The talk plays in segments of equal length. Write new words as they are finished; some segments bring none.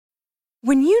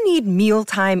When you need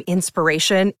mealtime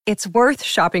inspiration, it's worth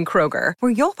shopping Kroger,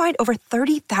 where you'll find over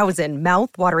 30,000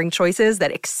 mouth-watering choices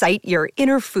that excite your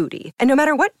inner foodie. And no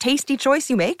matter what tasty choice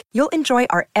you make, you'll enjoy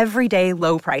our everyday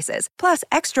low prices, plus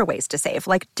extra ways to save,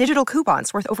 like digital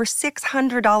coupons worth over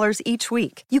 $600 each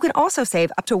week. You can also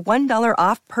save up to $1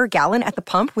 off per gallon at the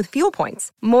pump with fuel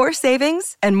points. More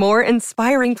savings and more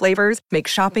inspiring flavors make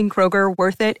shopping Kroger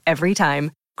worth it every time.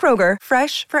 Kroger,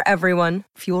 fresh for everyone.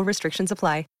 Fuel restrictions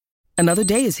apply. Another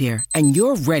day is here, and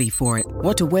you're ready for it.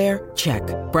 What to wear? Check.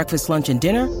 Breakfast, lunch, and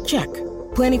dinner? Check.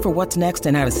 Planning for what's next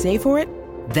and how to save for it?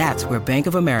 That's where Bank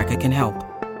of America can help.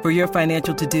 For your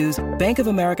financial to-dos, Bank of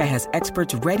America has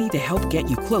experts ready to help get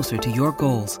you closer to your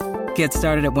goals. Get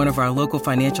started at one of our local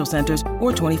financial centers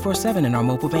or 24/7 in our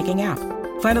mobile banking app.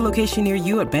 Find a location near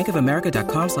you at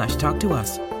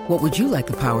bankofamerica.com/talktous. What would you like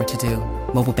the power to do?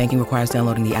 Mobile banking requires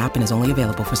downloading the app and is only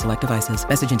available for select devices.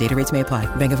 Message and data rates may apply.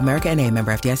 Bank of America N.A.,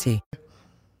 member FDIC.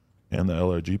 And the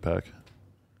LRG pack.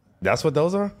 That's what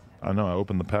those are? I know. I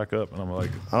opened the pack up and I'm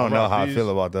like, I don't know how I feel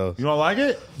about those. You don't like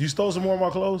it? You stole some more of my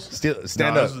clothes?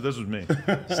 Stand up. This was me.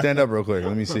 Stand up real quick.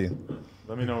 Let me see.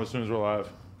 Let me know as soon as we're live.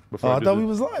 Oh, I thought we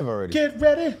was live already. Get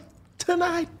ready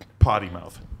tonight. Potty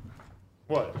mouth.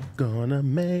 What? Gonna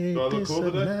make Do I look this cool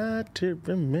a today? night to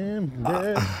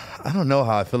remember. I don't know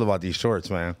how I feel about these shorts,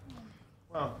 man.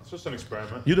 Well, it's just an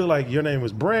experiment. You look like your name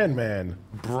was Brand Man.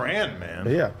 Brand, man.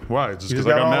 Yeah. Why? Just You because just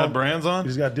I got got mad all- brands on? You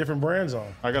just got different brands on.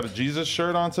 I got a Jesus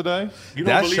shirt on today. You don't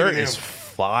That believe shirt in him. is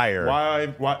fire. Why? You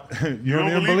don't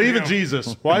even believe believe in in him.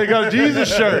 Jesus. Why you got a Jesus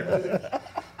shirt?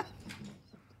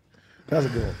 That's a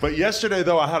good one. But yesterday,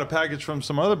 though, I had a package from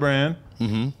some other brand,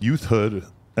 Youth Hood,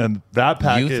 and that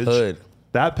package, Hood.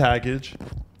 that package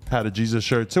had a Jesus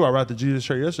shirt too. I rocked the Jesus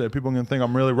shirt yesterday. People are gonna think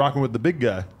I'm really rocking with the big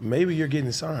guy. Maybe you're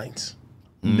getting signs.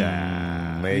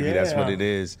 Nah. Maybe that's what Yeah. it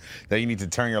is. That you need to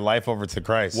turn your life over to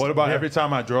Christ. What about every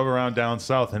time I drove around down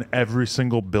south and every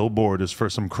single billboard is for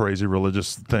some crazy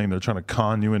religious thing? They're trying to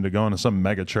con you into going to some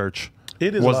mega church.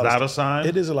 It is. Was lot of that stu- a sign?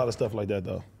 It is a lot of stuff like that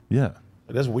though. Yeah.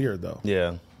 That's weird though.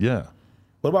 Yeah. Yeah.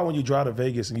 What about when you drive to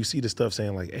Vegas and you see the stuff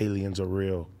saying like aliens are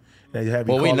real? And they have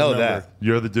you Well, we call the know number. that.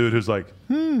 You're the dude who's like,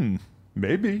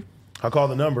 maybe. I call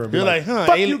the number and be You're like,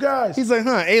 fuck you guys. He's like,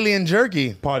 alien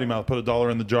jerky. Potty mouth, put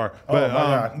 $1 in the jar. Oh, But, my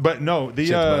God. but no, the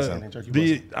Shit's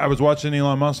bussin'. I was watching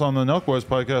Elon Musk on the Nelk Boys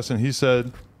podcast, and he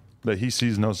said that he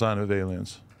sees no sign of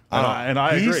aliens. And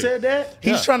I He agree. said that?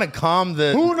 He's Yeah. trying to calm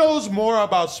the. Who knows more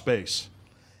about space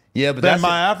Yeah, but than that's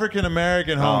my African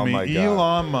American Oh, my homie, God.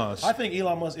 Elon Musk? I think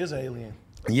Elon Musk is an alien.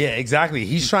 Yeah, exactly.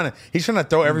 He's trying to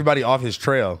throw everybody off his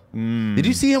trail. Did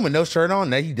you see him with no shirt on?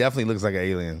 That he definitely looks like an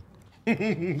alien. Do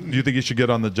you think you should get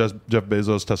on the Jeff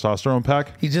Bezos testosterone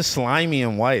pack? He's just slimy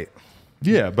and white.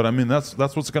 Yeah, but I mean that's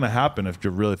what's going to happen if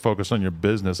you're really focused on your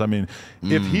business. I mean,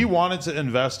 if he wanted to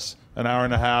invest an hour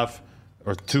and a half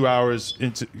or 2 hours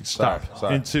into Sorry.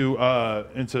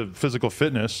 into physical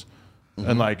fitness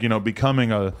and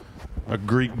becoming a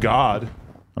Greek god,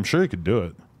 I'm sure he could do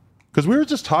it. Because we were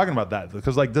just talking about that.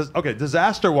 Because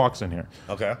Disaster walks in here,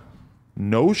 Okay.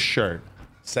 no shirt,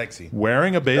 Sexy.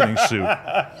 wearing a bathing suit,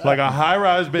 like a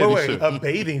high-rise bathing Wait, suit. a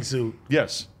bathing suit.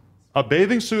 Yes, a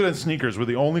bathing suit and sneakers were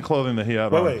the only clothing that he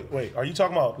had on. Wait. Are you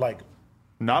talking about like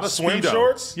Not a Swim Speedo.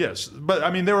 shorts? Yes, but I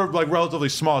mean they were like relatively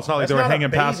small. It's not like That's they were not a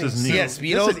hanging past bathing his suit. knees.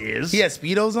 He had Speedos. Yes, it is. He had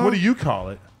Speedos on. What do you call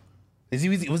it?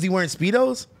 Was he wearing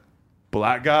Speedos?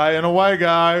 Black guy and a white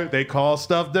guy. They call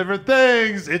stuff different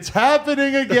things. It's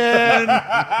happening again.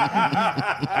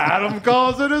 Adam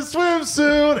calls it a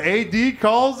swimsuit. AD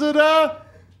calls it a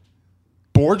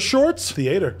board shorts.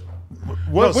 theater?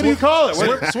 What do you call it?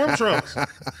 Swim trunks.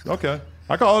 Okay,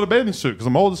 I call it a bathing suit because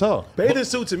I'm old as hell. Bathing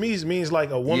suit to me means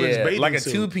like a woman's Yeah, bathing like a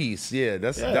suit. two-piece. Yeah,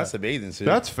 that's a bathing suit.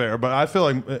 That's fair, but I feel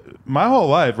like my whole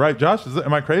life, right, Josh?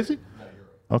 Am I crazy?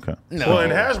 Okay. no. Well, in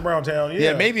Hash Brown Town,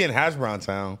 yeah, maybe in Hash Brown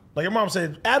Town. Like your mom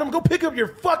said, Adam, go pick up your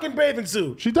fucking bathing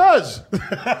suit. She does.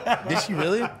 Did she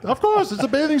really? Of course, it's a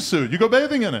bathing suit. You go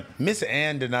bathing in it. Miss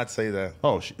Ann did not say that.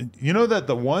 Oh, you know that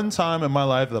the one time in my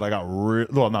life that I got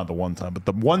well, not the one time, but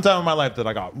the one time in my life that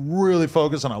I got really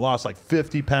focused and I lost like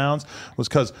 50 pounds was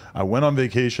because I went on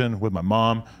vacation with my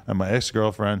mom and my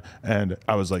ex-girlfriend, and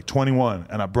I was like 21,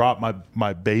 and I brought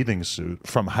my bathing suit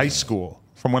from high school,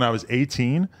 from when I was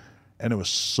 18, and it was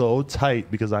so tight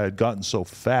because I had gotten so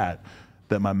fat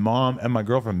that my mom and my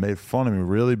girlfriend made fun of me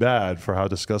really bad for how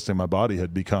disgusting my body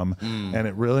had become. And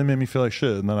it really made me feel like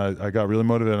shit. And then I got really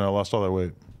motivated and I lost all that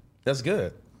weight. That's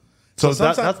good. So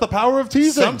sometimes- that's the power of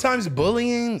teasing. Sometimes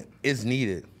bullying is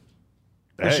needed,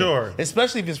 For sure.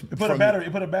 especially if it's Put a battery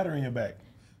in your back.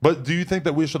 But do you think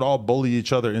that we should all bully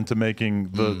each other into making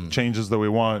the changes that we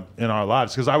want in our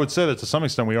lives? Because I would say that to some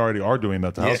extent we already are doing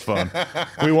that to House Fun.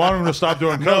 We want him to stop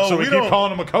doing coke, No, so we we keep don't.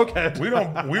 calling him a cokehead. We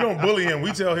don't bully him.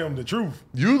 We tell him the truth.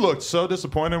 You looked so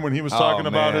disappointed when he was talking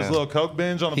about man. his little coke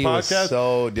binge on the He was podcast.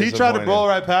 so he tried to disappointed. blow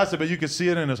right past it, but you could see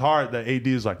it in his heart that AD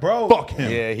is like, Bro. fuck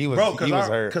him. Yeah, he was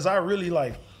hurt. Because I really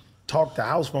like talk to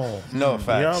house phone. No, You know facts.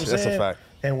 what I'm That's a saying? fact.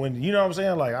 And when you know what I'm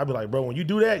saying, like I'd be like, bro, when you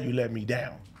do that, you let me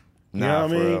down. You Nah, know what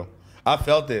for I mean? real. I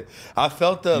felt it. I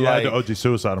felt the You had like. to OG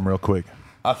suicide him real quick.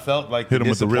 I felt like Hit him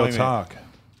with the real disappointment.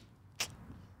 talk.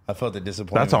 I felt the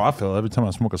disappointment. That's how I feel every time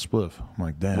I smoke a spliff. I'm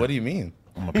like, damn, What do you mean?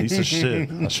 I'm a piece of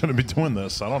shit. I shouldn't be doing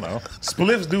this. I don't know.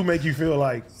 Spliffs do make you feel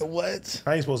like What?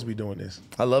 I ain't supposed to be doing this.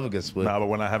 I love a good split. Nah, but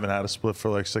when I haven't had a spliff for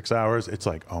like 6 hours, it's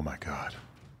like, oh my God.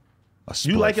 A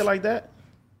You like it spliff. like that?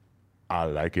 I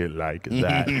like it like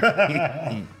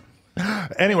that.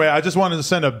 Anyway, I just wanted to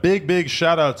send a big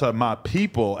shout out to my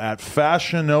people at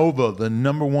Fashion Nova, the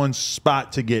 #1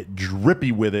 spot to get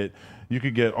drippy with it. You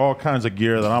could get all kinds of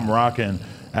gear that I'm rocking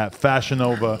at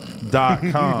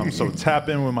FashionNova.com. So tap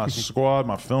in with my squad.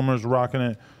 My filmers rocking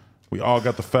it. We all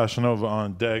got the Fashion Nova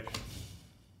on deck.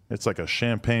 It's like a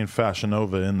champagne Fashion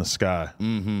Nova in the sky.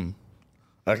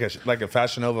 Like a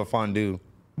Fashion Nova fondue.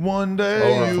 One day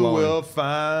you Overflowing. will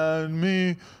find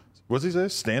me. What's he say?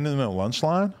 Standing in a lunch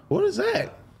line? What is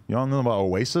that? Y'all know about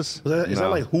Oasis? Is that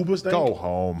like Hooba steak? Go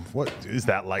home. What is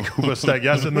that like? Hoobastack?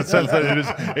 Yes, in the sense that it is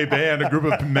a band, a group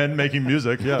of men making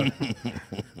music. Yeah.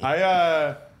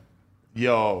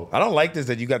 Yo, I don't like this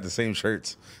that you got the same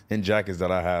shirts and jackets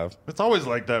that I have. it's always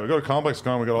like that. We go to Complex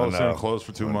Con, we got all the know. same clothes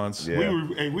for 2 months. Yeah.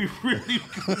 We really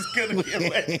was gonna get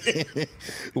away.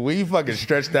 We fucking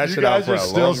stretched that You shit out guys for are a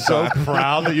still long so time.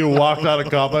 proud that you walked out of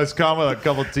Complex Con with a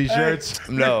couple t-shirts.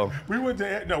 No, We went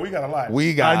to we got a lot.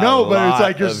 we got. I know, a but it's lot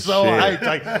like you're of so shit. hyped.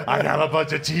 Like, I got a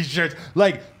bunch of t-shirts.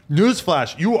 Like,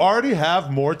 newsflash, you already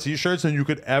have more t-shirts than you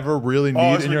could ever really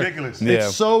need. it's in your, ridiculous. Yeah.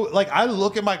 It's so, like, I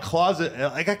look at my closet,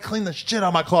 like, I cleaned the shit out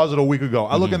of my closet a week ago.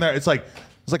 I look in there, it's like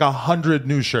 100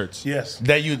 new shirts. Yes.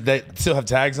 That still have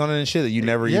tags on it and shit that you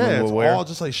never Yeah, even it's will wear. all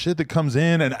just like shit that comes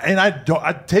in, and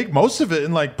I take most of it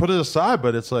and like put it aside,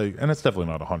 but it's like, and it's definitely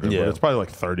not 100, Yeah. but it's probably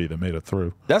like 30 that made it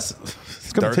through. That's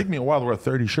It's gonna take me a while to wear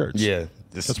 30 shirts. Yeah.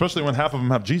 Especially when half of them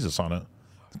have Jesus on it.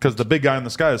 Because the big guy in the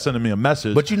sky is sending me a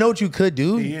message. But you know what you could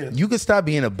do? He is. You could stop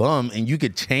being a bum and you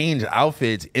could change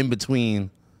outfits in between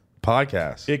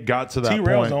podcasts. it got to that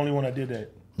T-Rail's point. the only one that did that.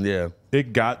 Yeah.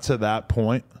 It got to that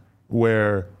point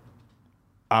where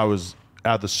I was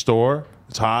at the store.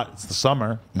 It's hot. It's the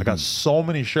summer. I got so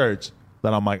many shirts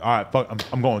that I'm like, all right, fuck,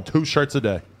 I'm going 2 shirts a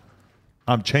day.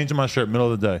 I'm changing my shirt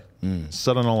middle of the day.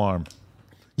 Set an alarm.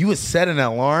 You would set an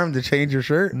alarm to change your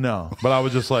shirt? No, but I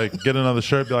would just like get another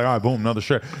shirt, be like, all right, boom, another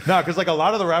shirt. No, because like a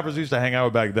lot of the rappers we used to hang out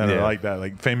with back then are Yeah. like that.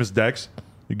 Like Famous Dex,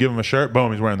 you give him a shirt,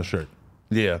 boom, he's wearing the shirt.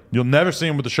 Yeah. You'll never see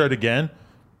him with the shirt again,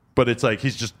 but it's like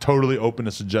he's just totally open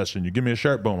to suggestion. You give me a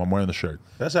shirt, boom, I'm wearing the shirt.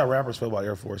 That's how rappers feel about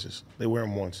Air Forces. They wear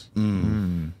them once.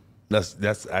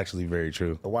 That's actually very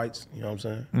true. The whites, you know what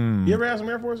I'm saying? You ever have some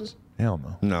Air Forces? Hell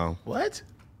no. No. What?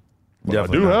 But I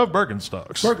Definitely do not. have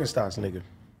Birkenstocks. Birkenstocks, nigga.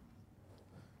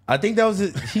 I think that was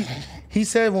it. He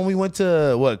said when we went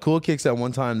to Cool Kicks at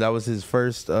one time, that was his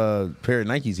first pair of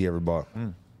Nikes he ever bought.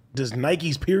 Just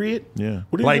Nikes, period? Yeah.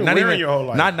 What have you Like been not wearing even your whole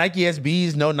life? not Nike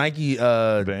SBs, no Nike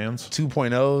Vans,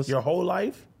 2.0s. your whole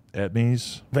life?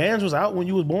 Etnies. Vans was out when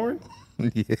you was born? I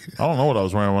don't know what I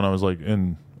was wearing when I was like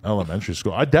in elementary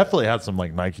school. I definitely had some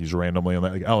like Nikes randomly in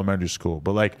like elementary school,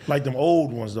 but like Like them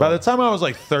old ones, though. by the time I was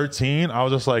like 13, I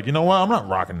was just like, you know what? I'm not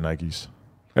rocking Nikes.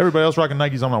 Everybody else rocking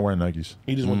Nikes. I'm not wearing Nikes.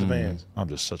 you just went to Vans. I'm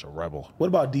just such a rebel. What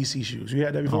about DC shoes? You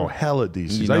had that Oh, before? hella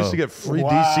DCs. You I used know. to get free Wow.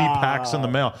 DC packs in the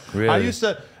mail. Really?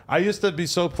 I used to be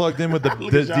so plugged in with the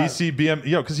Look at John. DC BM.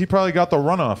 Yo, because he probably got the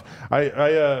runoff.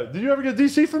 Did you ever get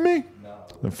DC from me? No.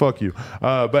 Then fuck you.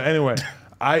 But anyway.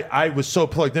 I was so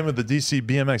plugged in with the DC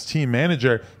BMX team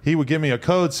manager. He would give me a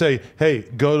code, say, "Hey,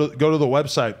 go to the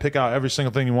website, pick out every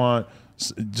single thing you want.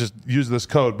 Just use this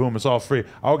code. Boom, it's all free."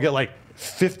 I'll get like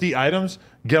 50 items,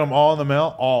 get them all in the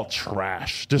mail, all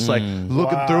trash. Just like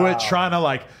looking through it, trying to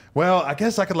like, well, I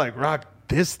guess I could like rock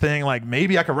this thing. Like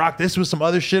maybe I could rock this with some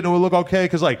other shit and it would look okay.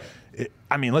 Because like,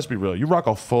 I mean, let's be real. You rock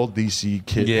a full DC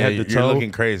kit Yeah, head to you're toe. looking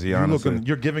crazy, You're honestly.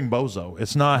 You're giving bozo.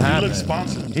 It's not happening. look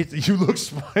sponsored. You look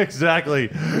exactly.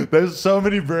 There's so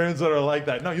many brands that are like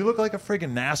that. No, you look like a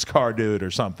freaking NASCAR dude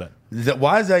or something.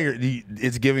 Why is that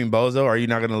it's giving bozo? Are you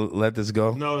not going to let this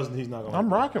go? No, he's not going to.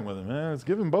 I'm rocking with it, man. It's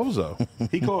giving bozo.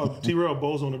 He called T-Rail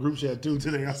Bozo on the group chat, too,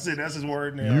 today. I said, that's his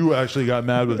word now. You actually got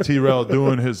mad with T-Rail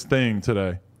doing his thing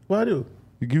today. What I do?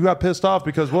 You got pissed off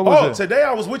because what was it? Today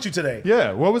I was with you today.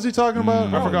 Yeah, what was he talking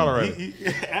about? I forgot already.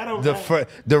 Adam,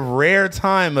 The rare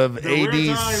time of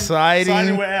AD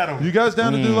siding with Adam. You guys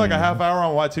down to do like a half hour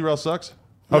on why T-Rail sucks?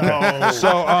 Okay. So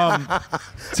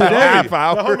today, half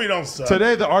hour. The homie don't suck.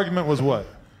 today the argument was what?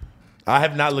 I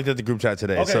have not looked at the group chat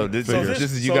today, Okay, so this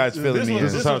is you guys filling me in.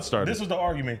 This is how it started. This was the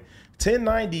argument.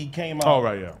 1090 came out. Oh,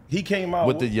 right, yeah. He came out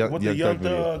With the Young Thug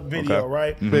Thug video, Okay.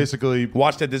 right? Basically,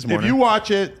 Watched it this morning. if you watch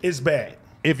it, It's bad.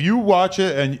 if you watch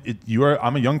it and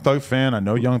I'm a Young Thug fan. I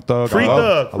know Young Thug. Free I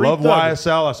Thug. love Free Thug.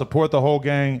 YSL. I support the whole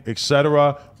gang,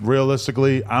 etc.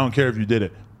 Realistically, I don't care if you did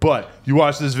it, but you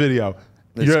watch this video,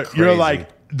 you're crazy. like,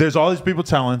 there's all these people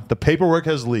telling. The paperwork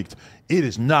has leaked. It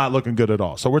is not looking good at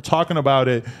all. So we're talking about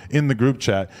it in the group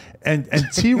chat, and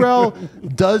T-Rail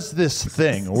does this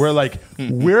thing where like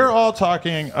we're all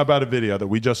talking about a video that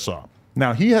we just saw.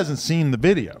 Now he hasn't seen the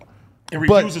video. And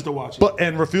refuses to watch it.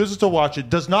 And refuses to watch it.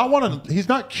 Does not want to. He's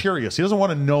not curious. He doesn't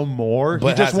want to know more. But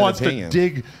he just has an wants to opinion.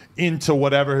 dig into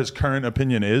whatever his current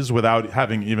opinion is without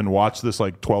having even watched this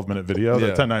like 12-minute video that Yeah.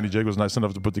 1090 Jig was nice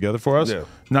enough to put together for us. Yeah.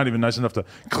 Not even nice enough to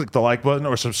click the like button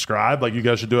or subscribe like you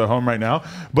guys should do at home right now.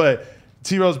 But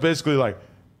T-Rail's basically like,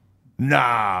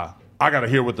 nah. I gotta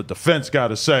hear what the defense got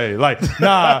to say. Like,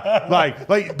 nah, like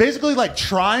basically like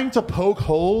trying to poke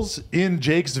holes in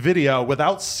Jake's video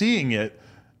without seeing it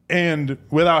and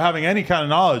without having any kind of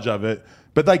knowledge of it.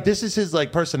 But like this is his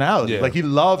like personality. Yeah. Like he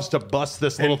loves to bust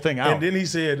this little thing out. And then he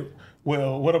said,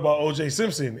 well, what about O.J.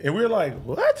 Simpson? And we were like,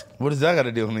 what? What does that got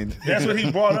to do with anything? That's what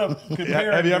he brought up.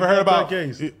 Have you ever heard about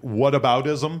case?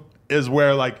 whataboutism? Is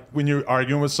where like when you're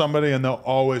arguing with somebody and they'll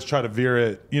always try to veer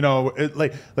it,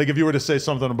 like if you were to say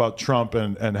something about Trump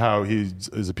and how he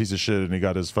is a piece of shit and he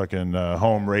got his fucking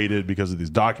home raided because of these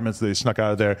documents that he snuck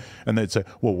out of there, and they'd say,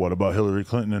 well, what about Hillary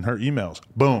Clinton and her emails?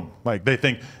 Boom. Like they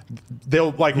think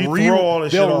they'll like throw all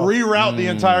this shit off. reroute the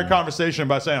entire conversation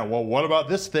by saying, well, what about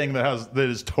this thing that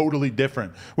is totally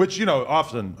different? Which,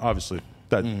 often, obviously,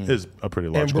 that is a pretty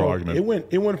logical argument.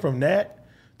 It went from that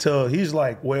to he's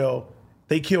like, well,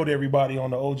 they killed everybody on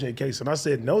the OJ case. And I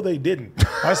said, no, they didn't.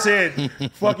 I said,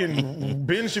 fucking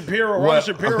Ben Shapiro, Ron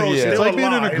Shapiro yeah. still It's like being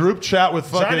in a alive. group chat with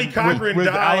fucking Johnny Cochran with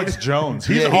died. Alex Jones.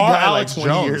 He's Yeah, he our died Alex like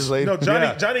 20 Jones. years later. No,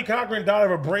 Yeah. Johnny Cochran died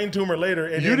of a brain tumor later.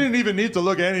 And You didn't even need to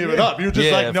look any of it up. You just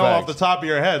Yeah, like know off facts. the top of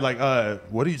your head, like,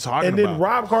 what are you talking And about? then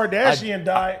Rob Kardashian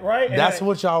died, right? And That's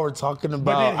what y'all were talking But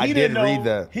about. then I he did didn't read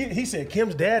know. that. He said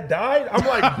Kim's dad died. I'm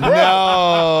like, bro,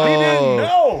 No. he didn't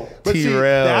know. But see,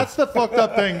 T-Rail. that's the fucked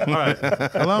up thing. All right,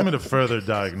 allow me to further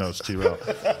diagnose T-Rail.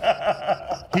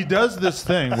 He does this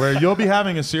thing where you'll be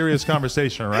having a serious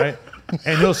conversation, right?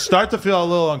 And he'll start to feel a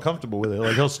little uncomfortable with it.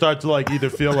 Like he'll start to like either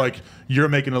feel like you're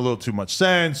making a little too much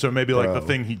sense, or maybe like the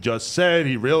thing he just said,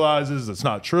 he realizes it's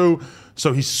not true.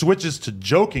 So he switches to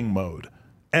joking mode.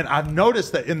 And I've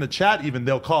noticed that in the chat, even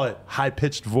they'll call it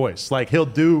high-pitched voice. Like he'll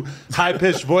do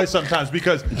high-pitched voice sometimes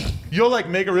because you'll like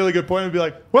make a really good point and be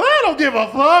like, well, I don't give a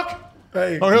fuck.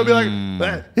 Hey. Or he'll be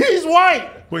like, he's white.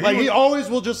 Well, Like he he was- always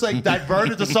will just like divert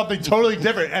it to something totally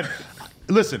different. And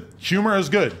listen, humor is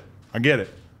good. I get it.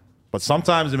 But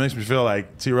sometimes it makes me feel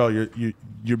like, T-Rail,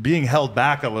 you're being held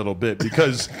back a little bit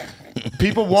because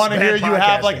people want to bad hear you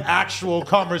have podcasting. like actual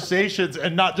conversations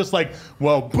and not just like,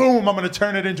 well, boom, I'm going to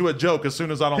turn it into a joke as soon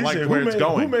as I don't He like said, where who it's made,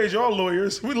 going. Who made y'all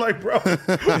lawyers? We like, bro, watch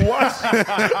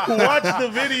the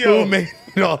video. Who made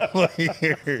it all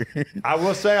here? I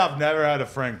will say I've never had a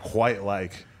friend quite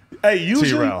like Hey,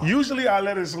 T-Rail. usually I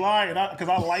let it slide because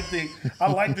I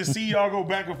like to see y'all go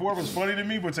back and forth. It's funny to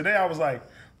me, but today I was like,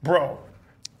 bro,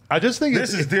 I just think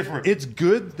This is different. It's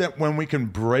good that when we can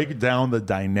break down the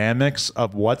dynamics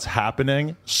of what's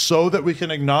happening so that we can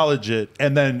acknowledge it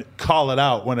and then call it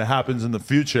out when it happens in the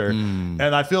future. And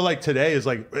I feel like today is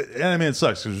like, and I mean, it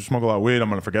sucks because we smoke a lot of weed. I'm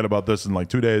going to forget about this in like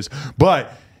 2 days.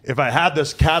 But if I had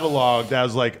this cataloged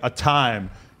as like a time,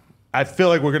 I feel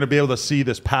like we're going to be able to see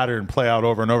this pattern play out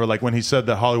over and over. Like when he said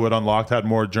that Hollywood Unlocked had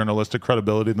more journalistic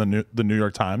credibility than the New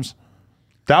York Times.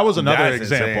 That was another That's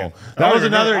example. insane. That was I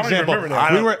don't another even example.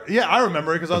 remember that. I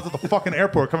remember it because I was at the fucking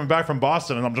airport coming back from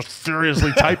Boston, and I'm just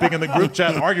furiously typing in the group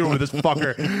chat, arguing with this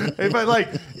fucker. But like,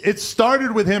 it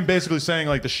started with him basically saying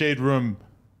like the Shade Room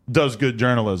does good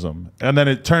journalism, and then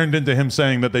it turned into him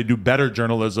saying that they do better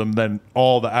journalism than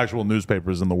all the actual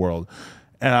newspapers in the world.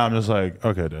 And I'm just like,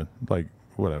 okay, dude, like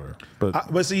whatever.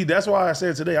 But see, that's why I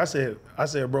said today. I said,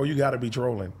 bro, you got to be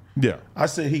trolling. yeah. I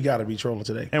said he got to be trolling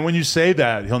today. And when you say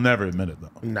that, he'll never admit it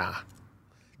though. Nah.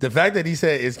 The fact that he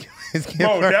said is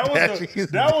Bro, that was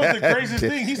the craziest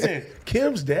thing. He said,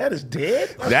 Kim's dad is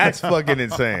dead? That's fucking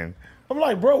insane. I'm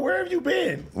like, bro, where have you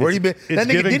been? Where you been? It's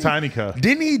giving Tiny Cuh.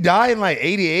 Didn't he die in like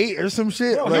 88 or some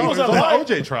shit? Bro, Like, he was it was alive.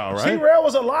 the OJ trial, right? T-Rail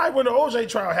was alive when the OJ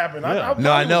trial happened. Yeah.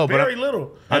 No, I know, was but very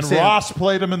little. And saying- Ross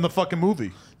played him in the fucking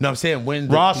movie. no, I'm saying when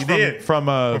Ross He from, did.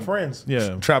 from Friends.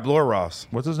 Yeah. Trap Lord Ross.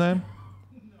 What's his name?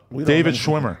 We don't David know.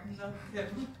 Schwimmer.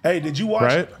 Hey, did you watch?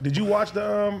 Right? Did you watch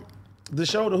the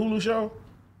show, the Hulu show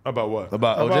About what?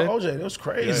 About OJ? about OJ? That was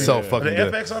crazy. So fucking the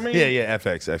good. FX, I mean. Yeah,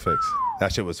 FX.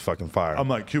 That shit was fucking fire. I'm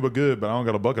like, Cuba good, but I don't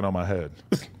got a bucket on my head.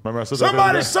 Remember I said that?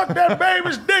 Somebody the other suck that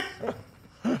baby's dick.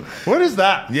 day? What is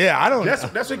that? yeah, I don't.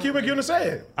 That's what Cuba Gooding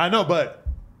said. I know, but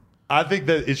I think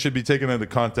that it should be taken into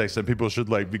context and people should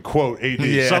like be quote AD.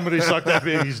 Yeah. Somebody sucked that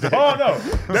baby's dick. Oh no!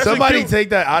 That's Somebody what take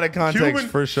that out of context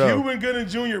for sure. Cuban Gooding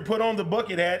Jr. put on the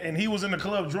bucket hat and he was in the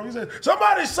club drunk. He said,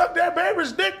 "Somebody suck that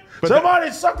baby's dick. But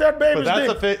Somebody suck that baby's But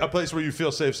that's dick." a place where you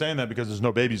feel safe saying that because there's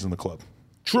no babies in the club.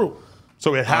 True.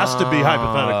 So it has to be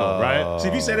hypothetical, right? See,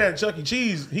 if you say that at Chuck E.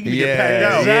 Cheese, he can Yeah, get packed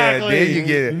out. yeah. Exactly. Then you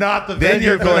get Not the then venue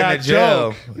you're for going that to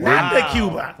jail. joke. Rock that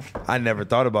Cuba. I never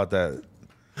thought about that.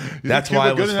 You That's think why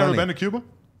Cuba it was Gooding ever funny. been to Cuba?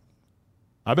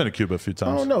 I've been to Cuba a few I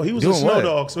times. don't know. He was Doing a snow what?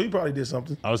 dog, so he probably did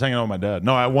something. I was hanging out with my dad.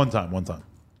 No, one time.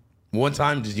 One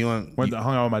time, did you and I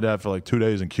hung out with my dad for like 2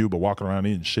 days in Cuba, walking around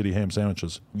eating shitty ham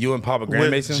sandwiches. you and Papa Grand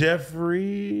With Mason?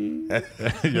 Jeffrey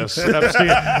Yes,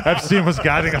 Epstein was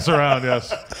guiding us around. Yes,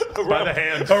 by the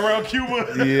hand. around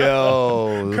Cuba.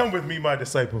 Yo, Come with me, my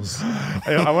disciples.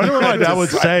 I wonder what my dad would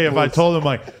say if I told him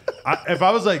like, if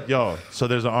I was like, yo, so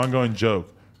there's an ongoing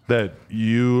joke that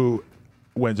you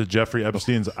went to Jeffrey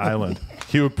Epstein's island.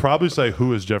 He would probably say,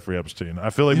 "Who is Jeffrey Epstein?" I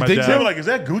feel like my think dad. They were like, "Is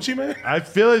that Gucci man?" I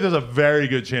feel like there's a very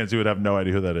good chance he would have no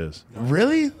idea who that is.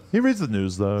 really? He reads the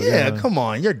news though. Yeah, come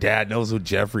on. Your dad knows who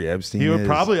Jeffrey Epstein He is. would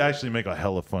probably actually make a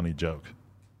hella funny joke.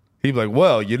 He'd be like,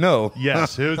 well, you know.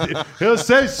 Yes, he'll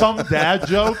say some dad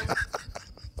joke.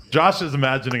 Josh is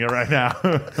imagining it right now.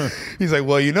 He's like,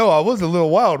 well, you know, I was a little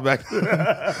wild back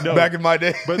back in my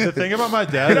day. But the thing about my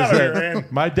dad Get is out of here, that man.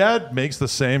 my dad makes the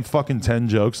same fucking 10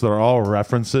 jokes that are all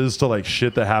references to like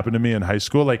shit that happened to me in high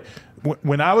school. Like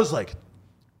when I was like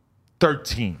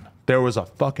 13, there was a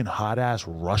fucking hot ass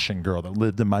Russian girl that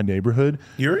lived in my neighborhood.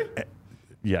 Yuri?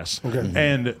 Yes. Okay.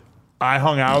 And I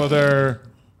hung out with her,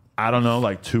 I don't know,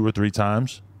 like 2 or 3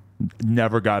 times.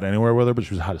 Never got anywhere with her, but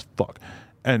she was hot as fuck.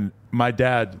 And my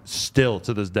dad, still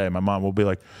to this day, my mom will be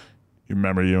like, "You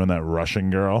remember you and that Russian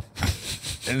girl?"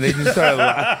 And they just started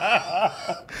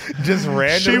laughing. Just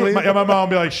randomly. My mom will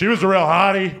be like, "She was a real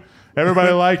hottie.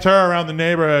 Everybody liked her around the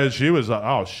neighborhood. She was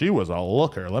a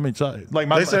looker. Let me tell you." Like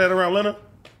They said that around Lena?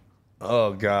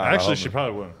 Oh, God. actually, she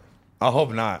probably wouldn't. I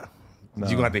hope not. You're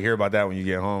going to have to hear about that when you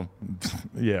get home.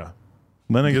 Yeah.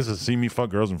 Lena gets to see me fuck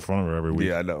girls in front of her every week.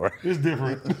 Yeah, I know, right? It's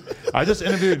different. I just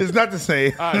interviewed. It's not the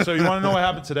same. All right, so you want to know what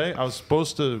happened today? I was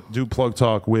supposed to do Plug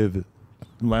Talk with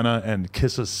Lena and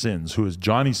Kissa Sins, who is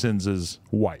Johnny Sins'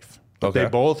 wife. Okay. They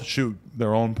both shoot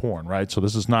their own porn, right? So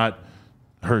this is not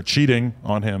her cheating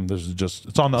on him. This is just,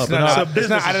 it's on the up and not- up. it's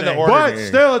not out of the But ordinary. But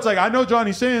still, it's like, I know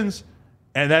Johnny Sins,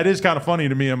 and that is kind of funny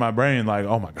to me in my brain. Like,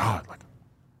 oh my God, like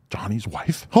Johnny's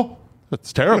wife? Oh,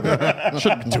 that's terrible.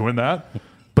 Shouldn't be doing that.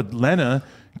 But Lena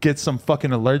gets some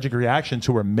fucking allergic reaction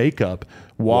to her makeup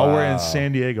while we're in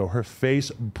San Diego. Her face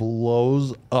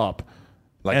blows up.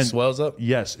 Like And- swells up?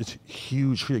 Yes, it's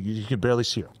huge. You can barely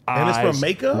see her And it's eyes. from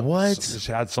makeup? What?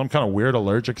 She had some kind of weird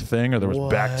allergic thing, or there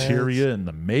was bacteria in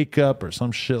the makeup, or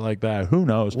some shit like that. Who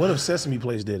knows? What if Sesame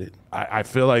Place did it? I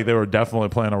feel like they were definitely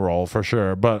playing a role for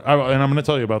sure. But and I'm going to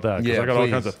tell you about that because Yeah, I got all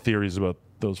please. kinds of theories about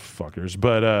those fuckers.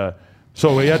 But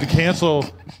so we had to cancel.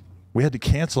 We had to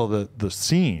cancel the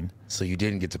scene. So you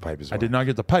didn't get to pipe as well. I did not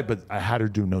get the pipe, but I had her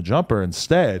do No Jumper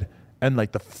instead. And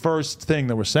like the first thing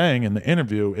that we're saying in the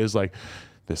interview is like,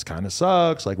 this kind of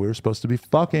sucks. Like we were supposed to be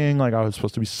fucking. Like I was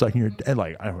supposed to be sucking your dick.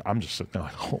 Like I'm just sitting there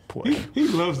like, oh boy, He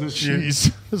loves this shit.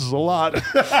 jeez, this is a lot.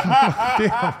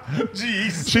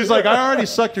 Jeez. She's like, I already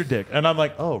sucked your dick, and I'm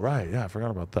like, oh right, yeah, I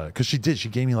forgot about that because she did. She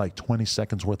gave me like 20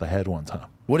 seconds worth of head one time.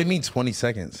 What do you mean 20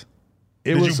 seconds?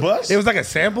 It Did was, you bust? It was like a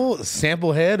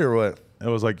sample head or what? It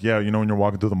was like, yeah, you know when you're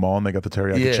walking through the mall and they got the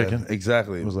teriyaki Yeah, chicken.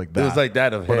 exactly. It was like that. It was like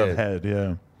that of but head. of head,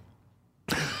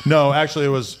 yeah. No, actually, it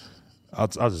was. I'll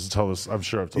just tell this. I'm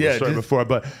sure I've told Yeah, this story just- before,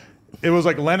 but it was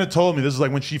like Lena told me. This is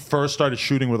like when she first started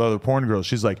shooting with other porn girls.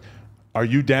 She's like, "Are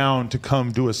you down to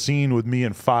come do a scene with me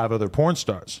and 5 other porn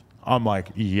stars?" I'm like,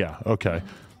 "Yeah, okay."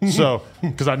 So,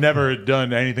 because I never had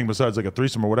done anything besides like a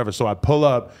threesome or whatever, so I pull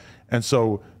up, and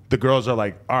so the girls are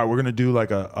like, all right, we're gonna do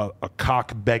like a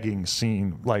cock begging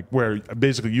scene, like where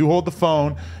basically you hold the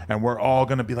phone and we're all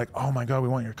gonna be like, oh my god, we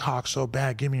want your cock so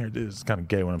bad, give me your. It's kind of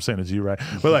gay when I'm saying it to you, right?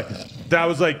 But like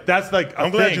that's like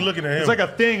I'm glad you're looking at him. It's like a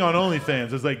thing on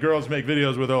OnlyFans. It's like girls make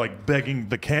videos where they're like begging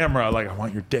the camera, like I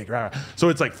want your dick, right? So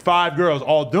it's like 5 girls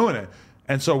all doing it,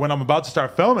 and so when I'm about to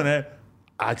start filming it,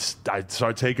 I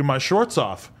start taking my shorts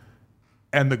off,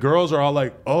 and the girls are all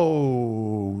like,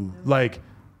 oh, like.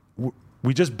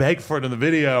 We just begged for it in the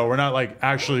video. We're not like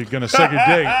actually gonna suck your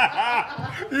dick.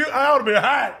 I would have been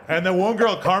hot. And then one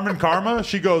girl, Carmen Karma,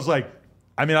 she goes like,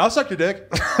 I mean, I'll suck your dick.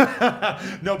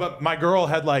 No, but my girl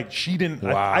had like, she didn't.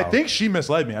 Wow. I think she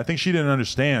misled me. I think she didn't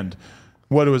understand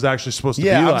what it was actually supposed to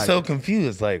be I'm like. so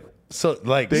confused. Like, You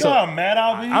know how mad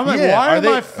I'll be? I'm like, Yeah, why are am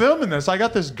they- I filming this? I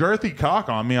got this girthy cock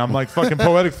on me. I'm like fucking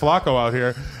Poetic Flacco out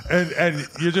here, and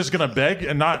you're just gonna beg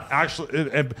and not actually.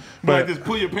 But just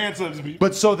pull your pants up. Just be,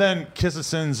 But so then Kiss of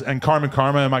Sins and Carmen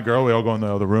Karma and my girl, we all go in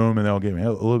the other room and they all gave me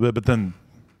a little bit, but then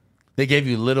they gave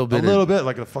you a little bit.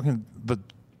 like the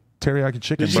teriyaki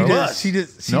chicken. Did bro. she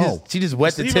She just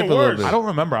wet the It's tip a even little worse. bit. I don't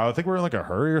remember. I think we were in like a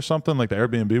hurry or something. Like the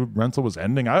Airbnb rental was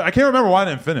ending. I can't remember why I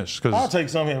didn't finish I'll because take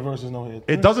some head versus no head.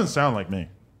 it doesn't sound like me.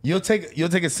 You'll take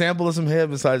a sample of some head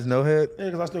besides no head. Yeah,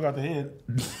 because I still got the head.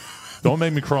 Don't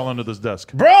make me crawl under this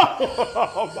desk. Bro!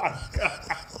 Oh my God.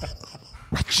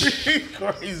 He's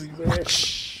crazy, man.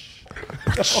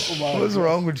 Oh my What's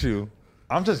wrong with you?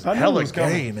 I'm just I knew it hella was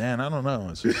coming. gay, man. I don't know.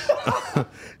 It's just,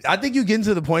 I think you get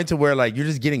to the point to where like you're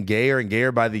just getting gayer and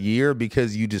gayer by the year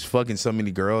because you just fucking so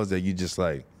many girls that you just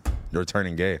like you're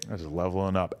turning gay. that's just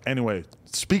leveling up. Anyway,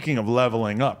 speaking of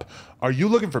leveling up, are you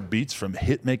looking for beats from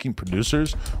hit-making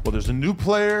producers? Well, there's a new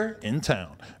player in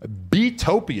town.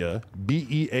 Beatopia,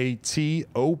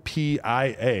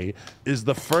 Beatopia, is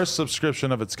the first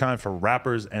subscription of its kind for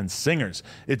rappers and singers.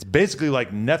 It's basically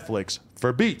like Netflix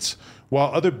for beats.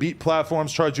 While other beat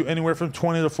platforms charge you anywhere from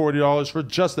 $20 to $40 for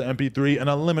just the MP3 and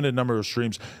a limited number of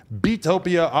streams,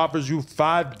 Beatopia offers you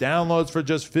 5 downloads for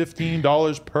just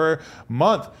 $15 per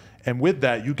month. And with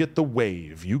that, you get the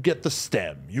wave, you get the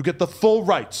stem, you get the full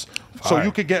rights. So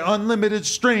you can get unlimited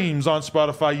streams on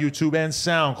Spotify, YouTube, and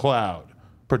SoundCloud.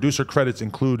 Producer credits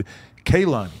include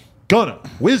Kaylani, Gunna,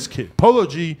 WizKid, Polo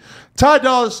G, Ty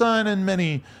Dolla $ign, and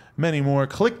many, many more.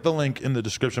 Click the link in the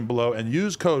description below and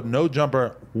use code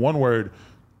NOJUMPER, one word,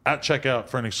 at checkout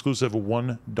for an exclusive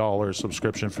 $1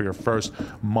 subscription for your first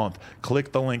month.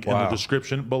 Click the link in the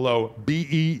description below.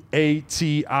 Beatipo.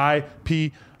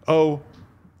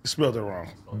 You spelled it wrong.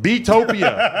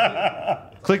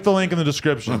 Beatopia. Click the link in the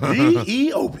description.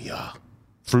 Ethiopia.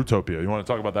 Fruitopia. You want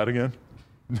to talk about that again?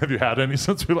 Have you had any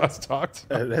since we last talked?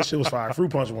 That shit was fire.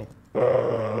 Fruit punch one.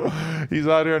 He's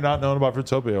out here not knowing about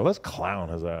Fruitopia. Let's clown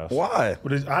his ass. Why?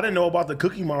 But I didn't know about the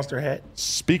Cookie Monster hat.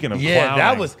 Speaking of Yeah,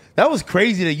 clowning, that was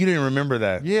crazy that you didn't remember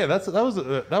that. yeah,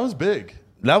 that was big.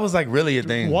 That was like really a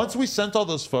thing. Once we sent all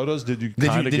those photos, did you Did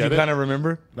kind you of get it? kind of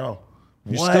remember? No.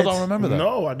 You What? still don't remember that?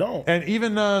 No, I don't. And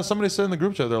even somebody said in the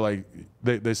group chat, they're like,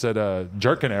 they said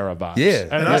Jerkin era vibes. Yeah.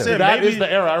 and I said that maybe- is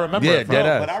the era I remember. Yeah, it from. dead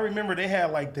ass. But I remember they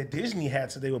had like the Disney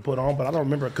hats that they would put on, but I don't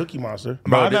remember a Cookie Monster.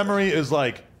 My Bro, memory is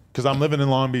like, because I'm living in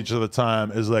Long Beach at the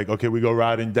time, is like, okay, we go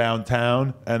riding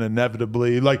downtown, and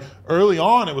inevitably, like early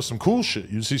on, it was some cool shit.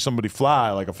 You see somebody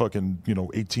fly, like a fucking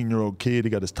 18-year-old kid.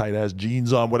 He got his tight ass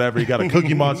jeans on, whatever. He got a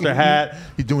Cookie Monster hat.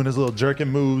 He's doing his little jerking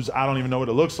moves. I don't even know what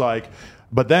it looks like.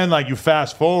 But then, like, you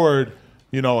fast forward,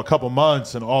 a couple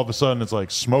months, and all of a sudden, it's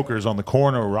like smokers on the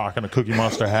corner rocking a Cookie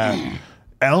Monster hat.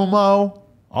 Elmo,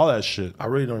 all that shit. I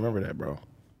really don't remember that, bro.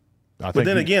 I But think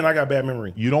then you- again, I got bad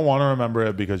memory. you don't want to remember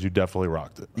it because you definitely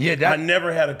rocked it. Yeah, I that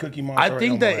never had a Cookie Monster. I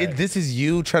think Elmo that hat. this is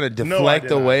you trying to No, I deflect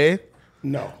did not. away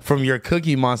No. from your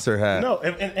Cookie Monster hat. No,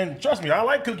 and trust me, I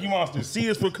like Cookie Monsters. C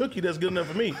is for cookie. That's good enough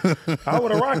for me. I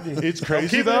would have rocked it. It's I'm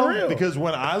crazy keeping it though, real. because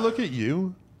when I look at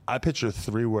you, I picture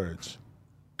 3 words: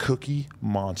 Cookie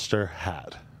Monster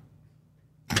hat.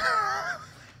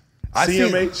 I see-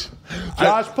 CMH.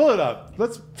 Josh, pull it up.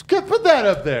 Let's put that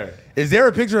up there. Is there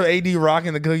a picture of AD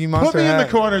rocking the Cookie Monster Put me hat? in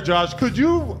the corner, Josh. Could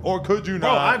you or could you Bro,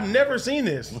 not? I've never seen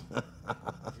this.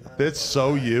 It's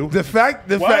so you. The fact,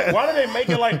 Why do they make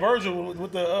it like Virgil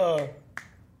with the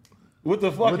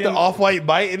fucking with the off-white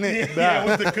bite in it. yeah,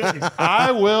 with the cookies? I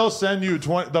will send you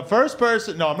 20. The first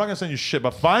person. No, I'm not gonna send you shit.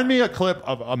 But find me a clip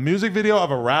of a music video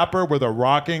of a rapper where they're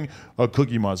rocking a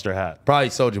Cookie Monster hat. Probably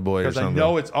Soulja Boy or Because I something.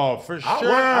 know it's for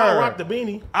sure. I rock the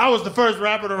beanie. I was the first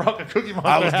rapper to rock a Cookie Monster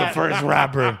I was the hat. first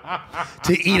rapper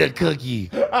to eat a cookie.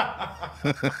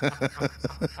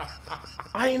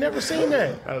 I ain't never seen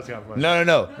that. That was kind of funny.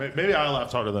 No. Maybe I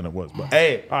laughed harder than it was. But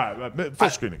Hey. all right, full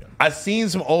screen again. I seen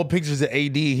some old pictures of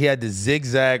AD. He had the this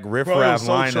zigzag riff Bro, it raff was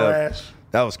so lineup. trash.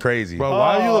 That was crazy. Bro,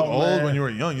 why do you look old man. when you were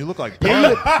young? You look like You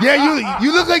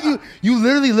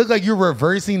literally look like you're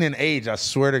reversing in age. I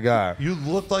swear to God. you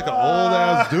looked like an old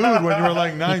ass dude when you were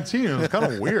like 19. It was kind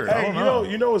of weird. I Hey, don't know.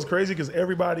 you know what's crazy? Because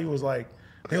everybody was like,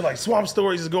 they were like, Swamp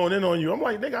Stories is going in on you. I'm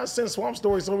like, nigga, I sent Swamp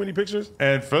Stories so many pictures.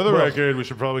 And for the Bro. record, we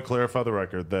should probably clarify the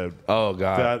record that Oh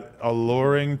God. that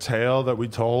alluring tale that we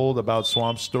told about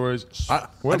Swamp Stories. I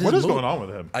What just is moved- going on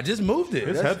with him? I just moved it.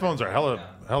 His That's- headphones are hella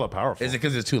powerful. Is it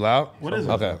because it's too loud? What is it?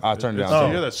 Okay, I'll turn it Do down.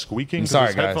 you hear that squeaking? I'm 'Cause sorry,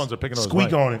 his guys. headphones are picking up his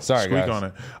Squeak mic. on it. Sorry, Squeak guys. on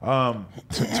it.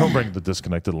 Don't bring the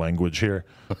disconnected language here.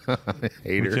 We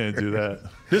Hater. can't do that.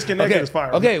 Disconnected is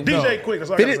fire. Okay, DJ no. Quick, that's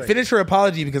all I gotta say. Finish your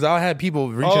apology because I had people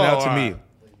reaching out to all me. right.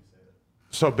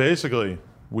 So basically,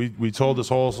 we told this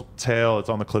whole tale. It's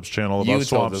on the Clips channel about You told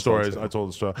Swamp this whole Stories. tale. I told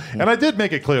the story, and I did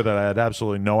make it clear that I had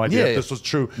absolutely no idea Yeah, if this was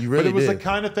true. you but really it was did. the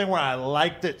kind of thing where I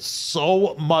liked it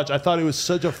so much. I thought it was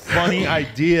such a funny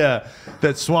idea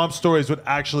that Swamp Stories would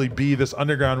actually be this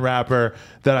underground rapper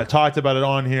that I talked about it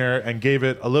on here and gave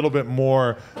it a little bit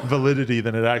more validity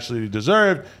than it actually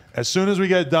deserved. As soon as we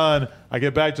get done, I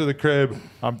get back to the crib.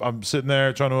 I'm sitting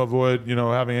there trying to avoid,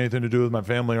 having anything to do with my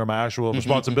family or my actual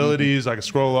responsibilities. I can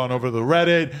scroll on over to the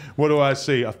Reddit. What do I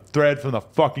see? A thread from the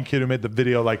fucking kid who made the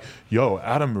video like, yo,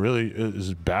 Adam really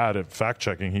is bad at fact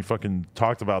checking. He fucking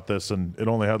talked about this and it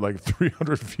only had like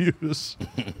 300 views.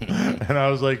 And I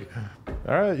was like,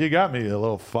 all right, you got me, you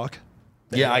little fuck.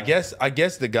 Yeah, I guess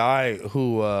the guy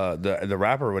who the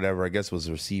rapper or whatever, I guess was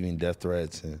receiving death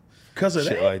threats and Because of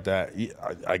shit that? like that. Yeah,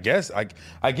 I guess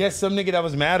some nigga that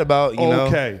was mad about, you know.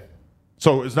 Okay.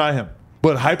 So it's not him.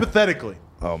 But hypothetically,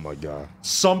 Oh my God.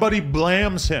 somebody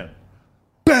blams him.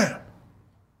 Bam!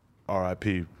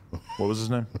 R.I.P. What was his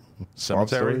name?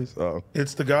 Cemetery? Oh.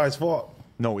 It's the guy's fault.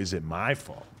 No, is it my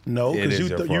fault? No, It because is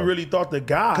your you fault. really thought the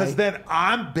guy. Because then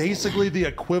I'm basically the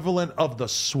equivalent of the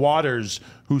SWATers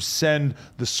who send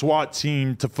the SWAT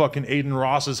team to fucking Aiden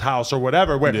Ross's house or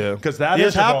whatever. Yeah. Because that Yeah, has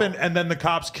it's your fault. happened, and then the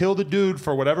cops kill the dude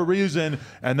for whatever reason,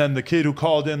 and then the kid who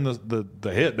called in the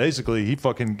hit, basically, he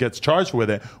fucking gets charged with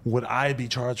it. Would I be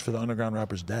charged for the underground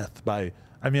rapper's death by...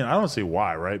 I mean, I don't see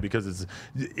why, right? Because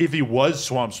if he was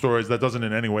Swamp Stories, that doesn't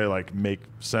in any way like make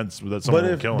sense that someone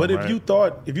would kill him. But if right? you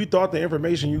thought the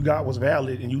information you got was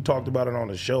valid and you talked about it on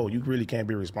the show, you really can't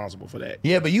be responsible for that.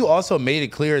 Yeah, but you also made it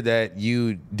clear that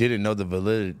you didn't know the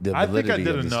validity I think I of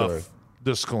did the enough story.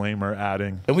 disclaimer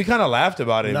adding. And we kind of laughed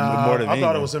about it Nah, more than I thought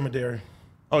anything. it was cemetery.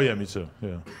 Oh yeah, me too.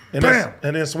 Yeah.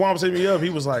 And then Swamps hit me up.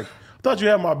 He was like, "I thought you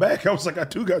had my back." I was like, "I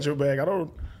too got your back. I don't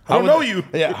know you."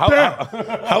 Yeah,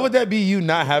 Damn. how would that be you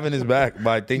not having his back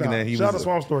by thinking Nah, that he shout out to was?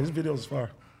 Swamp Story. His videos is fire.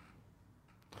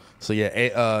 So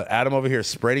yeah, Adam over here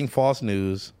spreading false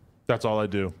news. That's all I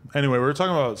do. Anyway, we were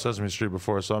talking about Sesame Street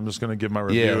before, so I'm just going to give my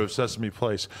review Yeah. of Sesame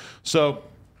Place. So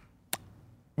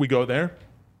we go there,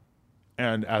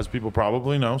 and as people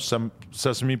probably know,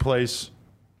 Sesame Place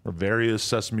or various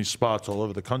Sesame spots all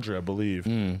over the country, I believe,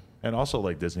 and also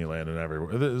like Disneyland and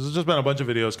everywhere. There's just been a bunch of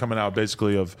videos coming out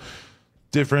basically of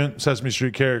different Sesame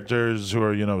Street characters who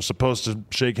are, supposed to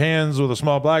shake hands with a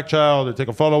small black child or take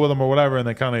a photo with them or whatever, and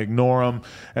they kind of ignore them.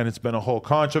 And it's been a whole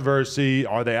controversy.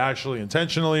 Are they actually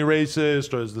intentionally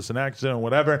racist, or is this an accident, or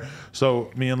whatever? So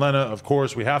me and Lena, of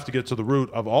course, we have to get to the root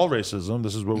of all racism.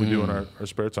 This is what we do in our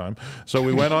spare time. So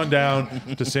we went on down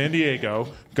to San Diego,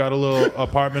 got a little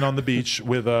apartment on the beach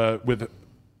with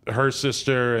her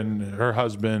sister and her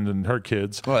husband and her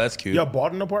kids. Oh, that's cute. Y'all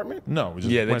bought an apartment? No, we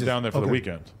just Yeah, they went just- down there for the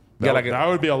weekend. Yeah, That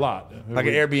would be a lot. like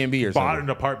an Airbnb or Bought something. an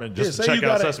apartment just say to you check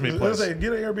out got Sesame Let's Place. say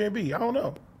get an Airbnb. I don't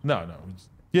know. No.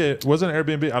 Yeah, it wasn't an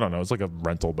Airbnb. I don't know. It's like a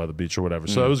rental by the beach or whatever.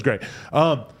 So it was great.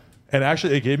 And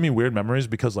actually, it gave me weird memories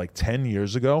because like 10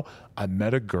 years ago, I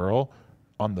met a girl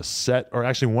on the set, or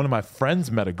actually one of my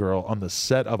friends met a girl on the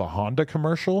set of a Honda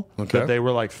commercial that they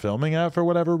were like filming at for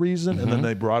whatever reason. And then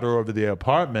they brought her over to the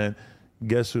apartment.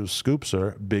 Guess who scoops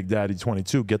her? Big Daddy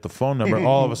 22. Get the phone number.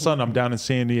 All of a sudden, I'm down in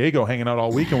San Diego hanging out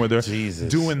all weekend with her,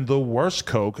 doing the worst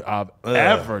coke I've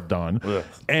ever done,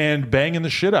 and banging the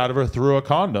shit out of her through a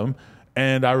condom.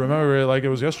 And I remember it like it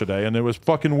was yesterday, and it was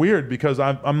fucking weird because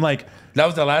I'm like, That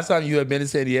was the last time you had been in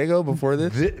San Diego before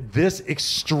this? this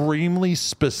extremely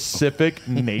specific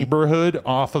neighborhood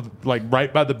off of like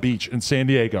right by the beach in San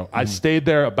Diego. I stayed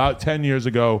there about 10 years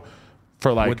ago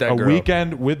for like With that a girl.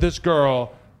 weekend with this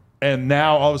girl. And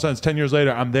now all of a sudden, it's 10 years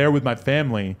later, I'm there with my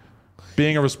family,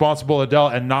 being a responsible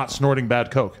adult and not snorting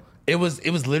bad coke. It was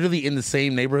literally in the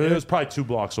same neighborhood. It was probably 2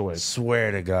 blocks away.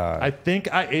 Swear to God. I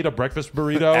think I ate a breakfast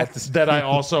burrito At the- that I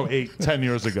also ate 10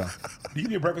 years ago. Do you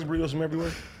get breakfast burritos from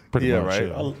everywhere? Pretty Yeah, much, right.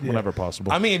 yeah. Whenever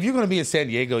possible. I mean, if you're gonna be in San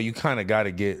Diego, you kind of got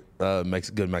to get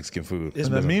good Mexican food. and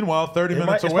then meanwhile, 30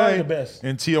 minutes it's probably away the best.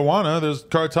 in Tijuana, there's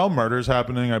cartel murders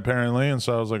happening apparently, and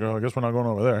so I was like, oh, I guess we're not going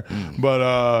over there.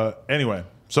 But anyway,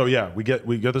 so yeah, we get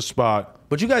the spot.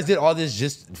 But you guys did all this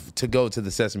just to go to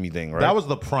the Sesame thing, right? That was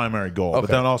the primary goal. But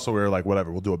Okay. then also we were like, whatever,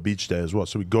 we'll do a beach day as well.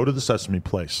 So we go to the Sesame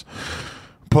Place,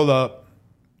 pull up,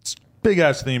 big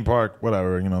ass theme park,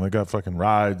 whatever. You know, they got fucking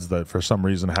rides that for some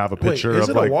reason have a Wait, picture is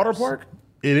of it like a water park?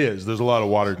 It is. There's a lot of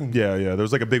water. Yeah.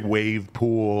 There's like a big wave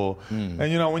pool.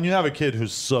 And you know, when you have a kid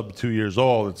who's sub 2 years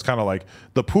old, it's kind of like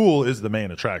the pool is the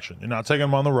main attraction. You're not taking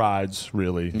them on the rides,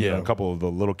 really. You know, a couple of the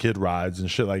little kid rides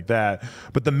and shit like that.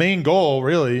 But the main goal,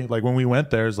 really, like when we went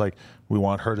there, is like we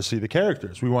want her to see the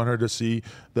characters. We want her to see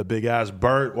the big ass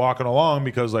Bert walking along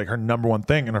because like her number one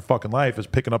thing in her fucking life is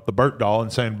picking up the Bert doll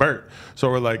and saying Bert.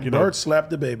 So we're like, you know, Bert slapped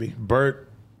the baby. Bert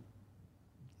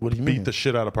what do you beat mean? the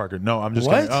shit out of Parker. No, I'm just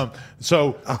What? kidding.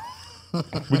 So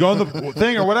we go on the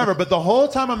thing or whatever, but the whole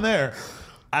time I'm there,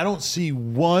 I don't see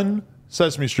one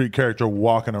Sesame Street character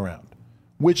walking around,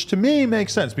 which to me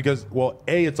makes sense because, well,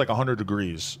 A, it's like 100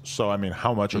 degrees. So, I mean,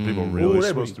 how much are people really Ooh, they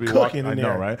supposed be to be cooking walking? I in know,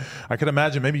 there. right? I could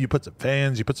imagine maybe you put some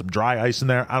fans, you put some dry ice in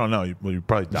there. I don't know. You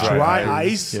probably die. Dry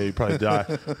ice? Yeah, you probably die.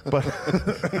 But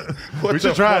we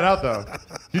should try it out, though.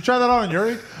 You try that out on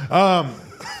Yuri?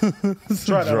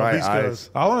 Try that Dry on Beach ice.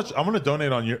 Coast. I'm gonna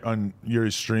donate on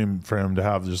Yuri's stream for him to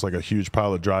have just like a huge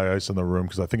pile of dry ice in the room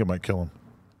because I think it might kill him.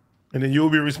 And then you'll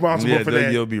be responsible Yeah, for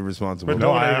that. you'll be responsible. But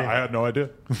No, Donating. I had no idea.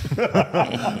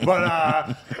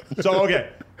 But so okay,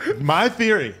 my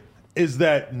theory is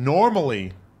that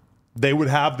normally they would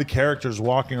have the characters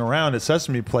walking around at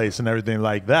Sesame Place and everything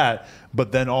like that,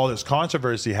 but then all this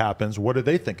controversy happens. What are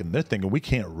they thinking? They're thinking we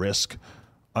can't risk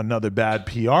another bad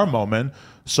PR moment.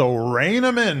 So rein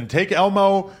them in. Take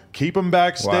Elmo, keep him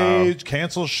backstage,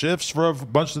 cancel shifts for a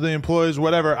bunch of the employees,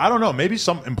 whatever. I don't know. Maybe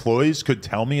some employees could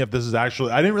tell me if this is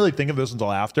actually... I didn't really think of this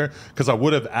until after because I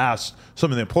would have asked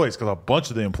some of the employees because a bunch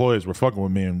of the employees were fucking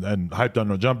with me and hyped on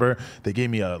No Jumper. They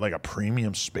gave me a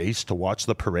premium space to watch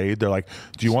the parade. They're like,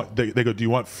 do you want... They go, do you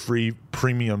want free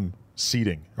premium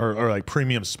seating or like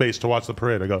premium space to watch the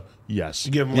parade? I go, yes.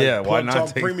 You give them like Yeah, why Plug not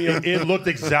Talk take- premium, It looked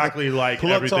exactly like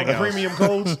Plug everything Talk else. premium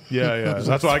codes. Yeah.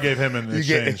 That's what I gave him in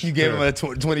exchange. You gave him Here. a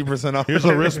 20% off. Here's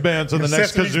a wristband to the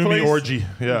next Sesame's Kazumi Place. orgy.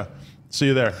 Yeah. See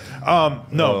you there. No,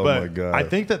 Oh, my but God. I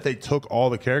think that they took all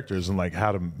the characters and like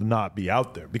had them not be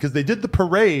out there because they did the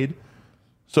parade.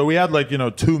 So we had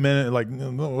 2 minutes,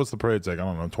 what's the parade take? I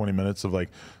don't know, 20 minutes of like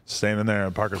standing there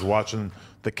and Parker's watching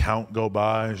the count go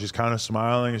by and she's kind of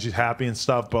smiling and she's happy and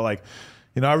stuff. But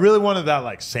I really wanted that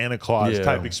like Santa Claus Yeah.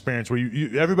 type experience where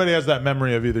you everybody has that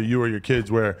memory of either you or your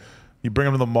kids where you bring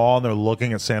them to the mall and they're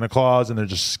looking at Santa Claus and they're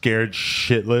just scared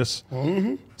shitless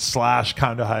 /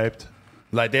 kind of hyped.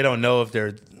 Like they don't know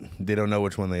they don't know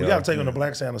which one they You are. gotta take them to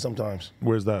Black Santa sometimes.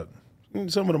 Where's that?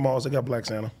 Some of the malls they got Black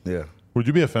Santa. Yeah. Would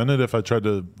you be offended if I tried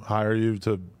to hire you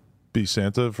to be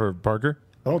Santa for Parker?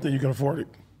 I don't think you can afford it.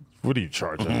 What do you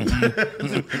charge?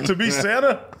 To be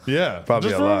Santa, Yeah, Probably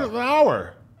just a for lot. an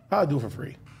hour. I'll do it for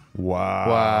free. Wow.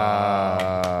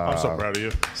 Wow. I'm so proud of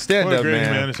you. Stand what up, a great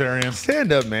man. humanitarian.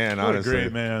 Stand up, man. What a Honestly.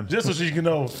 great man. Just so she can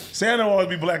know Santa will always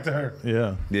be black to her.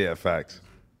 Yeah. Yeah, facts.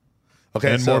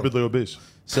 Okay, And so, morbidly obese.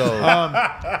 So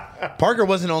Parker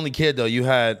wasn't the only kid though. You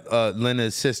had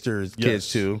Lena's sister's kids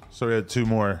too. So we had 2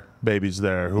 more babies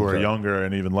there who are Okay. younger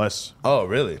and even less Oh,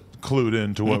 really? clued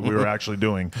into what we were actually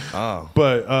doing. Oh.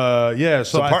 But yeah,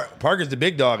 so, So Parker's the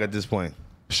big dog at this point.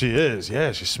 she is.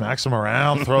 Yeah, she smacks him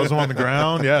around, throws him on the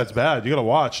ground. Yeah, it's bad. You got to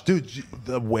watch. Dude,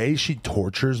 the way she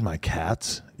tortures my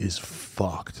cats is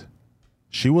fucked.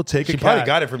 She will take a cat. She probably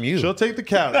got it from you. She'll take the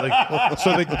cat.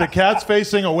 So the cat's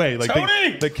facing away.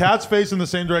 Tony! The cat's facing the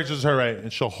same direction as her, right?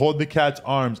 And she'll hold the cat's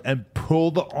arms and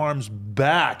pull the arms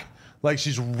back like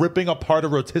she's ripping apart a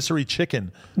rotisserie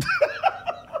chicken.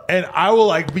 And I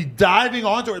will be diving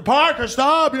onto it. Parker,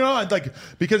 stop! And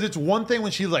because it's one thing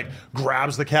when she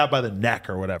grabs the cat by the neck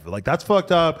or whatever. That's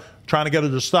fucked up. Trying to get her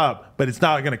to stop, but it's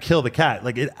not gonna kill the cat.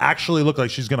 It actually looked like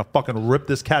she's gonna fucking rip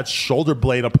this cat's shoulder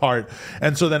blade apart.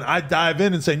 And so then I dive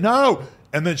in and say no,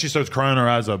 and then she starts crying her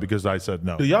eyes out because I said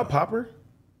no. Do y'all pop her?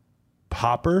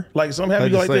 Pop her? Like some have you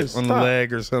Just like this? on the Stop.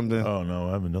 leg or something. Oh no,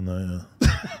 I haven't done that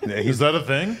yet. Yeah, Is that a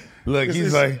thing? Look, It's-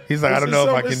 he's it's- like, I don't know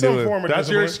if I can it's some do form it. of That's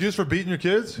your discipline. excuse for beating your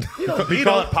kids? You don't beat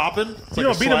call them. it popping? It's You like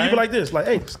don't a beat them. You slang? be like this, like,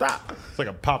 hey, stop. It's like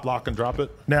a pop, lock, and drop it.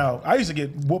 Now, I used to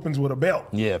get whoopings with a belt.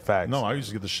 Yeah, facts. No, I used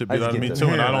to get the shit I beat used out to of me get too,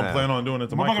 the- and I don't Yeah. plan on doing it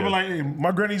to My my mother be kids. like, hey,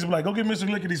 my granny used to be like, go get Mr.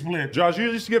 Lickety Split. Josh, you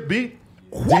used to get beat?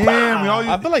 Damn, we all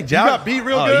I feel like you Josh got beat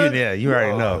real good? You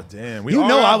already know. Damn, we you all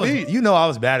know got I was. beat. You know I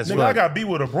was bad as Nigga, fuck. I got beat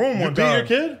with a broom You one beat time. your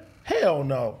kid? Hell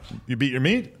no. You beat your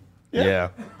meat? Yeah.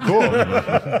 Cool.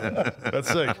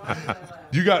 That's sick.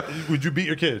 Would you beat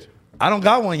your kid? I don't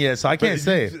got one yet, so I can't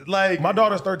say. Like My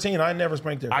daughter's 13. I never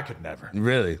spanked her. I could never.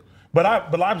 Really? But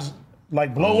I was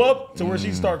like blow up to where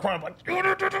she start crying. Like,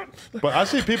 But I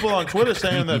see people on Twitter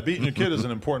saying that beating your kid is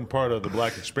an important part of the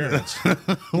black experience.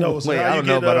 no, so Wait, now I you don't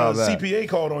know get about all that. CPA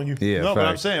called on you. Yeah. No, but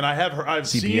I'm facts. saying I've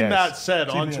seen CPS. that said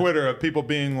on CPS. Twitter of people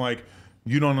being like,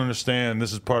 "You don't understand.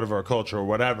 This is part of our culture," or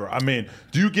whatever. I mean,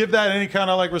 do you give that any kind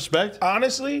of like respect?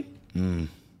 Honestly,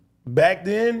 back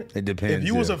then, It depends, if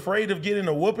you was yeah. afraid of getting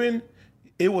a whooping,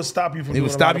 it would stop you from It doing would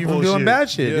a stop lot of you from bullshit. doing bad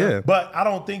shit. Yeah. But I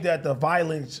don't think that the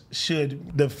violence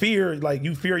the fear, like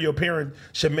you fear your parent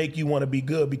should make you want to be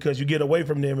good because you get away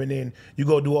from them and then you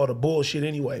go do all the bullshit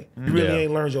anyway. You really Yeah.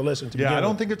 ain't learned your lesson. To Yeah, begin I don't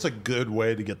with. think it's a good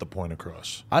way to get the point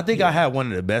across. I think I had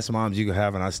one of the best moms you could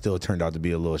have, and I still turned out to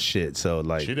be a little shit. So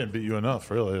like, She didn't beat you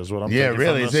enough, really, is what I'm yeah, taking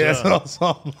really. from See, this. that's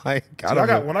what I'm like. See,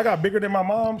 when I got bigger than my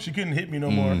mom, she couldn't hit me no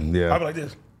more. yeah. I'd be like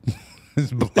this.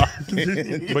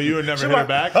 But you would never hit like, her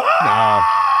back? Nah.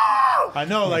 I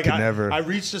know, like could never. I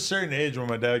reached a certain age where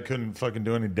my dad couldn't fucking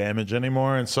do any damage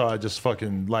anymore, and so I just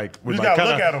fucking like would You like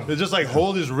gotta look at him. just like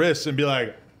hold his wrist and be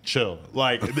like, chill,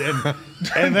 like,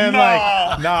 and then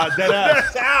like, nah, dead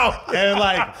ass, That's out. and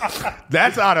like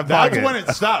That's out of that's pocket. when it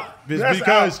stopped. It's That's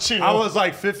because out, chill. I was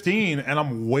like 15 and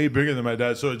I'm way bigger than my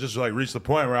dad, so it just like reached the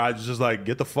point where I just like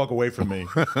get the fuck away from me.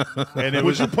 And it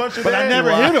was, you punch your but I dad? never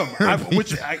Wow. hit him.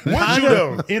 Which I you kinda,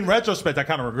 though? in retrospect, I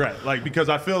kind of regret, like because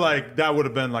I feel like that would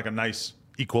have been like a nice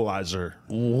equalizer.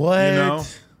 What? You know?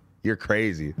 You're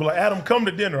crazy. But like, Adam, come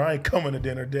to dinner. I ain't coming to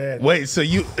dinner, Dad. Wait, so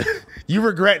you you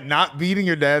regret not beating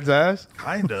your dad's ass?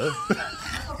 Kinda.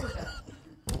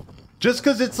 Just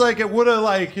because it's like it would have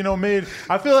like made.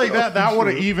 I feel like that would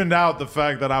have evened out the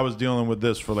fact that I was dealing with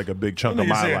this for like a big chunk of Nigga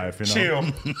my said, life. Chill.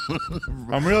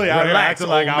 I'm really out here Relax, acting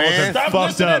like old I man. wasn't Stop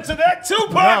fucked listening up. to that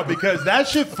Tupac. No, because that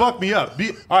shit fucked me up.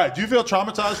 All right, do you feel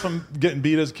traumatized from getting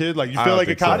beat as a kid? Like you feel don't like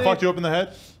it think kind so. of fucked you up in the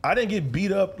head? I didn't get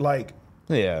beat up like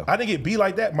Yeah. I didn't get beat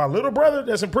like that. My little brother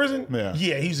that's in prison, Yeah.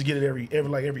 he used to get it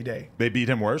every day. They beat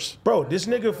him worse. Bro, this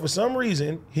nigga for some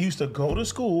reason he used to go to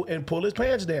school and pull his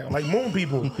pants down like moon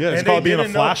people. Yeah, it's And called they being a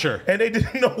didn't know- flasher. and they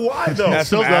didn't know why though.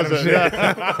 Still some does Adam it. shit.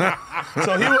 Yeah.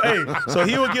 So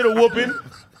he would get a whooping.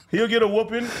 He'll get a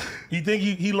whooping. You think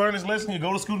he learned his lesson? You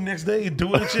go to school the next day, you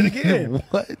do it and shit again.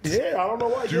 What? Yeah, I don't know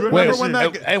why. Do you Wait, remember when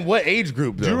that? and what age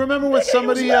group though? Do you remember when Nigga, he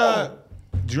somebody? was young.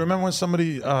 Do you remember when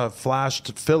somebody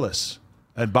flashed Phyllis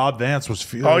and Bob Vance was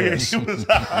furious? Oh yeah, he was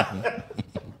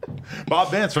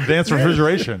Bob Vance from Dance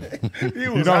Refrigeration. he was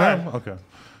You know high. him? Okay.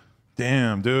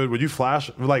 Damn, dude. Would you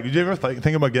flash? Like, did you ever think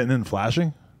about getting in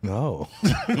flashing? No.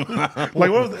 Like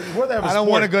what they have a I don't sport,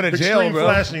 wanna go to jail, extreme bro.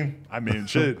 Flashing. I mean,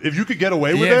 shit. If you could get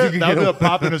away with Yeah, if you it, could that would get be a away-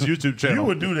 pop in his YouTube channel. You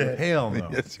would do that. Hell no.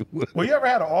 Yes, you would. Well, you ever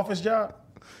had an office job?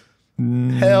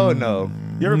 Hell no.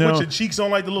 You ever No. put your cheeks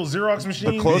on like the little Xerox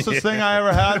machine? The closest thing I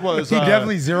ever had was He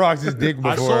definitely Xeroxed his dick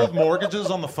before. I sold mortgages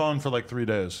on the phone for like 3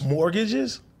 days.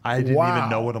 Mortgages? I didn't Wow. even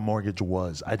know what a mortgage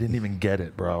was. I didn't even get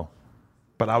it, bro.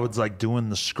 But I was like doing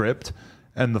the script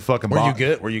and the fucking Were you boss.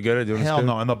 good? Were you good at doing Hell this?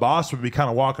 no. And the boss would be kind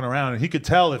of walking around and he could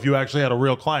tell if you actually had a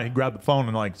real client. He'd grab the phone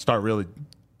and like start really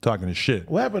talking his shit.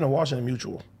 What happened to Washington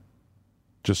Mutual?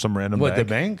 Just some random What, bank.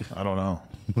 the bank? I don't know.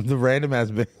 The random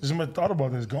ass bitch. Just thought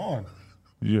about this. Gone.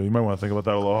 Yeah, you might want to think about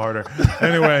that a little harder.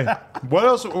 Anyway, what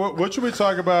else? What should we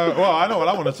talk about? Well, I know what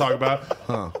I want to talk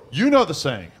about. You know the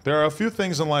saying. There are a few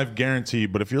things in life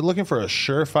guaranteed, but if you're looking for a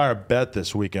surefire bet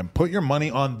this weekend, put your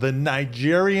money on the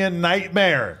Nigerian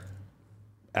Nightmare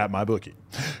at MyBookie.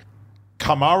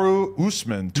 Kamaru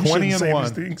Usman, 20 shouldn't and say 1.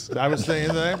 these things. I was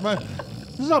saying that. But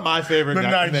this is not my favorite. The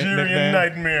nickname. Nigerian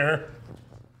Nightmare.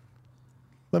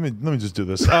 Let me just do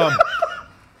this.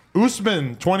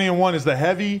 Usman, 20 and 1, is the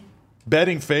heavy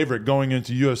betting favorite going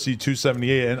into UFC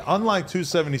 278. And unlike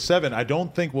 277, I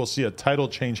don't think we'll see a title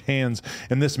change hands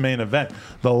in this main event.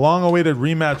 The long-awaited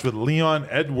rematch with Leon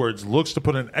Edwards looks to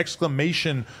put an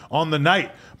exclamation on the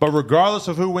night. But regardless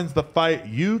of who wins the fight,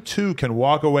 you too can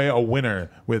walk away a winner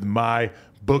with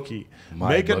MyBookie.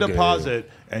 Make a MyBookie.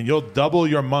 deposit and you'll double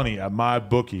your money at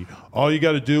MyBookie. All you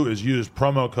got to do is use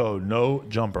promo code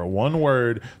NOJUMPER, one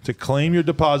word, to claim your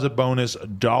deposit bonus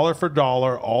dollar for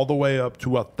dollar all the way up to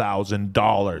 $1,000.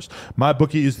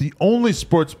 MyBookie is the only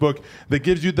sports book that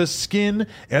gives you the skin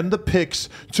and the picks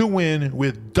to win,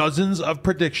 with dozens of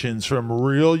predictions from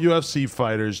real UFC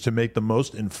fighters to make the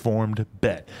most informed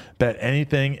bet. Bet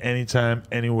anything, anytime,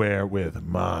 anywhere with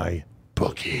MyBookie.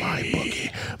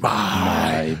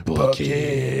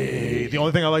 MyBookie. The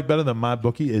only thing I like better than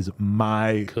MyBookie is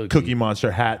my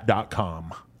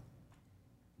CookieMonsterHat.com.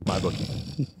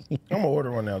 MyBookie. I'm gonna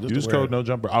order one now. Just Use to wear code it. no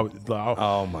jumper.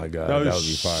 Oh my god, That that would would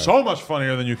be fire. so much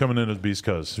funnier than you coming in as Beast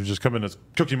Cuz. You just come in as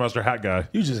Cookie Monster hat guy.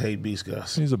 You just hate Beast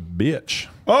Gus. He's a bitch.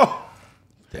 Oh,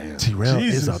 Damn. T-Rail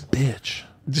is Jesus. a bitch.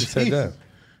 You said that.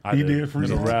 He did in a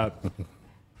freestyle. rap.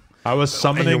 I was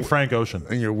summoning Frank Ocean.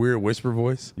 In your weird whisper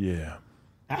voice. Yeah.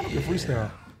 Adam can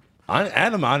freestyle.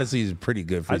 Adam honestly is pretty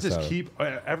good freestyle. I just keep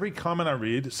every comment I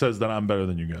read says that I'm better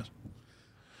than you guys.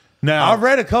 Now I've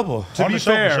read a couple. to On be the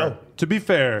show, for fair,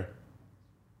 sure.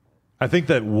 I think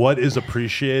that what is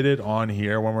appreciated on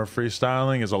here when we're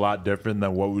freestyling is a lot different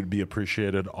than what would be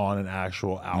appreciated on an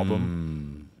actual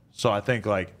album. So I think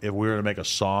like if we were to make a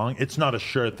song, it's not a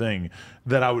sure thing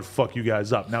that I would fuck you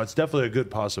guys up. Now it's definitely a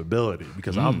good possibility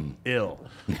because I'm ill,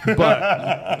 but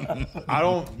I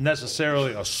don't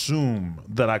necessarily assume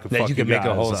that I could That fuck you can make a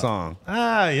guys whole up. song.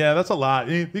 Yeah, that's a lot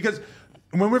because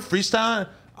when we're freestyling,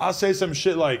 I'll say some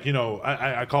shit like, you know,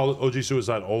 I call OG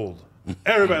Suicide old.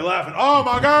 Everybody laughing. Oh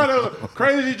my God, that was a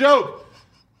crazy joke.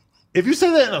 If you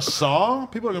say that in a song,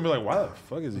 people are gonna be like, "Why the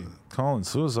fuck is he calling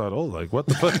Suicide old? Like, what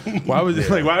the fuck? Why would you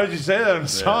Why would you say that in a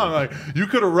song? Like, you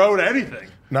could have wrote anything."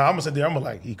 Nah, I'm gonna sit there. I'm gonna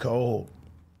like, he cold.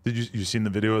 Did you seen the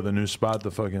video of the new spot,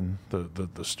 the fucking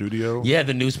the studio? Yeah,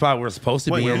 the new spot we're supposed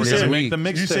to Wait, be you in said this make week. the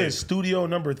mixtape. You said studio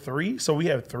number 3, so we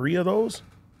have 3 of those.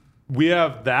 We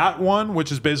have that one,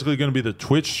 which is basically going to be the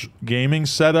Twitch gaming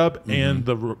setup and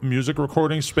the music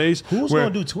recording space. Who's where-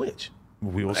 gonna do Twitch?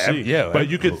 We will see. Yeah, but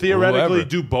you could theoretically whoever.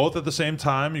 do both at the same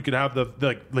time. You could have the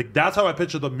like that's how I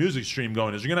picture the music stream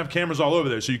going. Is you're gonna have cameras all over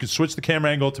there, so you can switch the camera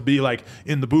angle to be like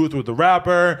in the booth with the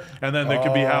rapper, and then there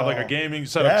could be have like a gaming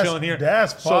setup That's- chilling here.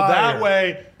 that's so that fire.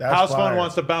 way, That's House Fun fire.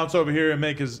 wants to bounce over here and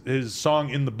make his song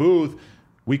in the booth.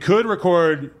 We could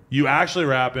record you actually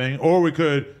rapping, or we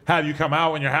could have you come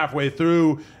out when you're halfway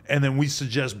through, and then we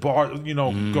suggest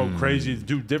go crazy,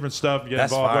 do different stuff, get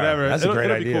That's involved, fire. whatever. That's a great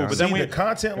be idea. Cool. But See, then the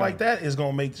content like that is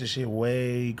gonna make this shit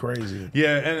way crazy.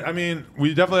 yeah, and I mean, we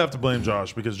definitely have to blame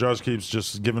Josh because Josh keeps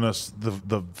just giving us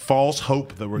the false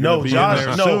hope that we're No, going to be Josh, in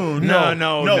there no, soon.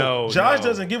 No. Josh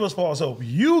doesn't give us false hope.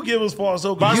 You give us false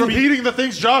hope. By You- repeating the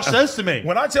things Josh says to me.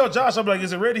 When I tell Josh, I'm like,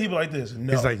 "Is it ready?" He be like this.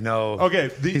 No. He's like, no. Okay,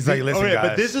 He's like, listen, guys.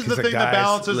 but this is the He's like, thing that guys,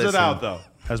 balances it listen. out, though.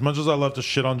 As much as I love to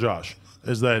shit on Josh,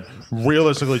 is that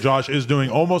realistically, Josh is doing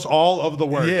almost all of the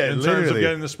work Yeah, in terms of literally.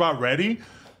 getting the spot ready.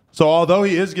 So although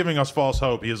he is giving us false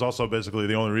hope, he is also basically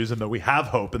the only reason that we have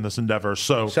hope in this endeavor.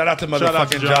 So Shout out to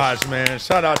motherfucking Josh, man.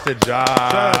 Shout out to Josh.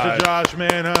 Shout out to Josh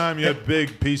Manheim, you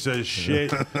big piece of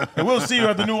shit. And we'll see you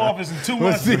at the new office in 2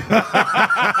 months.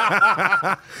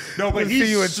 No, but We'll he's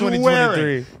see you in swearing.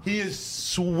 2023. He is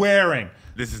swearing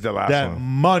This is the last that one.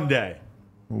 Monday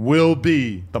will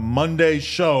be the Monday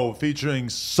show featuring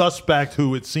Suspect,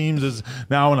 who it seems is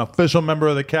now an official member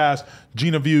of the cast,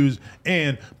 Gina Views,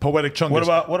 and Poetic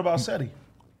Chungus. What about Seti?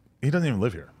 He doesn't even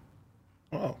live here.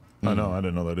 Oh. I know, I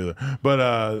didn't know that either.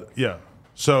 But yeah.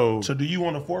 So So do you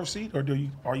want a 4th seat or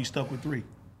are you stuck with 3?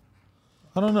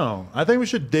 I don't know. I think we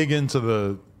should dig into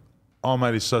the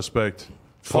Almighty Suspect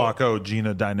Flacco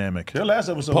Gina dynamic. Their last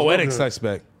episode Poetic was so good.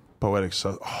 suspect. Poetic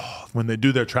when they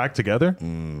do their track together,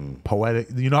 poetic.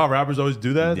 You know how rappers always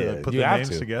do that? They put you their have names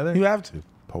to. together. You have to.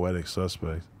 Poetic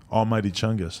Suspect, Almighty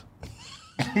Chungus.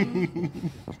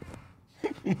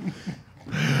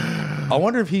 I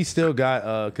wonder if he still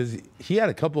got because he had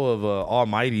a couple of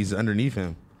almighties underneath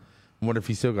him. I wonder if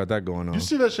he still got that going on. You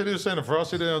see that shit he was saying to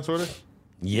Frosty today on Twitter?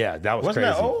 Yeah, that was Wasn't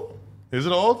crazy. that old? Is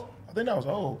it old? I think that was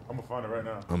old. I'm gonna find it right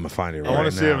now. I'm gonna find it right I want now.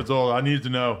 to see if it's old. I need to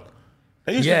know.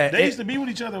 They used, Yeah, to, they it- used to be with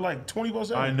each other like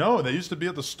 24/7. I know they used to be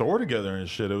at the store together and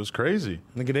shit. It was crazy.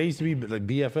 Nigga, they used to be like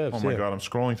BFFs. Oh my yeah. god, I'm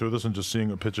scrolling through this and just seeing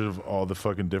a picture of all the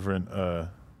fucking different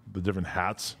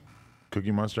hats,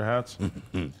 Cookie Monster hats.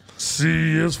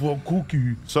 C is for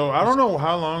cookie. So I don't know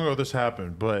how long ago this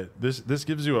happened, but this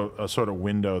gives you a sort of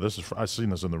window. I've seen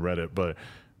this in the Reddit, but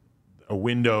a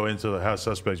window into how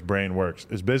Suspect's brain works.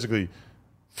 It's basically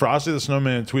Frosty the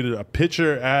Snowman tweeted a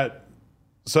picture at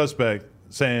Suspect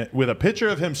saying with a picture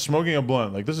of him smoking a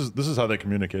blunt. Like this is how they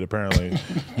communicate apparently.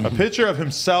 A picture of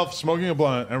himself smoking a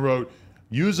blunt and wrote,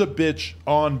 "Use a bitch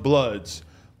on Bloods."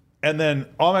 And then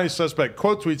Almighty Suspect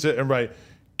quote tweets it and write,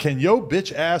 "Can yo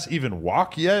bitch ass even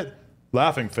walk yet?"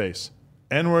 Laughing face.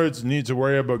 N-words need to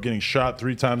worry about getting shot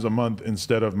 3 times a month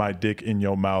instead of my dick in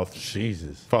your mouth.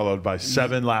 Jesus. Followed by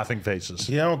 7 laughing faces.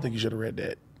 Yeah, I don't think you should have read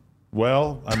that.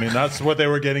 Well, I mean, that's what they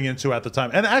were getting into at the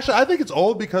time. And actually, I think it's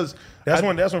old because That's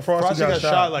when Frosty got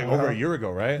shot. like over a year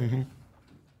ago, right?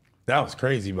 That was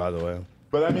crazy, by the way.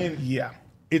 But I mean, Yeah.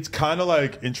 it's kind of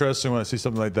like interesting when I see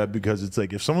something like that because it's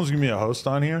like if someone's gonna be a host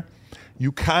on here,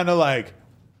 you kind of like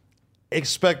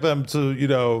expect them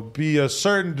to, be a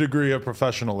certain degree of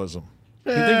professionalism.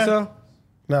 You think so?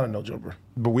 Not a no jumper.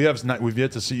 But we've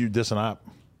yet to see you diss an app.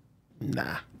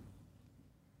 Nah.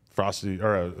 Frosty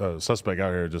or a suspect out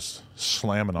here just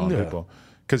slamming on people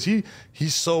because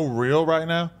he's so real right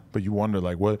now. But you wonder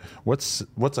like what's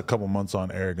a couple months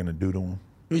on air gonna do to him?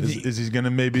 Is he gonna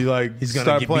maybe like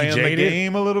start playing the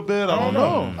game a little bit? I don't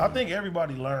know. I think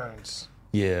everybody learns.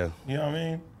 Yeah. You know what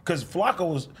I mean? Because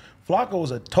Flacco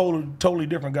was a totally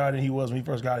different guy than he was when he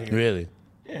first got here. Really?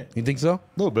 Yeah. You think so? A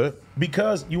little bit.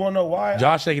 Because you want to know why?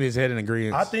 Josh shaking his head in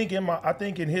agreement. I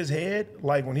think in his head,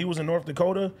 like when he was in North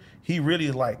Dakota, he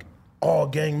really like all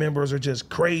gang members are just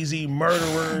crazy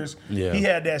murderers. Yeah. He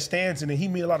had that stance, and then he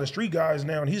meet a lot of street guys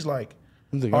now, and he's like,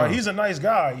 He's like, all right, oh. he's a nice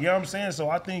guy. You know what I'm saying? So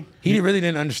I think he really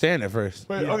didn't understand at first.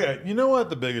 But, okay, you know what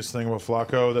the biggest thing with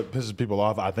Flacco that pisses people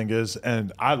off, I think, is,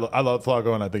 and I love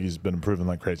Flacco, and I think he's been improving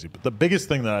like crazy. But the biggest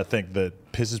thing that I think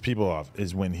that pisses people off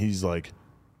is when he's like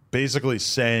basically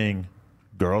saying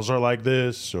girls are like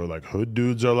this, or like hood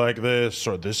dudes are like this,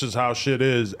 or this is how shit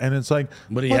is, and it's like,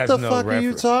 But he what has the no fuck are you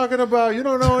reference. talking about? You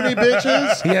don't know any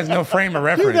bitches. He has no frame of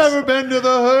reference. You never been to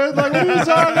the hood? Like, what are you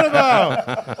talking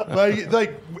about?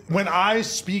 like when I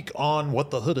speak on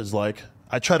what the hood is like,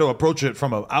 I try to approach it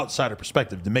from an outsider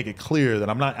perspective to make it clear that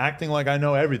I'm not acting like I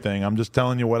know everything. I'm just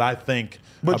telling you what I think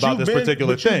about this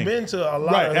particular thing. You've been to a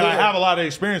lot Right, of and I hood. have a lot of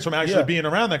experience from actually Yeah. being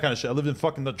around that kind of shit. I lived in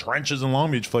fucking the trenches in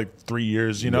Long Beach for like 3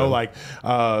 years, you know, like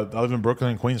I lived in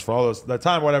Brooklyn and Queens for all that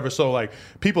time, whatever. So like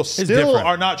people still different.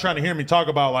 are not trying to hear me talk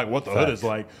about like what the hood is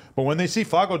like. But when they see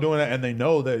Flacco doing it and they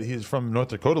know that he's from North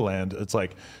Dakota land, it's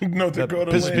like North that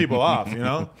Dakota pisses land. people off, you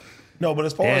know? No, but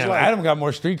as far as Damn, like Adam got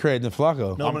more street cred than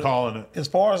Flacco. No, I'm but calling it. as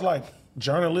far as like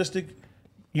journalistic,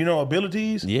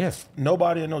 abilities, Yeah.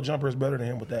 nobody in No Jumper is better than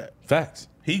him with that. Facts.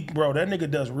 Bro, that nigga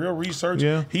does real research.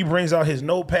 Yeah. He brings out his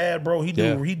notepad, bro. He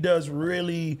Yeah. does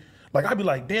really, like, I'd be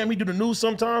like, damn, we do the news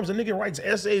sometimes. The nigga writes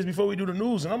essays before we do the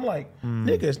news. And I'm like,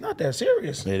 nigga, it's not that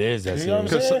serious. It is that You know what I'm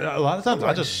serious. saying? Because a lot of times I'm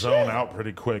I like, just shit. zone out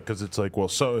pretty quick because it's like, well,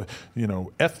 so, you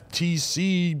know,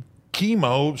 FTC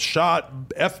chemo shot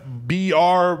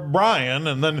FBR Brian,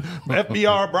 and then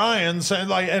FBR Brian said,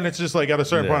 like, and it's just like at a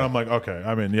certain point, I'm like, okay,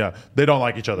 I mean, yeah, they don't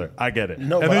like each other. I get it.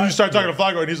 No, and but then I- you start talking to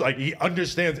Flacco, and he's like, he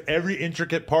understands every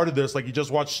intricate part of this, like he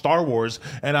just watched Star Wars,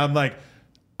 and I'm like,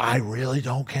 I really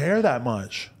don't care that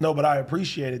much. No, but I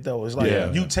appreciate it, though. It's like,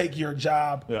 Yeah. you take your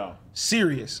job Yeah.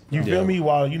 serious. You feel me?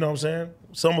 While, you know what I'm saying?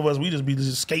 Some of us, we just be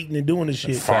just skating and doing this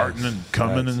shit. Farting and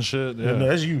coming and shit. Yeah. No,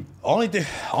 that's you. Only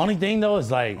thing though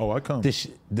is like, Oh, I come. The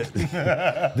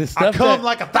I stuff come that,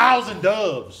 like 1,000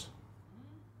 doves.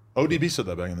 ODB said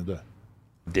that back in the day.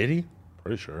 did he?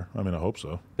 Pretty sure. I mean, I hope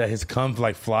so. That his cum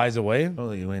like flies away.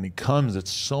 When he comes,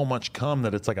 it's so much cum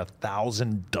that it's like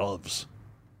 1,000 doves.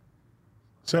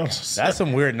 Sounds That's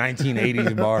some weird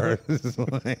 1980s bar.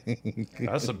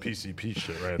 That's some PCP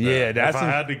shit right Yeah, there. that's if I some-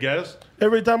 had to guess,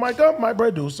 every time I come, my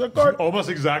bread do suck hard. almost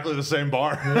exactly the same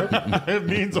bar. It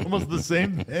means almost the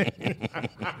same thing.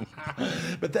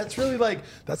 But that's really like,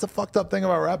 that's a fucked up thing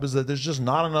about rap is that there's just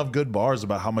not enough good bars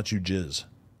about how much you jizz.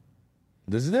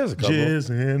 There's a couple. Jizz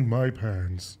in my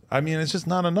pants. I mean, it's just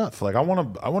not enough. Like I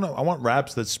want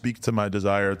raps that speak to my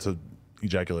desire to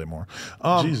ejaculate more.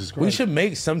 Jesus Christ. We should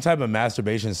make some type of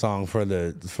masturbation song for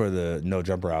the No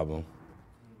Jumper album.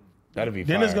 That'd be.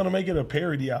 Then fire. it's gonna make it a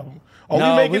parody album. Are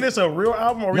No, we making we- this a real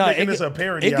album, or are we No, making it this could- a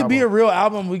parody It album? could be a real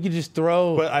album. We could just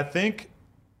throw. But I think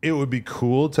it would be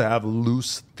cool to have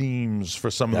loose themes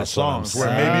for some That's of the what I'm songs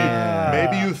where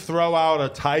maybe you throw out a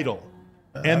title.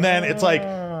 And then it's like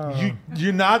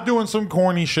you're not doing some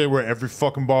corny shit where every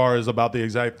fucking bar is about the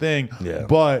exact thing. Yeah.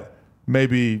 But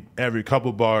maybe every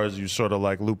couple bars you sort of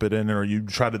like loop it in or you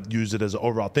try to use it as an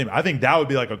overall theme. I think that would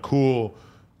be like a cool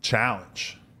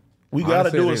challenge. We got to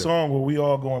Honestly, do it a is. song where we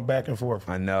all going back and forth.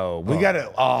 I know. We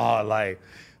gotta.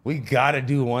 We gotta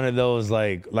do one of those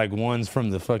like ones from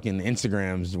the fucking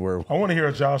Instagrams where I want to hear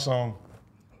a Josh song.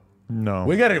 No.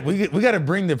 we gotta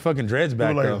bring the fucking dreads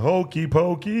back. We're like though. hokey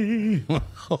pokey.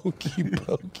 Hokey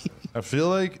pokey. I feel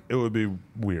like it would be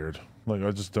weird. Like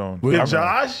I just don't. With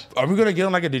Josh? Are we gonna get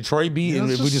on like a Detroit beat and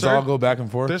we There's just certain- all go back and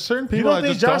forth? There's certain You people don't I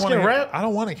think just Josh don't can wanna hear. rap? I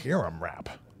don't want to hear him rap.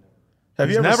 Have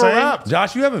He's you ever never sang? rapped.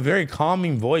 Josh, you have a very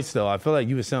calming voice though. I feel like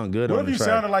you would sound good What on if the you track.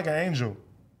 sounded like an angel?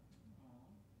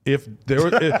 If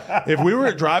we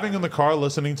were driving in the car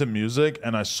listening to music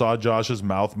and I saw Josh's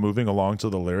mouth moving along to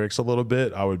the lyrics a little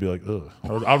bit, I would be like, ugh.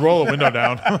 I'd roll the window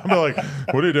down. I'd be like,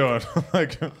 what are you doing?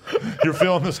 Like, you're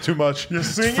feeling this too much. You're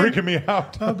singing? freaking me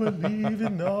out. I believe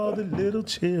in all the little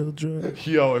children.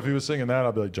 Yo, if he was singing that,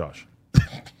 I'd be like, Josh,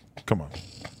 come on.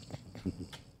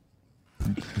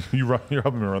 You're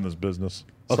helping me run this business.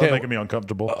 Stop Okay. making me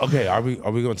uncomfortable. Okay, are we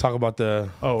gonna talk about the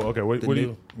Oh, okay. What do you?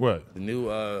 new- What? new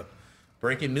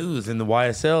Breaking news in the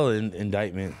YSL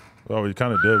indictment. Oh, we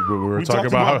kind of did, but we were talking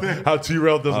about how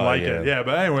T-Rail doesn't like it. Yeah,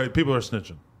 but anyway, people are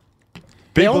snitching.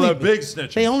 People are big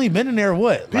snitching. They only been in there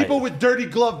what? People with dirty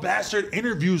glove bastard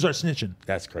interviews are snitching.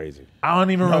 That's crazy. I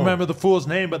don't even remember the fool's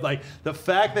name, but like the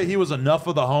fact that he was enough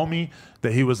of the homie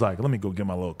that he was like, let me go get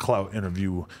my little clout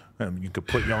interview and you could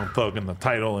put Young Thug in the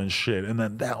title and shit. And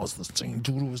then that was the thing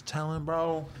Doodle was telling,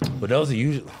 bro. But those are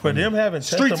usually For them having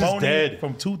Streets is testimony dead.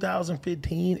 from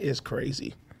 2015 is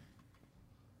crazy.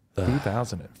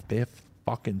 2005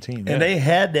 fucking team. And they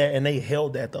had that and they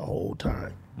held that the whole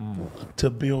time to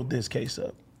build this case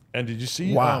up. And did you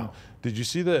see? Wow. Did you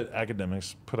see that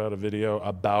Academics put out a video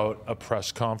about a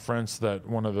press conference that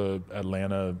one of the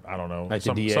Atlanta, I don't know, Like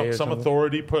the DA or some something?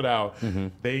 authority put out?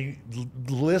 They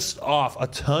list off a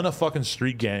ton of fucking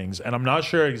street gangs, and I'm not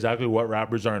sure exactly what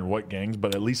rappers are in what gangs,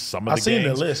 but at least some of the I've seen the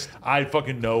gangs. list. I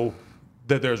fucking know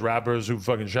that there's rappers who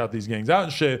fucking shout these gangs out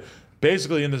and shit.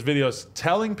 Basically, in this video, it's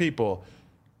telling people,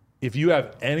 if you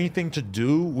have anything to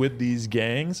do with these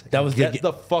gangs, get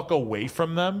the fuck away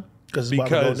from them. It's about to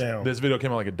go down. This video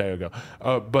came out like a day ago.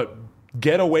 But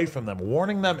get away from them,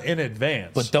 warning them in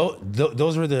advance. But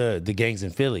those were the gangs in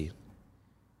Philly.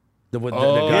 The guy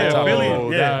yeah, talking Philly,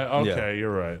 about- yeah. Okay,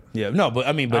 you're right. Yeah, no, but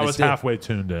I mean, but I it's was still, halfway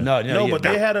tuned in. No, No, yeah, but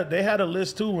they had a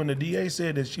list too when the DA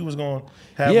said that she was going to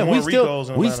have yeah, more we Ricos. still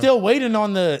in we Atlanta. still waiting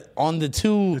on the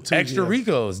two extra yeah.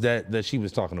 Ricos that she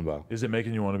was talking about. Is it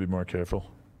making you want to be more careful?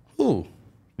 Who?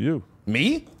 You.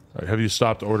 Me? Have you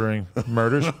stopped ordering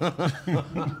murders?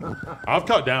 I've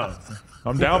cut down.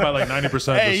 I'm down by like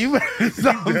 90%. Hey, you better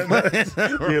stop playing.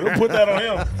 Yeah, don't put that on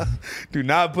him. Do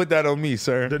not put that on me,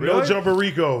 sir. The no jumper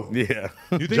Rico. Yeah.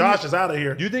 You think Josh is out of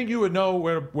here. You think you would know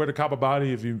where to cop a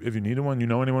body if you needed one? You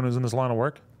know anyone who's in this line of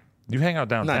work? You hang out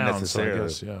downtown. Not necessarily.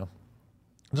 So I guess, yeah.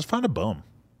 Just find a bum.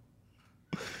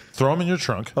 Throw him in your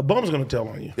trunk. A bum's going to tell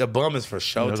on you. The bum is for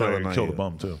show That's why telling you on kill you. the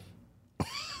bum too.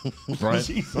 Right?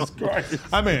 Jesus Christ.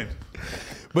 I mean,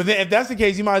 But then if that's the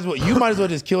case, you might as well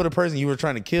just kill the person you were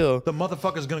trying to kill. the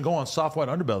motherfucker's gonna go on soft white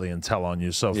underbelly and tell on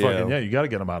you. So Yeah. fucking you got to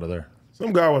get him out of there.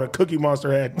 Some guy with a Cookie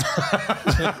Monster hat.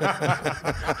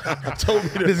 told me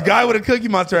that. This guy with a Cookie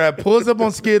Monster hat pulls up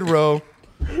on Skid Row.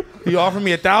 He offered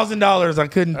me $1,000. I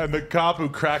couldn't. And the cop who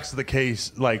cracks the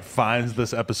case like finds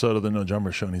this episode of the No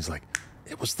Jumper Show and he's like,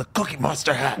 "It was the Cookie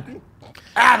Monster hat.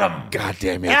 Adam, God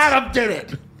damn it. Adam did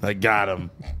it." I got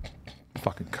him.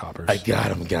 Fucking coppers. I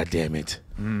got him. God damn it.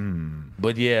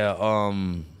 But yeah,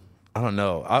 I don't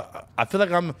know. I feel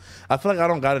like I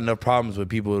don't got enough problems with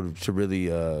people to really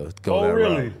go Oh, that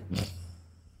really? route.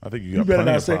 I think you You got better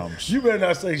plenty not of say. problems. You better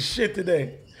not say shit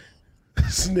today.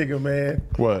 This nigga, man.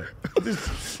 What?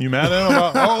 You mad at him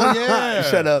about? Oh yeah.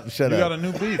 Shut up. You got a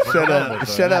new beef. Shut up.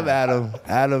 Shut up, Adam.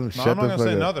 Adam, No, shut I'm not the gonna fuck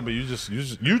say up. nothing,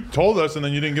 but you told us and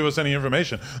then you didn't give us any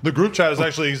information. The group chat is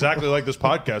actually exactly like this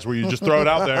podcast where you just throw it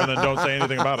out there and then don't say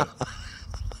anything about it.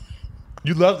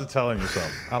 You love to tell on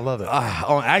yourself. I love it.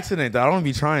 On accident, I don't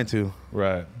be trying to.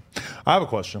 Right. I have a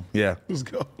question. Yeah. Let's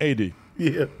go. AD,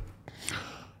 Yeah.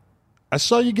 I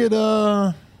saw you get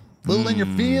a little in your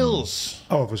feels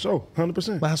Oh, for sure.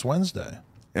 100%. last Wednesday.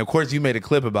 And of course, you made a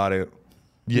clip about it.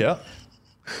 Yeah.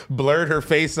 Blurred her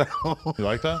face out. You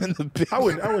like that? in the pic. I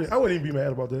wouldn't even be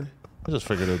mad about that. I just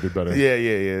figured it would be better.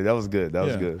 Yeah. That was good. That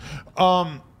was Yeah. good.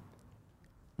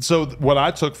 So what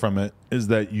I took from it is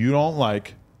that you don't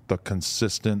like the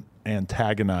consistent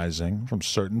antagonizing from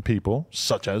certain people,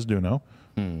 such as Duno,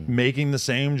 making the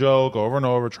same joke over and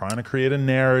over, trying to create a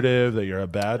narrative that you're a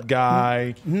bad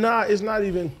guy. Nah, it's not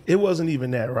even. It wasn't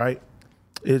even that, right?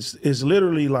 It's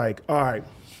literally like, all right.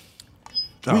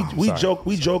 We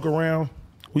joke around.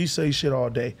 We say shit all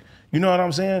day. You know what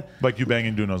I'm saying? Like you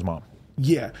banging Duno's mom,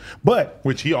 Yeah, but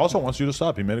which he also wants you to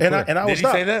stop. He made it and clear. I Did will he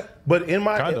stop. say that? But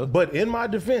Kinda. in my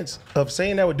defense of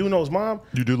saying that with Duno's mom,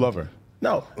 You do love her.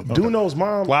 no, Duno's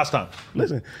mom. Last time.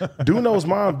 Listen, Duno's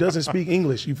mom doesn't speak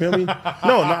English. You feel me?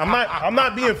 No, I'm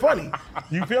not being funny.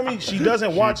 You feel me? She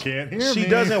doesn't watch. can't hear She me.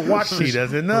 doesn't watch. She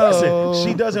doesn't know. Listen,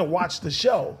 she doesn't watch the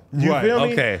show. You Right, feel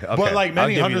me? Okay. But like I'll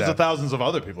many give you hundreds that. of thousands of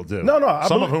other people do. No,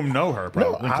 Some of whom know her,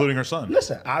 probably, No, including her son.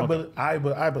 Listen, I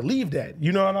believe that.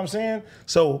 You know what I'm saying?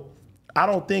 So I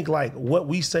don't think like what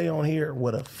we say on here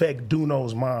would affect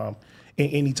Duno's mom in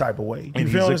any type of way. You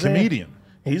And feel he's what a I'm saying? comedian.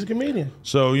 He's a comedian.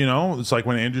 So, it's like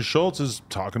when Andrew Schultz is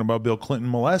talking about Bill Clinton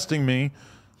molesting me,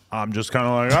 I'm just kind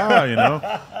of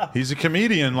like, he's a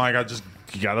comedian. Like,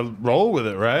 you got to roll with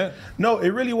it, right? No, it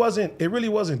really wasn't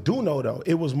Duno though.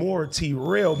 It was more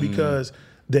T-Rail because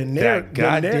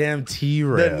goddamn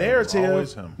T-Rail.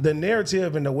 The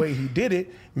narrative and the way he did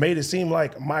it made it seem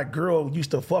like my girl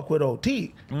used to fuck with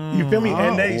OT. You feel me?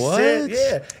 And they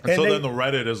said, And so then the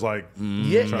Reddit is like,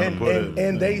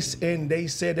 and they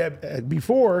said that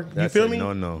before. You feel me?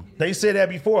 No. They said that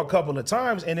before a couple of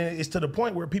times, and then it's to the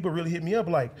point where people really hit me up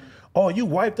like, "Oh, you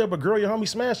wiped up a girl your homie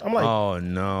smashed?" I'm like, "Oh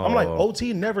no!" I'm like,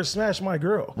 OT never smashed my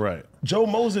girl. Right. Joe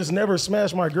Moses never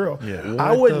smashed my girl. Yeah.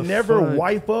 I would never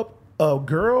wipe up a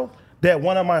girl that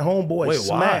one of my homeboys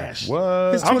smashed.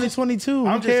 What? It's 2022.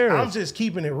 Who cares? I'm just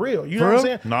keeping it real. You know what I'm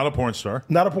saying? Not a porn star.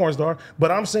 Not a porn star,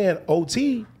 but I'm saying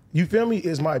OT. You feel me?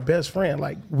 Is my best friend.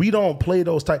 Like we don't play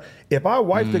those type. If I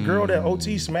wipe the girl that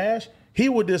OT smashed, he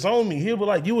would disown me. He'll be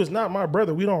like, "You was not my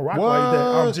brother. We don't rock like that."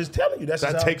 I'm just telling you.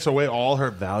 That takes away all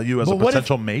her value as a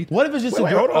potential mate. What if it's just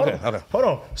Wait, hold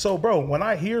on. So, bro, when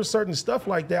I hear certain stuff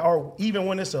like that, or even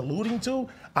when it's alluding to,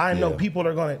 I know people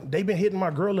are they've been hitting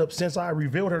my girl up since I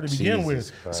revealed her to begin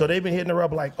with. Christ. So they've been hitting her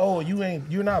up like, "Oh,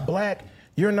 you're not black.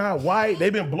 You're not white."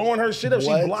 They've been blowing her shit up. She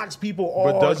blocks people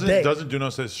all day. Doesn't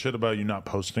Duno say shit about you not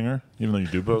posting her, even though you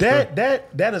do post her?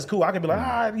 That is cool. I can be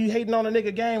like, you hating on a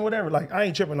nigga game, whatever. Like, I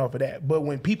ain't tripping off of that. But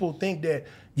when people think that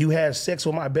you had sex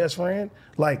with my best friend,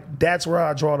 like, that's where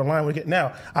I draw the line with it.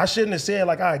 Now, I shouldn't have said,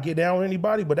 like, I get down with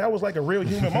anybody, but that was like a real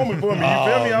human moment for me. You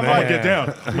feel me? I'm like, get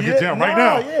down. I'm gonna get down right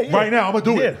now. Right now, I'm gonna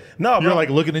do it. No, you're bro. like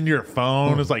looking into your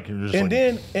phone. It's like you're just and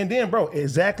then, bro,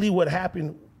 exactly what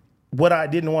happened. What I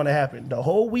didn't want to happen. The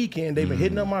whole weekend, they've been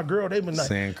hitting up my girl. They've been like,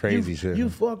 saying crazy shit. You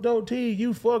fucked OT.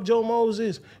 You fucked Joe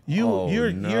Moses. You're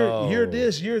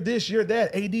this, you're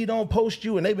that. AD don't post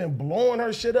you, and they've been blowing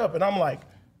her shit up. And I'm like,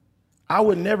 I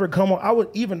would never come on. I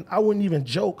wouldn't even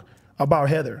joke about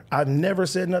Heather. I've never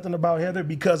said nothing about Heather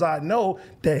because I know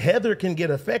that Heather can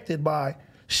get affected by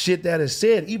shit that is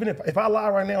said. Even if I lie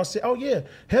right now and say, "Oh yeah,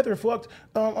 Heather fucked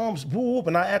whoop,"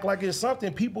 and I act like it's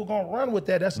something, people gonna run with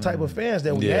that. That's the type of fans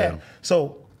that we have.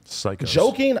 So Psychos.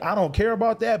 Joking, I don't care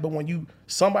about that. But when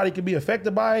somebody can be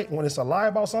affected by it, when it's a lie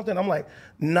about something, I'm like,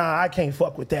 nah, I can't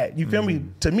fuck with that. You feel me?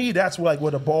 To me, that's like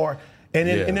where the bar. And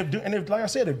if like I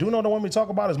said, if Duno don't want me to talk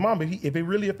about his mom, if it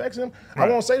really affects him, I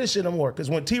won't say this shit no more. Because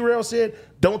when T-Rail said,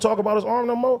 "Don't talk about his arm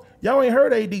no more," y'all ain't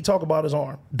heard AD talk about his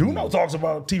arm. Duno talks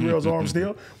about T-Rail's arm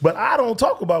still, but I don't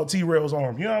talk about T-Rail's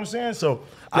arm. You know what I'm saying? So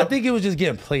I think it was just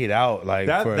getting played out like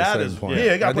for a certain point.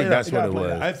 Yeah, it got I think played that's out. what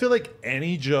it was. I feel like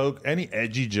any joke, any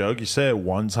edgy joke, you say it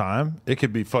one time, it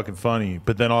could be fucking funny.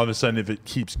 But then all of a sudden, if it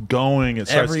keeps going, it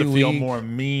starts to feel more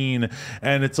mean.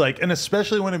 And it's like, and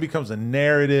especially when it becomes a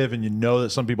narrative and you know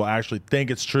that some people actually think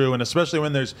it's true. And especially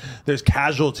when there's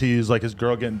casualties, like his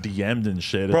girl getting DM'd and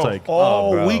shit. It's like,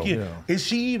 all weekend. Is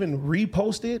she even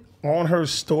reposted on her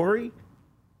story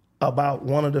about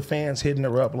one of the fans hitting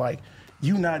her up like,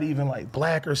 "You not even like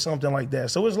black" or something like that?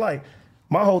 So it's like,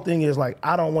 my whole thing is like,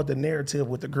 I don't want the narrative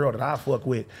with the girl that I fuck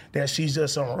with that she's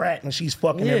just some rat and she's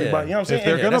fucking everybody. You know what I'm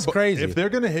saying? That's crazy. If they're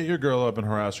gonna hit your girl up and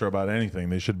harass her about anything,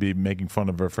 they should be making fun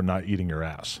of her for not eating your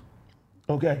ass.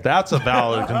 Okay. That's a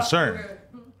valid concern.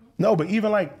 No, but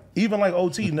even like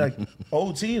OT, like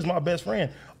OT is my best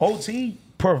friend. OT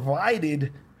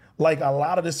provided like a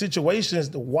lot of the situations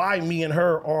why me and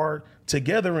her are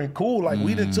together and cool. Like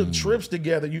we done took trips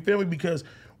together, you feel me? Because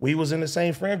we was in the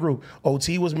same friend group.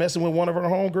 OT was messing with one of her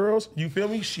homegirls, you feel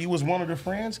me? She was one of the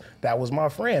friends. That was my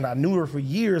friend. I knew her for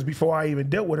years before I even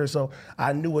dealt with her. So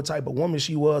I knew what type of woman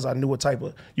she was. I knew what type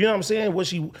of, you know what I'm saying? What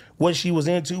she was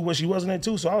into, what she wasn't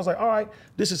into. So I was like, all right,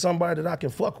 this is somebody that I can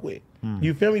fuck with.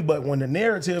 You feel me? But when the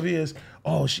narrative is,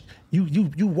 oh,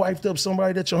 you wiped up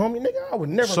somebody that's your homie, nigga, I would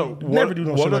never do no shit like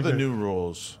that. What are the new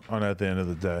rules on at the end of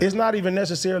the day? It's not even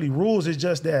necessarily rules. It's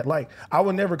just that, like, I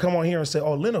would never come on here and say,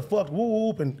 "Oh, Lena fucked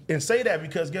whoop," and say that,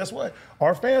 because guess what?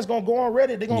 Our fans gonna go on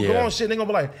Reddit. They gonna go on shit. They gonna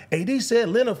be like, "AD said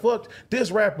Lena fucked this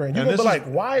rapper," and you gonna be like,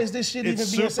 "Why is this shit even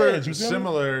being said?" It's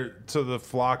similar to the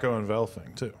Flacco and Vel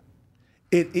thing too.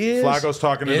 It is. Flacco's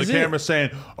talking to the camera saying,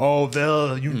 "Oh,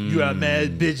 Vel, you got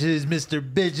mad bitches, Mr.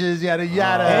 Bitches, yada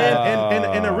yada."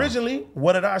 And originally,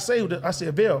 what did I say? I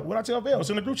said, "Vel." What I tell Vel? It's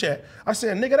in the group chat. I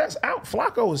said, "Nigga, that's out.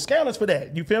 Flacco is scandalous for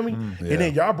that." You feel me? And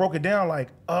then y'all broke it down like,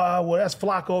 well, that's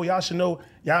Flacco. Y'all should know.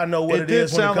 Y'all know what it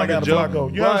is when it comes down to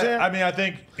Flacco. You know what I'm saying? I mean, I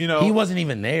think, he wasn't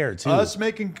even there too. Us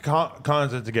making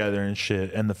content together and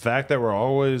shit, and the fact that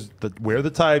we're the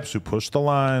types who push the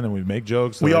line and we make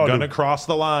jokes that are gonna cross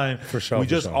the line. For sure. We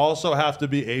just also have to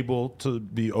be able to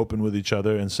be open with each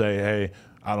other and say, "Hey,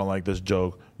 I don't like this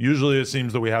joke." Usually it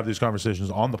seems that we have these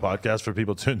conversations on the podcast for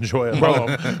people to enjoy at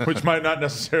home, which might not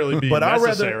necessarily be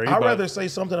necessary. I'd rather say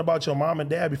something about your mom and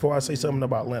dad before I say something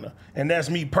about Lena. And that's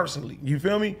me personally. You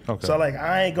feel me? Okay. So like,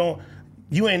 I ain't going,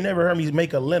 You ain't never heard me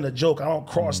make a Lena joke. I don't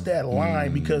cross that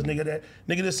line because nigga,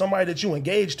 that's somebody that you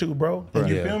engaged to, bro. And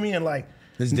you feel me? And like,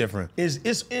 it's different.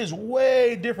 It's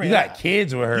way different. You got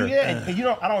kids with her. Yeah, and you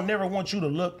know, I don't never want you to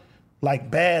look like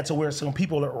bad to where some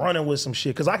people are running with some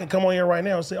shit. Cause I can come on here right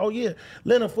now and say, oh yeah,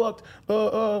 Lena fucked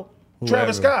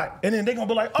Travis Scott. And then they gonna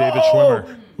be like, David oh,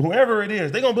 Schwimmer. whoever it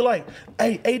is. They gonna be like,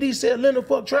 hey, AD said Lena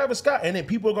fucked Travis Scott. And then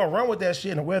people are gonna run with that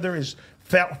shit. And whether it's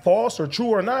false or true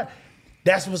or not,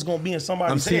 that's what's gonna be in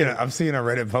somebody's head. I'm seeing a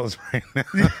Reddit post right now.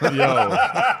 Yo.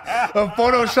 A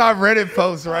Photoshop Reddit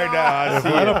post right now. If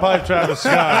Lena pipe Travis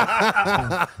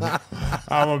Scott,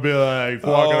 I'm gonna be like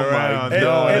walking around in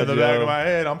the back of my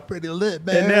head. I'm pretty lit,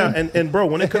 man. And now, and bro,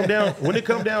 when it come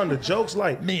down to jokes,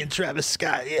 like me and Travis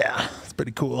Scott, yeah, it's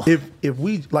pretty cool. If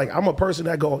we like, I'm a person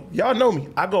that y'all know me.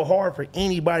 I go hard for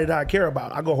anybody that I care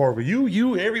about. I go hard for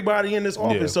you, everybody in this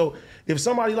office. Yeah. So if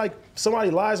somebody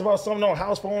lies about something on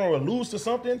house phone or alludes to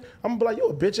something, I'm gonna be like,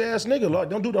 yo, bitch ass nigga, like,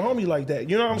 don't do the homie like that.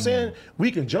 You know what I'm saying?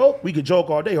 We can joke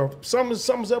all day. Or if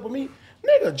something's up with me,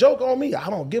 nigga, joke on me. I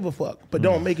don't give a fuck. But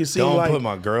don't make it seem Don't like put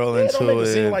my girl into don't make it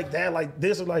it. seem like that, like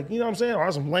this, or like, you know what I'm saying?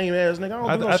 Or some lame ass nigga.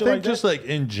 I don't do no I shit think like just that. like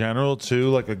in general too,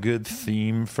 like a good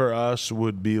theme for us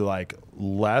would be like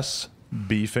less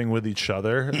beefing with each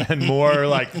other and more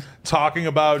like talking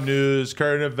about news,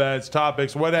 current events,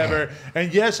 topics, whatever.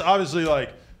 And yes, obviously,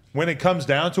 like when it comes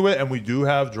down to it, and we do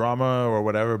have drama or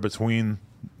whatever between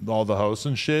all the hosts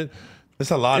and shit. It's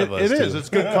a lot of us. It is. too. It's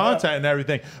good content and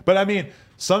everything. But I mean,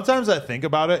 sometimes I think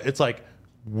about it. It's like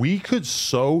we could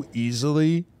so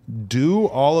easily do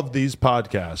all of these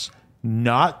podcasts,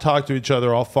 not talk to each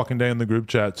other all fucking day in the group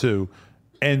chat too,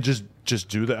 and just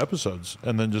do the episodes,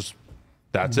 and then just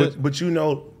that's it. But you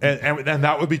know, And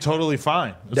that would be totally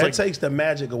fine. It's that like, takes the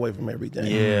magic away from everything.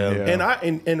 Yeah.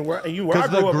 And where I because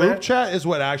grew the up, group man, chat is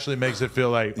what actually makes it feel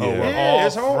like, oh, we're Yeah,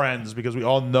 it's all home. friends because we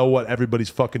all know what everybody's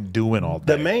fucking doing all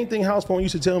day. the main thing House Phone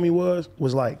used to tell me was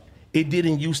like, it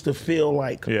didn't used to feel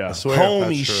like Yeah. I swear,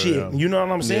 homie that's true, shit. yeah. You know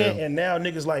what I'm saying? Yeah. And now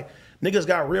niggas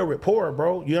got real rapport,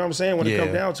 bro. You know what I'm saying? When it Yeah.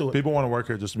 comes down to it. People want to work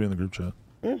here just to be in the group chat.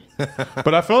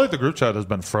 But I feel like the group chat has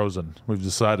been frozen. We've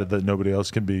decided that nobody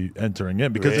else can be entering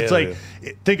in because it's Really?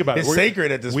 like, think about it. It's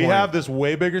sacred at this We point. have this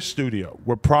way bigger studio.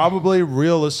 We're probably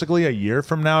realistically a year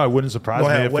from now, it wouldn't surprise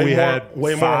We'll me have if way we more- had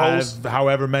way more five, hosts.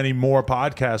 however many more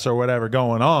podcasts or whatever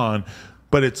going on.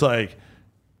 But it's like,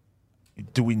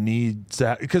 do we need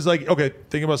that? Because like, okay,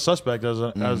 think about Suspect as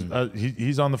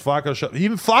he's on the Flacco show.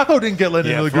 Even Flacco didn't get let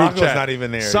Yeah, into the group Flacco's chat. not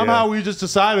even there, Somehow yeah. we just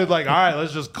decided like, all right,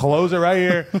 let's just close it right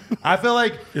here. I feel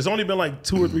like There's only been like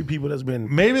 2 or 3 people that's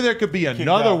been. maybe there could be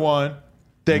another out. one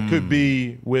that could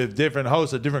be with different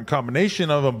hosts, a different combination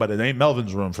of them, but it ain't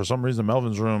Melvin's Room. For some reason,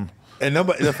 Melvin's Room. And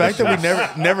nobody, the fact that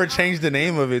we never changed the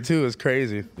name of it too is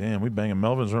crazy. Damn, we banging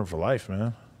Melvin's Room for life,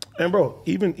 man. And bro,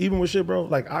 even with shit, bro,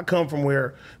 like I come from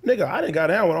where, nigga, I didn't got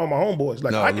down with all my homeboys.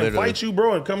 Like No, I can literally. fight you,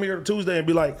 bro, and come here Tuesday and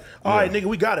be like, all right, nigga,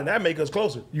 we got it. That make us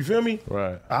closer. You feel me?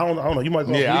 Right. I don't know. You might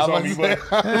go Yeah, police I on me, was but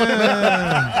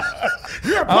about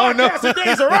your don't know. podcasting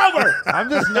days are over. I'm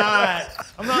just not.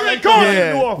 I'm not like, calling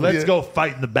Yeah. you off. let's go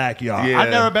fight in the backyard. Yeah. I've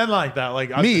never been like that.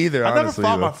 Like Me either, I've never honestly,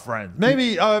 fought my but- friends.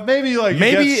 Maybe like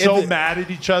Maybe you get so if it- mad at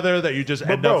each other that you just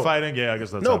end bro, up fighting. Yeah, I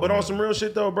guess that's No, how but it on is. some real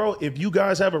shit though, bro, if you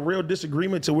guys have a real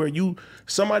disagreement to where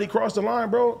somebody crossed the line,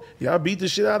 bro, y'all beat the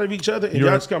shit out of each other and You're-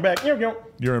 y'all just come back.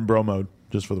 You're in bro mode,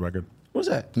 just for the record. What's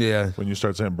that? Yeah, When you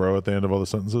start saying bro at the end of all the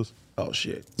sentences, Oh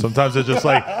shit. sometimes it's just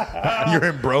like you're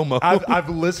in bro mode. I've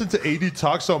listened to AD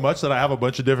talk so much that I have a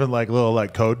bunch of different like little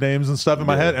like code names and stuff in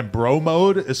my head. And bro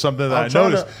mode is something that I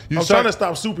noticed. I'm trying to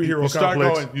stop superhero you start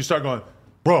complex. going. You start going,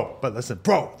 bro. But listen,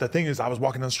 bro. The thing is, I was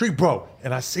walking down the street, bro,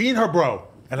 and I seen her, bro.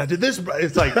 And I did this. Bro.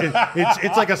 It's like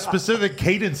it's like a specific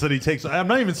cadence that he takes. I'm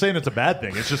not even saying it's a bad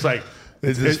thing. It's just like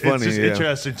It's just funny, It's just yeah.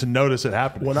 interesting to notice it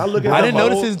happening. When I look at I the didn't whole-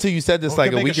 notice it until you said this We like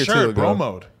could a make week or shirt, 2 ago. Bro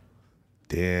mode,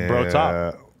 Damn, bro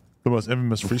top, the most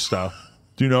infamous freestyle.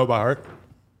 Do you know it by heart?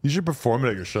 You should perform it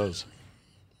at your shows.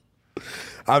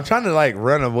 I'm trying to like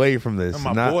run away from this.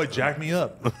 My Not- boy, jack me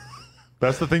up.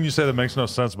 That's the thing you say that makes no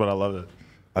sense, but I love it.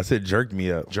 I said jerk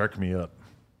me up. Jerk me up.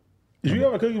 Did you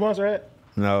have a Cookie Monster hat?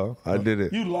 No, I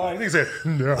didn't. You lying. He said,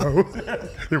 no.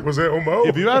 It was Elmo.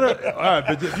 If you had a, all right,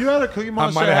 but if you had a Cookie I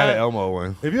Monster might have had hat, an Elmo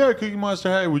one. if you had a Cookie Monster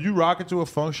hat, would you rock it to a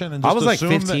function and just I was like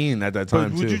assume 15 at that but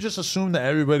time, would too. you just assume that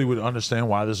everybody would understand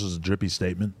why this is a drippy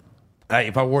statement? Hey,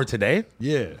 if I wore it today,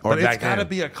 Yeah, Or but it's back got to then.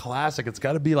 be a classic. It's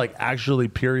got to be like actually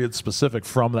period specific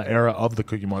from the era of the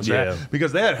Cookie Monster Yeah. hat,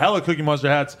 because they had hella Cookie Monster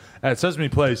hats at Sesame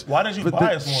Place. Why didn't you but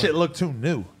buy the us one? Shit looked too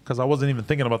new because I wasn't even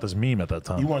thinking about this meme at that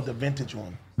time. You wanted the vintage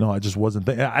one. No, I just wasn't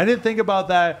thinking. I didn't think about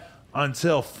that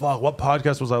until fuck, what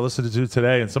podcast was I listening to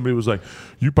today? And somebody was like,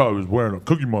 "You probably was wearing a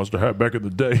Cookie Monster hat back in the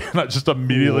day," and I just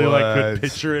immediately like could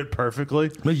picture it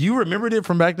perfectly. But you remembered it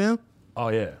from back then? Oh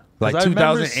yeah, Like 'cause I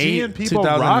remember 2008, seeing people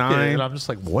rock it, 2009. and I'm just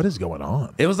like, what is going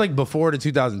on? It was like before the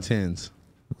 2010s.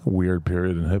 Weird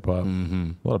period in hip hop.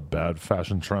 A lot of bad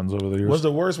fashion trends over the years. Was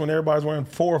the worst when everybody's wearing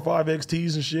 4 or 5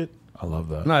 XTs and shit? I love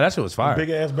that. No, that shit was fire. Big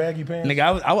ass baggy pants.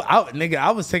 Nigga,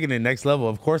 I was taking it next level.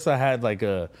 Of course, I had like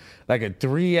a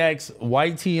 3X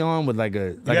white tee on with like a.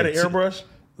 You got an airbrush?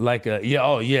 Like a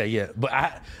yeah.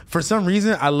 But for some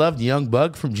reason I loved Young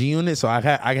Buck from G Unit, so I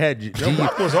had Young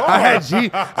Buck was hard. I had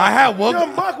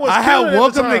Young Buck was I had killing at the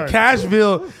Welcome to time.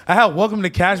 Cashville. I had Welcome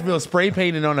to Cashville spray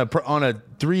painted on a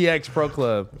 3X Pro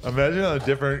Club. Imagine a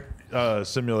different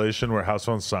simulation where House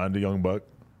Phone signed to Young Buck.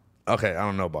 Okay, I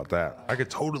don't know about that. I could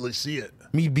totally see it.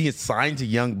 Me being signed to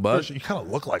Young Buck, You kind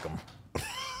of look like him.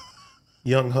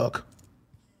 Young Huck.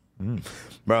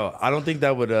 bro. I don't think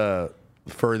that would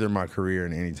further my career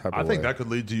in any type of I way. think that could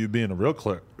lead to you being a real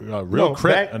crit, No,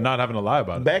 crit, back- and not having to lie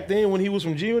about it. Back then when he was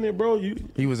from G Unit, bro,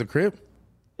 He was a Crip.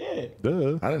 yeah.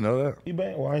 Duh. I didn't know that. He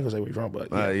bang. Well, I ain't gonna say where he from, but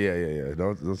yeah. Yeah.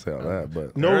 Don't say all that.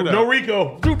 But no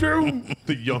Rico.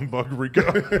 The Young Buck Rico.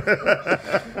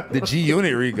 the G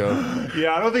Unit Rico.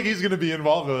 Yeah, I don't think he's going to be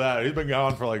involved with that. He's been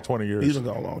gone for like 20 years. He's been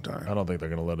gone a long time. I don't think they're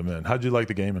going to let him in. How'd you like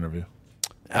the game interview?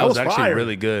 That was was actually fire.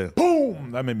 really good.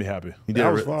 Boom! That made me happy. You did,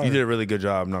 That was fire. you did a really good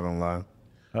job. I'm not gonna lie.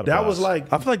 Had a That blast. was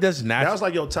like I feel like that's natural. that was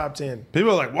like your top 10.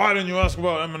 People are like, why didn't you ask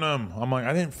about Eminem? I'm like,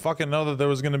 I didn't fucking know that there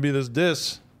was going to be this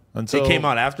diss until it came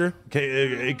out after.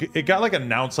 It got like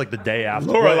announced like the day after.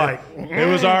 Laura, Well, like, it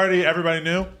was already, everybody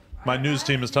knew. My news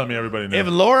team is telling me everybody knew. If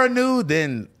Laura knew,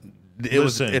 then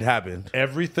Listen, it happened.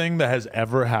 Everything that has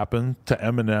ever happened to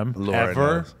Eminem,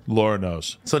 Laura Laura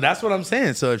knows. So that's what I'm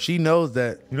saying. So if she knows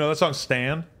that, You know that song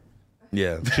Stan?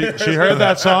 yeah. She heard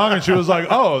that song and she was like,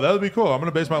 oh, that would be cool. I'm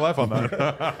going to base my life on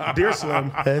that. Dear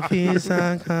Slim.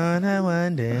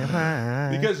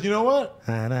 Because you know what?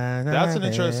 That's an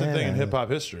interesting thing in hip hop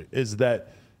history is that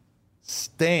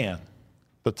Stan,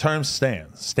 the term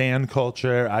Stan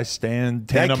culture, I stand,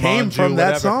 That Tana came Mongeau, from that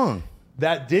whatever. song.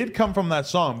 That did come from that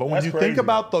song. But when That's you crazy. think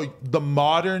about the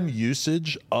modern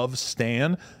usage of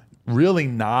Stan, really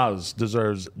Nas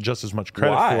deserves just as much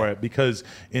credit Why? for it because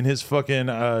in his fucking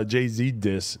Jay-Z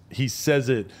diss, he says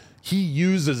it. He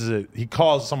uses it. He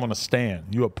calls someone a stan.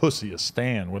 You a pussy, a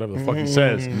stan, whatever the fuck he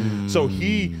says. So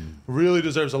he really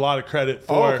deserves a lot of credit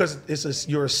for. Oh, because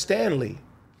you're a Stanley,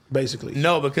 basically.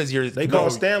 No, because you're. They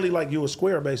call Stanley like you a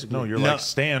square, basically. no, you're No. like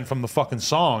Stan from the fucking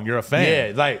song. You're a fan.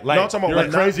 Yeah, like No, I'm talking about you're a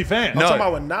when crazy Nas, fan. I'm No. talking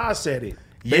about when Nas said it.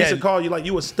 They Yeah. used to call you like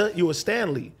you a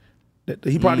Stanley.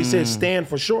 He probably said Stan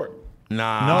for short.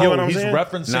 nah. No, get what I'm he's saying?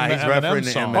 referencing Nah, the he's Eminem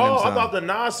referencing song. Eminem. Oh, I song. thought the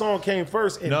Nas song came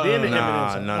first and No, then no, the no,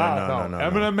 Eminem song. no.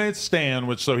 Eminem made Stan,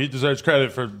 which so he deserves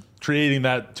credit for creating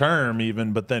that term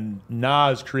even, but then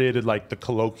Nas created like the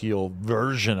colloquial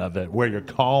version of it where you're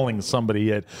calling somebody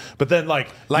it. But then like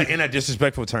in a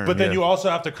disrespectful term. but then yeah. you also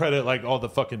have to credit like all the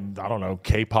fucking, I don't know,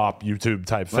 K-pop YouTube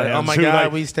type fans. Like, oh my who, God,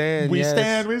 like, we stand, We yes.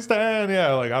 stand.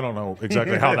 Yeah, like I don't know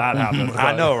exactly how that happened.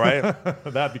 I know, right?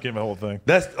 but that became a whole thing.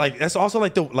 That's also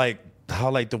like how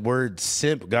like the word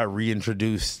simp got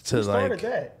reintroduced to Who started like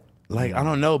that? like I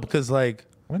don't know because like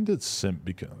When did simp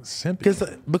become simp?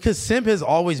 because simp has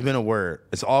always been a word.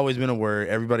 It's always been a word.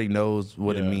 Everybody knows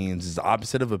what it Yeah. means. It's the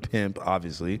opposite of a pimp,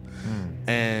 obviously.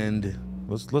 And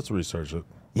Let's research it.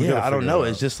 We yeah, gotta I don't figure know. it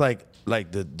It's out. just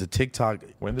like the TikTok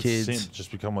When did kids. simp just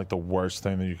become like the worst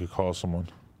thing that you could call someone?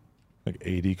 Like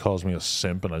 80 calls me a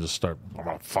simp and I just start, I'm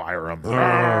gonna fire him.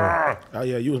 Oh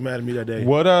yeah, you was mad at me that day.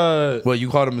 What Well, you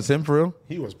called him a simp for real?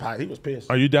 He was pissed.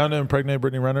 are you down to impregnate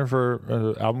Brittany Renner for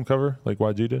an album cover like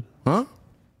YG did? Huh?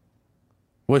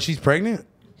 What? She's pregnant?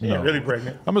 Yeah, really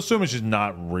pregnant. I'm assuming she's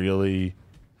not really.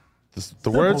 The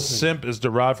word simp is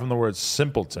derived from the word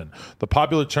simpleton. The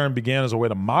popular term began as a way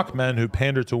to mock men who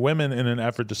pander to women in an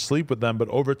effort to sleep with them, but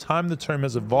over time the term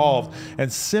has evolved,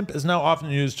 and simp is now often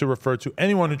used to refer to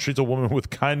anyone who treats a woman with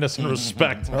kindness and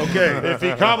respect. Okay. If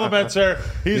he compliments her,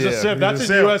 he's a simp. That's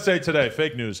in USA Today,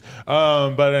 fake news.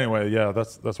 But anyway, yeah,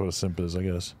 that's what a simp is, I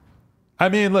guess. I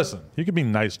mean, listen, you can be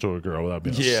nice to a girl without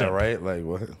being a Yeah, simp. right? Like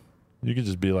what? You could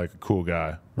just be like a cool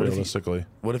guy, realistically.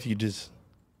 What if you just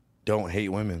don't hate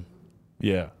women?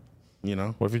 Yeah. You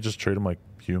know? What if you just treat them like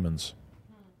humans?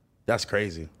 That's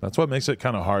crazy. That's what makes it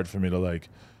kind of hard for me to like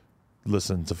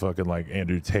listen to fucking like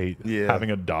Andrew Tate Yeah.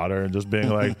 having a daughter and just being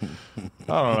like,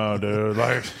 I don't know, dude.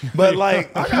 Like, But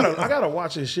like, I gotta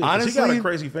watch his shit. 'Cause honestly, he got a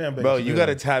crazy fan base. bro, you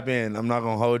gotta tap in. I'm not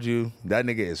gonna hold you. That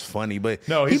nigga is funny, but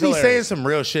No, he he's be saying hilarious. some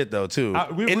real shit though too.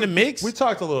 we- in the mix, we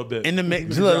talked a little bit. in the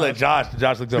mix. Look, Josh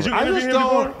looked over. you- I interview just him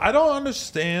don't. before? I don't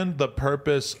understand the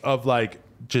purpose of like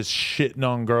just shitting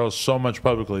on girls so much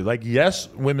publicly. Like, yes,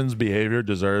 women's behavior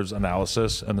deserves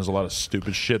analysis, and there's a lot of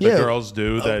stupid shit that Yeah. girls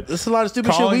do. That there's a lot of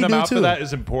stupid shit calling we them do, out too. for that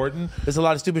is important. There's a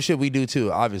lot of stupid shit we do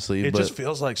too, obviously. It but just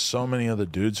feels like so many of the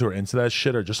dudes who are into that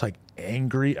shit are just like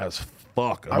angry as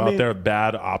fuck about mean- their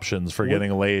bad options for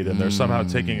getting laid, and they're somehow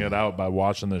taking it out by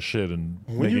watching this shit and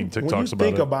making TikToks when you about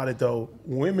think it. about it, though,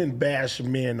 women bash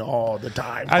men all the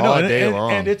time. I know, all and, day and-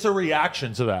 long. and it's a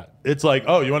reaction to that. It's like,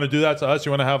 oh, you want to do that to us?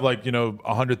 You want to have like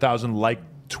 100,000 like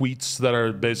tweets that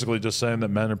are basically just saying that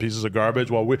men are pieces of garbage?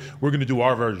 Well, we're going to do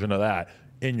our version of that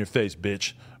in your face,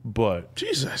 bitch. But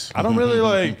Jesus. I don't really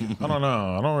like. I don't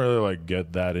know. I don't really like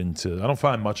get that into. I don't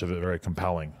find much of it very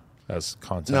compelling as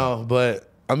content. no, but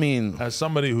I mean, As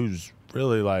somebody who's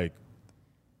really like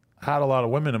had a lot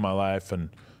of women in my life, and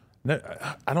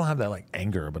I don't have that like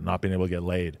anger about not being able to get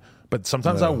laid. But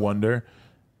sometimes I wonder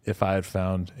if I had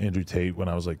found Andrew Tate when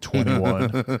I was like 21,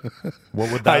 what would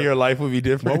how that your life would be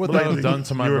different. what would that have done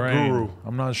to my You're a brain? guru.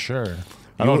 I'm not sure.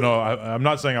 I don't know. I'm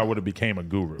not saying I would have became a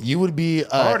guru. You would be.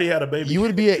 I already had a baby. You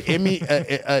would be an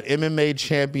MMA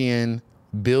champion,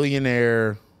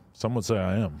 billionaire. Some would say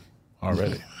I am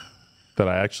already. That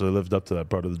I actually lived up to that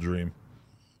part of the dream.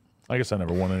 I guess I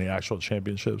never won any actual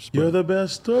championships. But You're the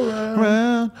best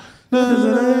around.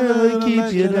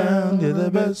 Keep you down. You're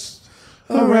the best.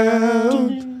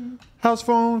 around. House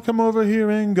phone, come over here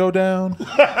and go down.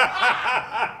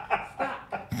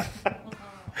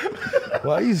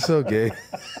 Why are you so gay?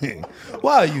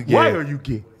 Why are you gay? Why are you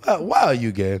gay? Why are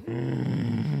you gay?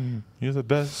 You're the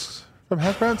best from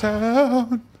half around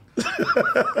town.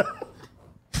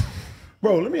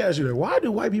 Bro, let me ask you that. Why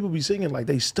do white people be singing like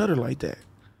they stutter like that?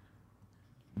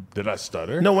 Did I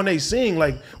stutter? No, when they sing,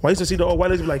 like, when I used to see the old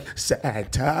white ladies be like,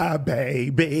 Santa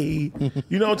baby.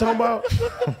 You know what I'm talking about?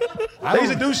 They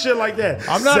used to do shit like that.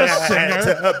 I'm not a Santa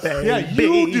singer. baby. Yeah,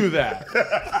 you do that.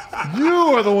 You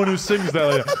are the one who sings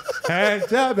that. Like,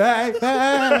 Santa baby.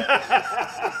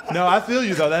 No, I feel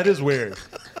you though. That is weird.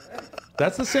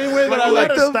 That's the same way that I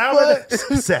like.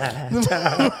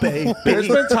 Santa baby. There's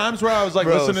been times where I was like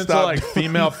Bro, listening stop. to like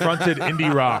female fronted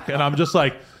indie rock, and I'm just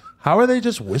like, how are they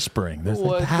just whispering? There's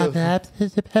like that,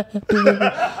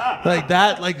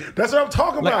 like That's what I'm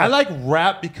talking Like about. I like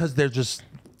rap because they're just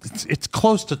it's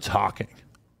close to talking.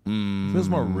 It feels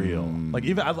more real. Like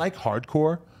even I like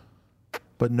hardcore,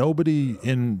 but nobody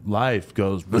in life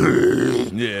goes.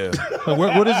 Yeah. Like,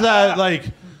 what is that like?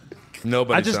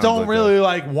 Nobody. I just sounds don't like really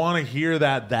like want to hear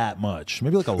that much.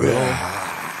 Maybe like a little.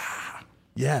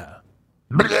 Yeah.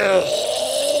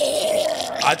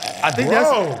 I think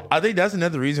Bro. I think that's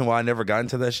another reason why I never got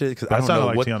into that shit because I That don't sounded know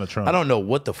like what Tiana Trump. I don't know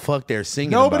what the fuck they're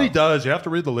singing. Nobody about. does. You have to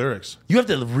read the lyrics. You have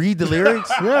to read the lyrics.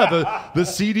 Yeah, the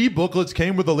CD booklets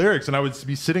came with the lyrics, and I would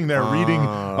be sitting there reading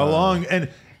along. And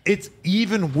it's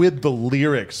even with the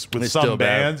lyrics with It's some still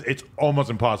bad. bands, it's almost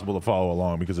impossible to follow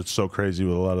along because it's so crazy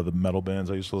with a lot of the metal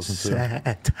bands I used to listen to.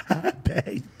 Santa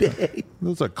baby.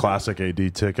 That's a classic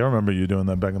AD tick. I remember you doing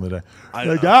that back in the day.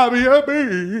 Like,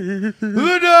 WB.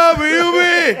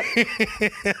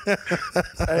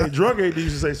 Hey, drunk AD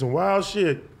used to say some wild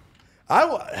shit.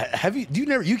 Have you? You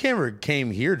never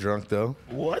came here drunk though.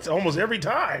 What? Almost every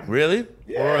time. Really?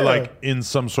 Or like in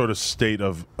some sort of state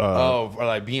of. Oh, or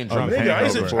like being drunk. Nigga, I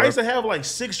used Hangover. to have like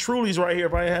 6 Trulies right here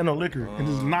if I ain't had no liquor and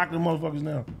just knock them motherfuckers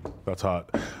down. That's hot.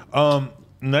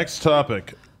 Next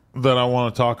topic that I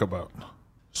want to talk about.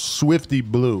 Swifty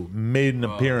Blue made an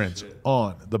appearance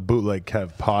on the Bootleg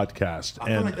Kev podcast. I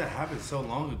feel And like that happened so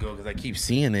long ago because I keep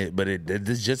seeing it, but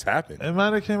this just happened. it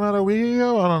might have came out a week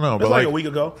ago. I don't know. It But was like a week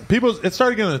ago. it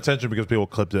started getting attention because people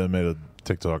clipped it and made a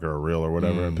TikTok or a reel or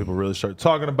whatever. And people really started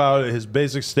talking about it. His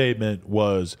basic statement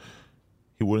was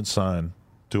he wouldn't sign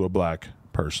to a black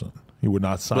person. He would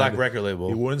not sign Black to- record label.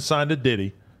 He wouldn't sign to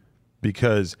Diddy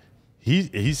because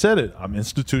he said it. I'm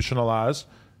institutionalized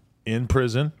in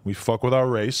prison. We fuck with our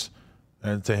race.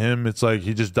 And to him, it's like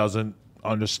he just doesn't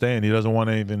understand. He doesn't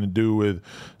want anything to do with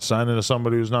signing to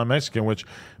somebody who's not Mexican, which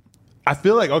I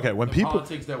feel like, okay, when people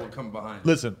Politics that would come behind.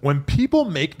 listen, when people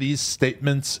make these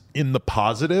statements in the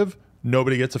positive,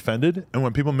 nobody gets offended. And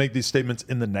when people make these statements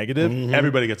in the negative,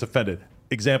 everybody gets offended.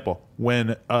 Example,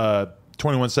 when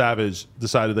 21 Savage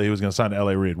decided that he was going to sign to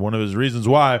L.A. Reid, one of his reasons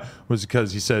why was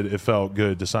because he said it felt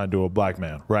good to sign to a black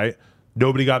man, right?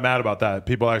 Nobody got mad about that.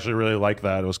 People actually really liked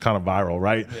that. It was kind of viral,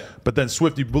 right? Yeah. But then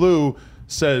Swifty Blue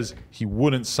says he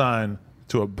wouldn't sign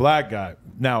to a black guy.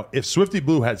 Now, if Swifty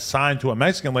Blue had signed to a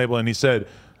Mexican label and he said,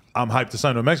 I'm hyped to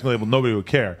sign to a Mexican label, nobody would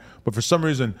care. But for some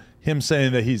reason, him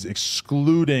saying that he's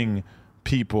excluding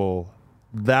people,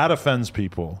 that offends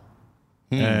people.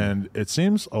 And it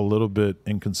seems a little bit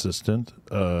inconsistent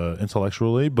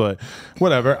intellectually, but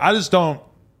whatever. I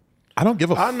don't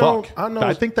give a fuck.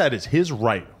 I think that is his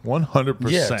right,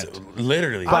 100%. Yeah,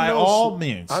 literally. By all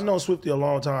means. I know Swifty a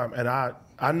long time, and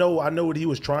I know what he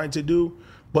was trying to do,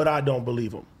 but I don't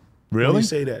believe him. Really? When you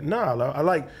say that? Nah, I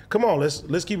like. Come on,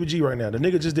 let's keep it G right now. The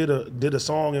nigga just did a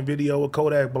song and video with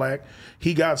Kodak Black.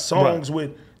 He got songs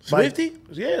with Swifty.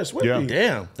 Yeah, Swifty. Yeah.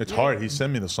 Damn. It's hard. He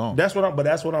sent me the song. That's what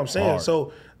I'm saying. Hard.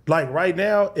 So like right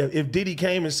now, if Diddy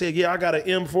came and said, "Yeah, I got an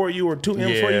M for you or 2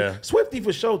 M for you," Swifty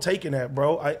for sure taking that,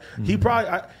 bro.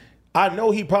 I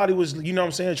know he probably was, you know what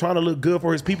I'm saying, trying to look good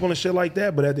for his people and shit like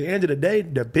that. But at the end of the day,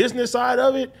 the business side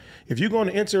of it, if you're going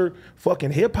to enter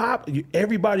fucking hip hop,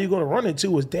 everybody you're going to run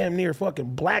into is damn near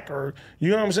fucking black or,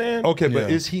 you know what I'm saying? Okay,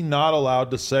 but is he not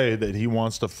allowed to say that he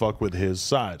wants to fuck with his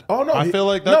side? Oh, no. I feel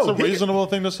like that's a reasonable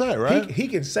thing to say, right? He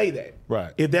can say that.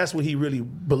 Right. If that's what he really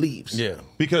believes. Yeah.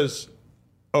 Because,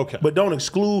 okay. But don't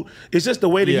exclude. It's just the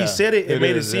way that Yeah, he said it. It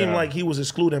made it is, seem yeah. like he was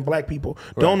excluding black people.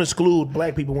 Don't exclude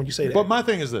black people when you say that. But my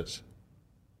thing is this.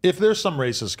 If there's some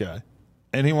racist guy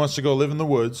and he wants to go live in the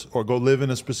woods or go live in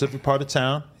a specific part of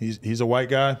town, he's a white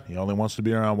guy, he only wants to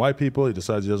be around white people, he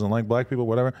decides he doesn't like black people,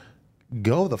 whatever,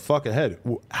 go the fuck ahead.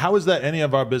 How is that any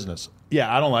of our business?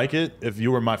 Yeah, I don't like it. If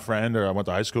you were my friend or I went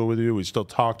to high school with you, we still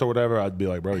talked or whatever, I'd be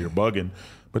like, bro, you're bugging.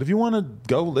 But if you want to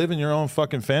go live in your own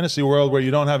fucking fantasy world where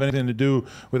you don't have anything to do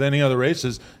with any other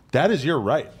races, that is your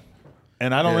right.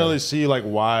 And I don't really see like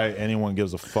why anyone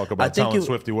gives a fuck about telling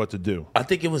Swifty what to do. I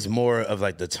think it was more of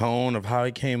like the tone of how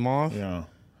it came off. Yeah.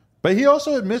 But he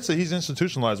also admits that he's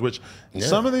institutionalized, which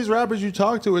some of these rappers you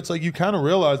talk to, it's like you kind of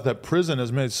realize that prison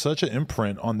has made such an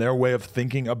imprint on their way of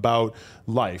thinking about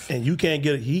life. And he can't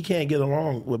get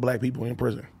along with black people in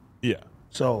prison. Yeah.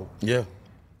 So Yeah.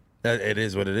 It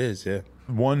is what it is, yeah.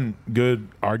 One good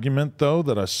argument, though,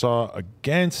 that I saw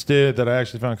against it that I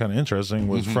actually found kind of interesting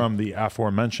was from the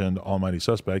aforementioned Almighty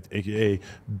Suspect, a.k.a.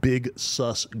 Big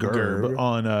Sus Gerb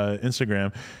on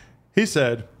Instagram. He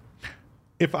said,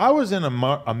 if I was in a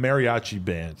mariachi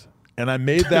band and I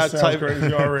made that Sounds type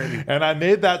crazy already. and I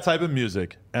made that type of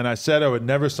music and I said I would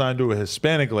never sign to a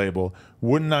Hispanic label,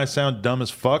 wouldn't I sound dumb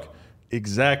as fuck?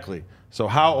 Exactly. So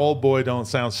how Old Boy don't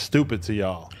sound stupid to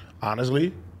y'all?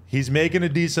 honestly, He's making a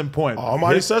decent point.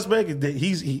 Almighty Suspect,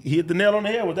 he hit the nail on the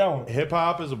head with that one. Hip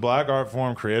hop is a black art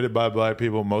form created by black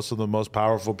people. Most of the most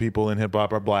powerful people in hip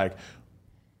hop are black.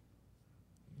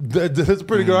 That's a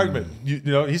pretty good argument. You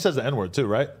know, he says the N-word too,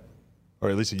 right? Or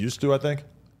at least he used to, I think.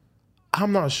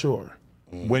 I'm not sure.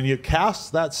 When you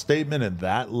cast that statement in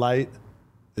that light,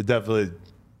 it definitely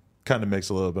kind of makes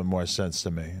a little bit more sense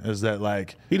to me. Is that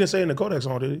like, He didn't say it in the Kodak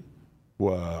song, did he?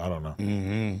 well, I don't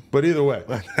know. But either way,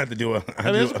 I had to do a.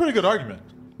 I mean, it's a pretty good argument.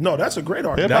 No, that's a great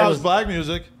argument. Hip hop is black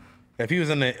music. If he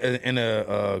was in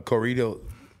a corrido,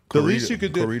 The least you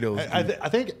could do. corridos. I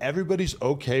think everybody's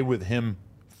okay with him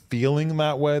feeling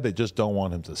that way. They just don't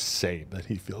want him to say that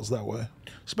he feels that way.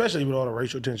 Especially with all the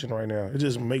racial tension right now. It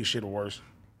just makes shit worse.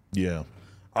 Yeah.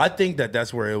 I think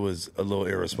that's where it was a little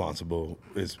irresponsible.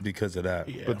 Is because of that.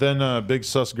 Yeah. But then Big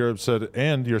Sus Gerb said,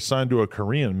 and you're signed to a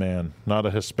Korean man, not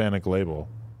a Hispanic label.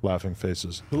 Laughing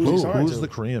faces. Who's he signed Who's to? the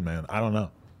Korean man? I don't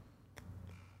know.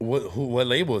 What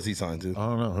label is he signed to? I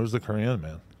don't know. Who's the Korean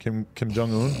man? Kim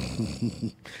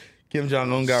Jong-un? Kim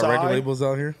Jong Un got Psy? record labels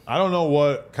out here. I don't know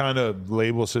what kind of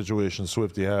label situation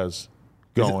Swifty has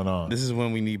going on. This is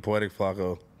when we need Poetic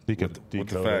Flacco. He could with the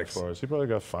decode it facts. for us. He probably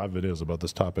got 5 videos about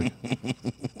this topic.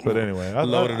 But anyway,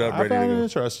 Load it up, I ready to found it go.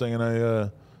 interesting, and I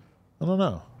don't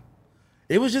know.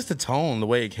 It was just the tone, the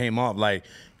way it came off. Like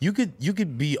you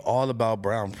could be all about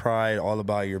brown pride, all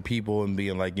about your people, and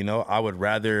being like, you know, I would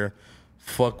rather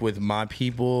fuck with my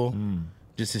people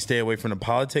just to stay away from the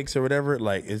politics or whatever.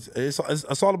 Like it's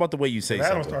all about the way you say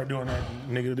Adam something. start doing that,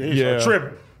 nigga. They start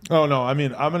tripping. Oh, no. I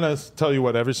mean, I'm going to tell you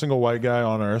what every single white guy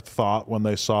on earth thought when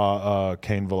they saw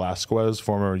Cain Velasquez,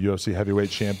 former UFC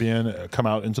heavyweight champion, come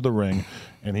out into the ring.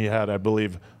 And he had, I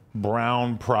believe,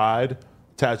 brown pride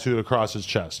tattooed across his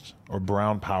chest. Or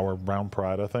brown power, brown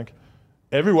pride, I think.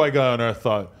 Every white guy on earth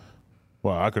thought,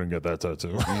 well, I couldn't get that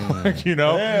tattoo. Like, you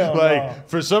know? Hell like, no.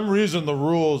 for some reason, the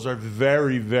rules are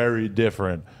very, very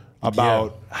different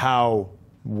about how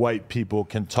white people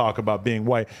can talk about being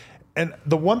white. And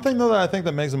the one thing, though, that I think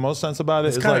that makes the most sense about it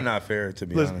It's is kind like, of not fair, to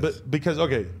be listen, honest. but because,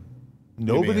 okay,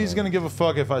 nobody's going to give a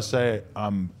fuck if I say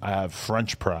I have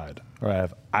French pride or I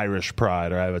have Irish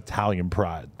pride, or I have Italian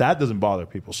pride. That doesn't bother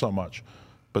people so much.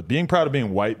 But being proud of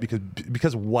being white,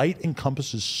 because white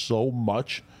encompasses so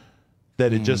much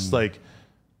that it just like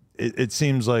it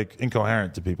seems like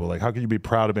incoherent to people. Like, how can you be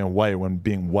proud of being white when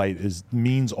being white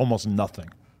means almost nothing?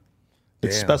 It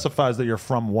Damn. specifies that you're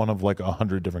from one of like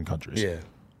 100 different countries. Yeah.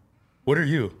 What are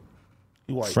you?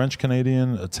 You white. French,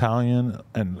 Canadian, Italian,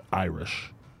 and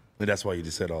Irish. And that's why you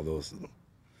just said all those. Some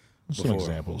Before.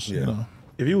 examples. Yeah. You know?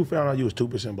 If you found out you was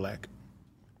 2% black,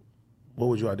 what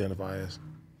would you identify as?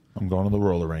 I'm going to the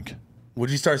roller rink. Would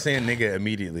you start saying nigga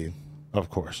immediately? Of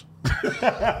course.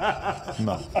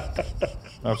 No.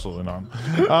 Absolutely not.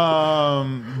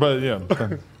 But yeah,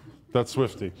 that's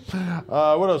Swifty.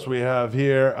 What else we have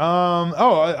here?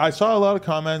 I saw a lot of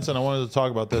comments, and I wanted to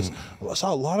talk about this. I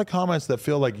saw a lot of comments that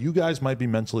feel like you guys might be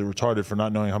mentally retarded for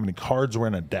not knowing how many cards were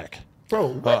in a deck. Bro,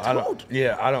 what? I don't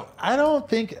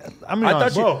think. I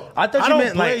thought you. Bro, I thought you don't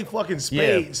meant play like fucking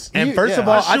spades. And first of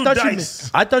yeah. all, I shoot I dice.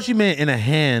 thought you meant in a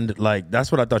hand. Like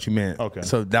that's what I thought you meant. Okay.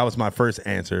 So that was my first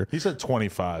answer. He said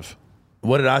 25.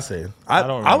 What did I say? I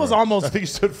don't. I was remember. almost. I think he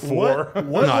said 4.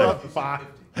 What? No. 5?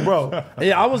 Bro,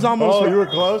 Yeah, I was almost. Oh, you were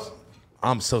close.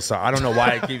 I'm so sorry. I don't know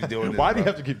why it keeps doing this. Why do you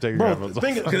have to keep taking your bro, headphones off?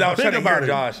 think, 'Cause I was think trying to about hear it.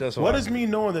 Josh, that's why. What does me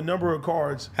knowing the number of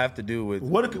cards? have to do with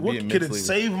What being could it mentally-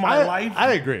 save my life?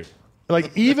 I agree.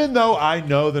 Like, even though I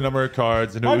know the number of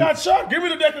cards, and I got shot. Give me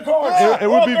the deck of cards. it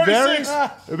would Oh, be 36.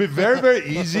 very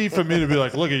easy for me to be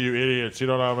like, look at you idiots, you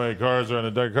don't know how many cards are in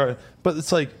a deck of cards. But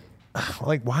it's like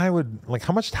why would, like,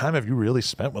 how much time have you really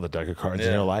spent with a deck of cards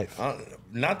in your life?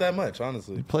 Not that much,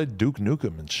 honestly. Played Duke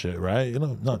Nukem and shit, right? You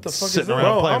know, not fuck is sitting that?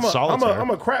 around Bro, playing solitaire. I'm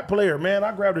a crap player, man.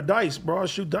 I grab the dice, bro. I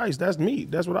shoot dice. That's me.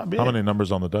 That's what I've been. How many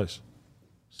numbers on the dice?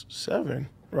 7,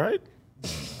 right?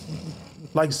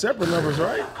 Like separate numbers,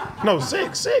 right? No,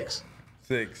 6. 6.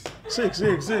 6.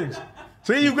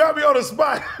 See, you got me on the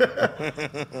spot.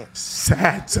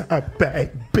 Saturday,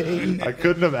 baby. I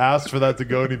couldn't have asked for that to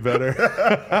go any better.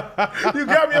 You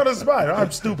got me on the spot.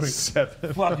 I'm stupid.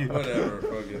 7. Fuck you. Whatever.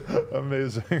 Fuck it.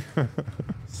 Amazing.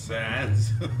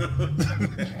 Sands.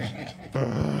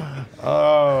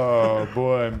 Oh,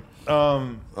 boy.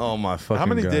 Oh my fucking How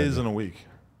many God. days in a week?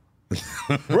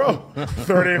 Bro,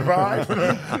 35.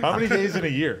 How many days in a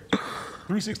year?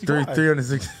 365.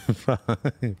 365.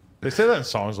 They say that in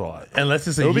songs a lot. Unless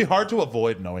it's It would be a hard to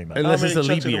avoid knowing that. Unless How it's many a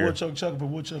leap chucks in the year. woodchuck chuck if a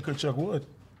woodchuck could chuck wood?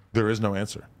 There is no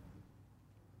answer.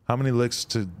 How many licks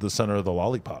to the center of the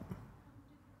lollipop?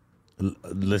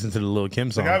 Listen to the Lil Kim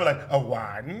song. I'd be like, a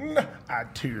 1, a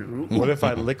 2. What if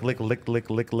I lick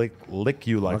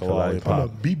you like a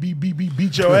lollipop?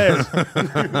 Beat your ass.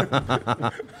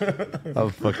 I'm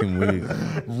fucking weak.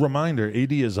 Reminder,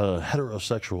 AD is a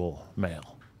heterosexual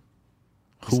male.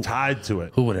 He's tied to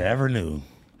it. Who would have ever knew?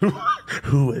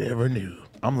 Who would ever knew?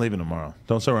 I'm leaving tomorrow.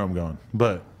 Don't say where I'm going.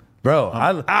 But Bro, I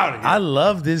I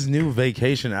love this new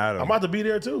vacation I'm Adam. about to be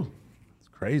there too. it's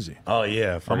crazy. Oh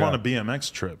yeah, I'm on a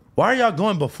BMX trip. Why are y'all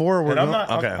going before we're And I'm going?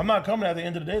 not. Okay. I'm not coming at the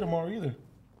end of the day tomorrow either.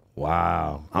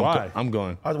 Wow. Why? I'm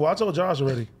going. I told Josh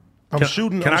already. I'm Can-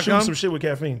 shooting. can I'm I shooting come? some shit with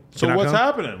caffeine. So Can I what's come?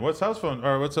 happening? What's house phone?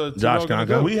 Or what's a Josh, can I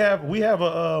go? We have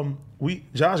a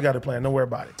Josh got a plan. Don't worry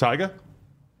about it. Tyga?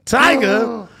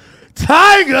 Tiger.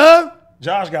 Tiger.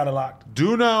 Josh got it locked.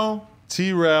 Duno,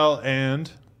 T-Rail, and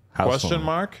House question phone.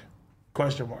 mark?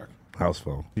 Question mark. House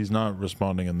phone. He's not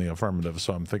responding in the affirmative,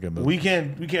 so I'm thinking that We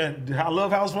can't. I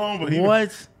love house phone, but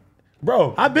What?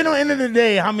 bro? I've been on end of the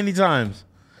day how many times?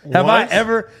 Have Once?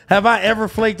 I ever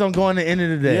flaked on going to end of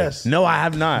the day? Yes. No, I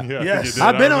have not. Yeah, I think Yes. you did.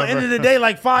 I've been I on end remember. of the day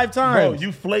like 5 Bro, times.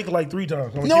 you flaked like 3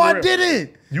 times. No, I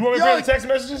didn't. You want me to Yo, play the text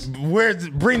messages?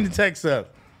 Bring the text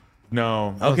up.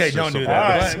 No. Okay, let's don't just do avoid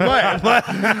that. this.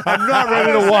 But I'm not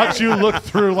ready to watch you look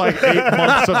through like 8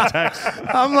 months of text.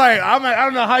 I'm like, I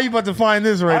don't know how you about to find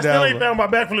this right I still now. ain't found my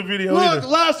backflip video Look, either.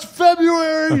 last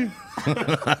February.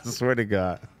 I swear to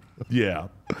God. Yeah.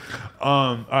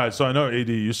 All right, so I know, AD,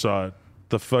 you saw it.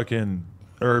 The fucking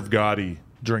Irv Gotti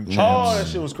drink Oh, champs. that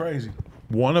shit was crazy.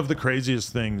 One of the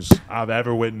craziest things I've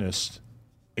ever witnessed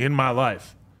in my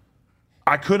life.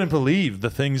 I couldn't believe the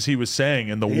things he was saying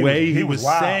and the way he was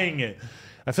wild. saying it.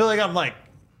 I feel like I'm like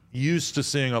used to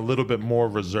seeing a little bit more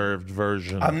reserved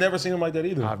version. I've never seen him like that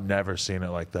either. I've never seen it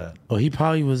like that. Well, he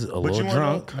probably was a little wanna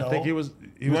drunk. know- I think he was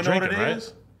You wanna know drinking, what it right?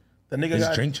 is? The nigga He's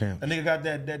got drink champ. That nigga got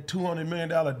that $200 million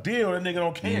deal. That nigga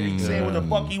don't care. He saying what the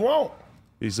fuck he want.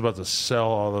 He's about to sell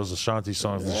all those Ashanti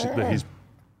songs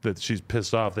that she's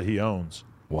pissed off that he owns.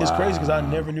 It's crazy because I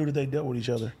never knew that they dealt with each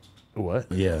other.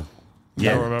 What? Yeah. You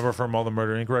don't remember from all the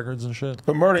Murder Inc. records and shit?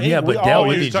 But Murder Inc. Yeah, we but dealt Oh,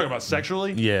 with always, you talking about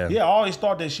sexually? Yeah. I always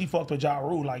thought that she fucked with Ja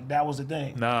Rule. Like that was the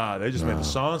thing. Nah, they just made the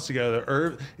songs together.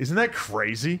 Irv, isn't that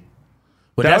crazy?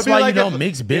 But That that's would be why like you don't if-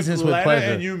 mix business if with Lana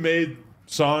pleasure. And you made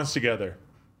songs together,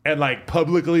 and like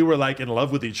publicly were like in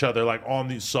love with each other, like on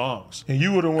these songs. And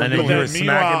you were the one And then doing you were that.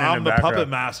 Meanwhile, smacking in I'm the the puppet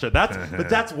background. master. But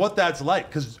that's what that's like.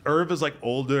 Because Irv is like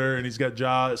older, and he's got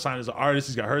Ja signed as an artist.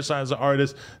 He's got her signed as an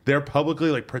artist. They're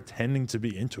publicly like pretending to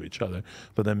be into each other.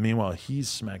 But then meanwhile, he's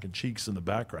smacking cheeks in the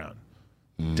background.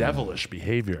 Devilish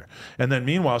behavior. And then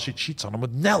meanwhile, she cheats on him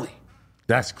with Nelly.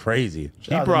 That's crazy.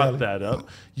 He brought that up.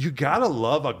 You gotta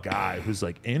love a guy who's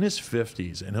like in his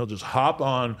 50s and he'll just hop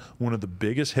on one of the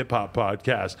biggest hip hop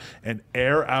podcasts and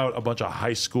air out a bunch of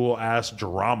high school ass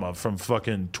drama from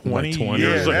fucking 20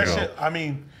 years Yeah, that ago. shit, I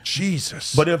mean,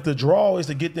 Jesus. but if the draw is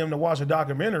to get them to watch a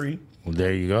documentary, Well,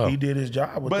 there you go. he did his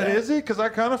job with But that. is it? Because I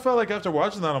kind of felt like after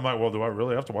watching that, I'm like, well, do I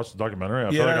really have to watch the documentary?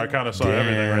 I feel Yeah. like I kind of saw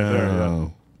everything right there. Yeah.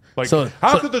 Like, So-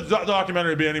 how so- could the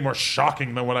documentary be any more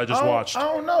shocking than what I just watched? I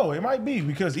don't know. It might be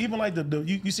because even like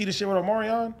you see the shit with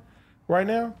Omarion right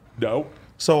now. No.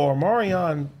 So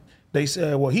Omarion, they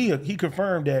said, well, he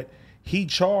confirmed that he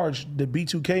charged the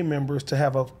B2K members to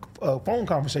have a phone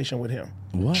conversation with him.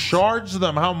 What? Charge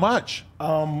them how much?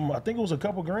 I think it was a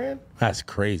couple grand, That's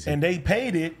crazy. and they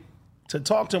paid it to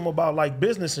talk to him about like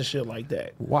business and shit like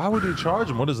that. Why would he charge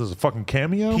them? What is this, a fucking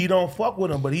cameo? He don't fuck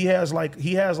with him, but he has like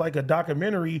a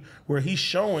documentary where he's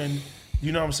showing,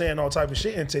 you know what I'm saying, all type of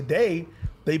shit. And today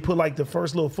they put like the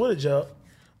first little footage up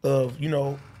of,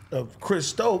 of Chris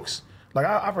Stokes. Like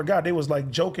I forgot they was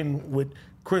like joking with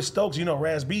Chris Stokes. You know,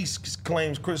 Raz B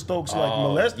claims Chris Stokes like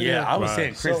molested him. Yeah, I was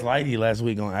saying Chris So- Lighty last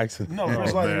week on accident. No,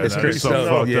 Chris Lighty. Man, It's that Chris is so Stokes.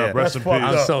 fucked Yeah. up. Rest That's in fucked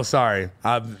peace. up. I'm so sorry.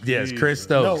 Yes, Chris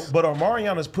No, Stokes. but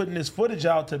Omarion is putting this footage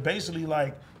out to basically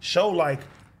like show like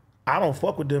I don't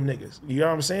fuck with them niggas. You know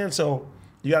what I'm saying? So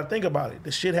you got to think about it.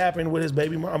 The shit happened with his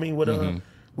baby mom. I mean, with his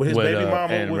With, baby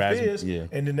mama and with Raz- Fizz, yeah.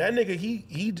 and then that nigga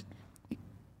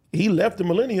he left the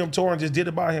Millennium Tour and just did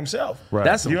it by himself. Right.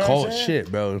 That's some You know what I'm cold saying?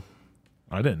 shit, bro.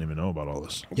 I didn't even know about all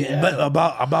this. Yeah. But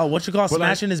about what you call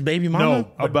smashing his baby mama? No,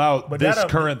 about but this that-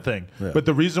 current thing. But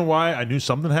the reason why I knew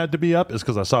something had to be up is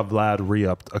because I saw Vlad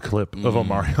re-upped a clip of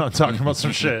Omarion talking about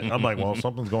some shit. I'm like, well,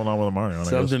 something's going on with Omarion. I guess.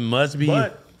 Something must be.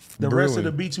 But the rest of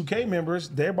the brewing. B2K members,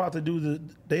 they're about to do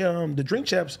the Drink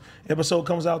Champs episode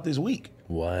comes out this week.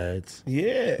 What?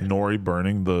 Yeah. Nori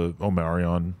burning the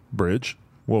Omarion bridge.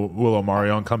 Will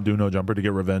Omarion come do No Jumper to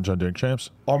get revenge on Drink Champs?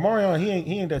 Omarion,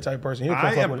 he ain't that type of person. He'll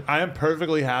come fuck with it. I am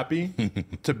perfectly happy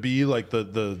to be like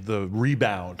the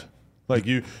rebound. Like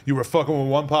you were fucking with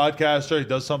one podcaster, he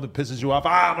does something, pisses you off.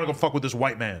 I'm gonna go fuck with this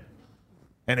white man,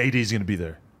 and AD's gonna be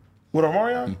there. With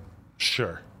Omarion,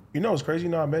 Sure. you know what's crazy? You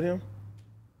know I met him.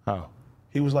 How?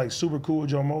 He was like super cool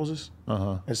with Joe Moses.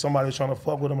 And somebody was trying to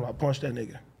fuck with him and I punched that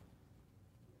nigga.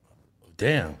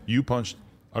 Damn. You punched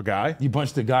a guy? You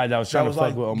punched the guy that was I trying was to fuck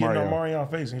like with getting Omarion. on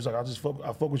Omarion face. And he was like,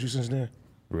 I fuck with you since then.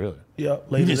 Really? Yeah. You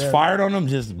later just that- fired on him?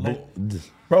 Just.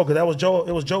 Bro, cause it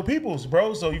was Joe Peoples,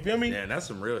 bro. So you feel me? Man, that's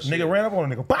some real shit. Nigga ran up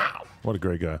on a nigga. Pow! What a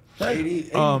great guy. He's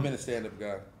been a stand-up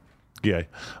guy. Gay.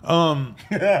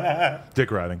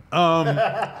 Dick riding.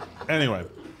 Anyway.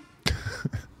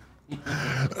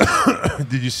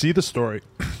 Did you see the story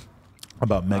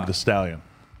about Meg Thee Stallion?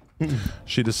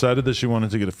 She decided that she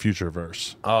wanted to get a Future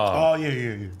verse. Oh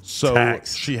yeah. So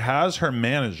Tax. she has her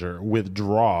manager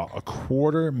withdraw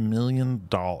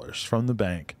 $250,000 from the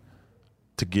bank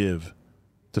to give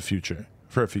to Future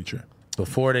for a feature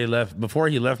Before he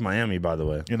left Miami, by the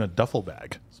way. in a duffel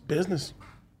bag. It's business.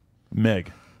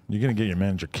 Meg, you're gonna get your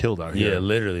manager killed out here. Yeah,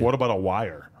 literally. What about a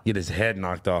wire? Get his head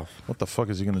knocked off. What the fuck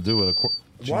is he gonna do with a?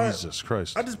 Why? Jesus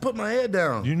Christ! I just put my head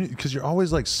down. You need because you're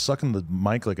always like sucking the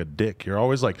mic like a dick. You're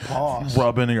always like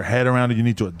rubbing your head around it. You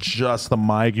need to adjust the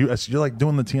mic. You're like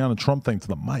doing the Tiana Trump thing to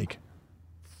the mic.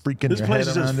 Freaking This your place head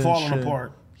is just around it and falling shit.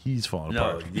 apart. He's falling No,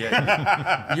 apart.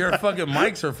 yeah. Your fucking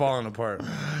mics are falling apart.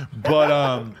 But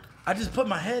I just put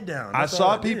my head down. I That's all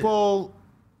saw did. people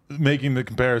making the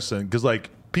comparison because like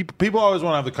people always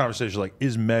want to have the conversation like,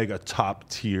 is Meg a top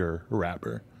tier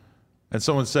rapper? And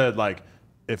someone said like,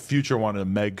 if Future wanted a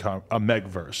Meg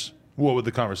verse, what would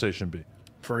the conversation be?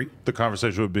 Free. The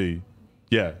conversation would be,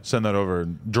 yeah, send that over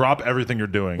and drop everything you're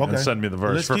doing and send me the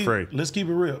verse for free. Let's keep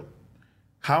it real.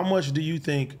 How much do you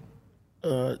think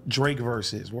Drake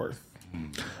verse is worth?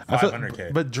 I feel-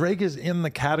 500K. But Drake is in the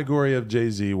category of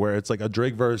Jay-Z where it's like a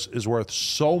Drake verse is worth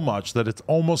so much that it's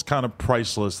almost kind of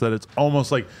priceless, that it's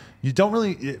almost like you don't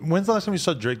really. When's the last time you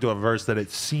saw Drake do a verse that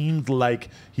it seemed like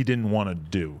he didn't want to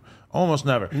do? Almost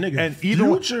never. Nigga, and even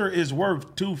Future is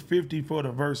worth $250 for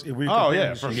the verse. If we Oh compare yeah,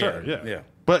 this for shit. sure. Yeah. yeah.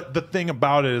 But the thing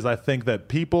about it is, I think that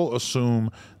people assume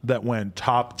that when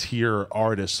top tier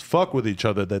artists fuck with each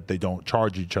other, that they don't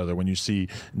charge each other. When you see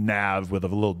Nav with a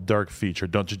Lil Durk feature,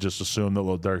 don't you just assume that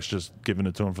Lil Durk's just giving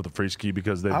it to him for the free ski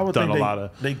because they've done a lot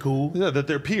of they cool. Yeah, that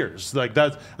they're peers. Like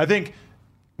that's, I think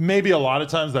maybe a lot of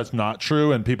times that's not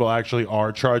true, and people actually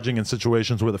are charging in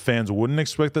situations where the fans wouldn't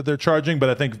expect that they're charging. But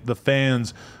I think the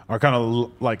fans are kind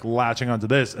of like latching onto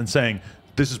this and saying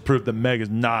this is proof that Meg is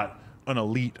not an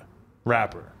elite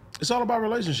rapper. It's all about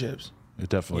relationships. It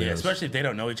definitely is. Especially if they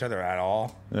don't know each other at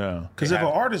all. Yeah. Because if an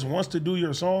artist wants to do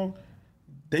your song,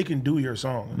 they can do your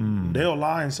song. They'll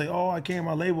lie and say, "Oh, I came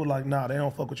my label." Like, nah, they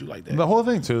don't fuck with you like that. The whole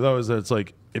thing too, though, is that it's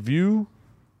like if you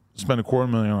spend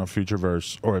 $250,000 on a future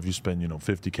verse, or if you spend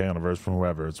 $50K on a verse from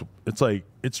whoever, it's like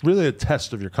it's really a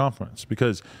test of your confidence.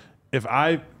 Because if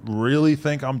I really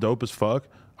think I'm dope as fuck,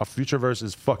 a future verse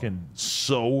is fucking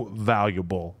so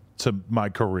valuable to my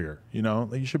career.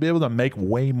 Like you should be able to make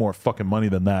way more fucking money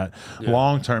than that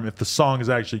long term if the song is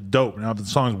actually dope. Now if the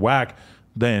song's whack,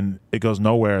 then it goes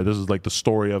nowhere. This is like the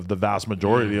story of the vast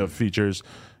majority of features.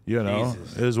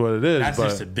 Jesus. It is what it is. That's but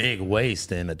just a big waste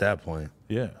then at that point.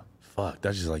 yeah, Fuck,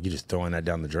 that's just like you just throwing that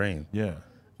down the drain. yeah.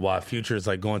 While Future is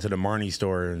like going to the Marnie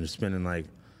store and spending like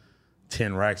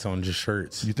 10 racks on just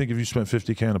shirts. You think if you spent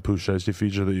 $50K on a Pooh Shiesty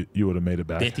feature that you would have made it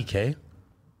back? 50K?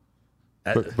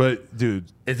 But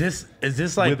dude, Is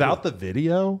this like without the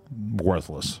video,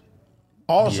 worthless.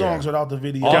 All songs without the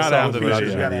video. You gotta have the video.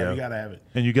 You gotta have it.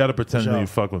 And you got to pretend Sure. that you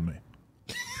fuck with me.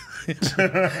 is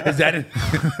that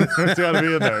It's got to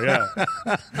be in there,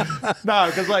 yeah. No,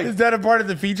 because like is that a part of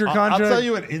the feature I'll contract? tell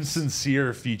you an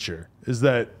insincere feature is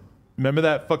that remember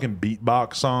that fucking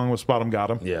beatbox song with Spot 'em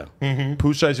Got 'em? Yeah.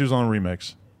 Pooh Shiesty was on a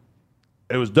remix.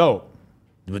 It was dope.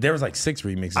 But there was like 6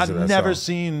 remixes I've of that never song.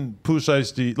 seen Pooh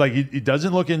Shiesty, like he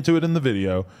doesn't look into it in the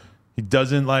video. He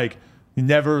doesn't he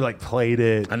never played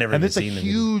it. I never and even it's a seen the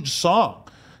huge song.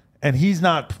 And he's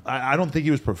not, I don't think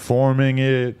he was performing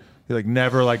it. He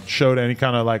never showed any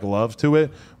kind of love to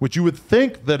it, which you would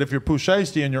think that if you're Pooh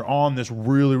Shiesty and you're on this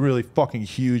really, really fucking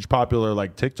huge popular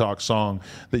TikTok song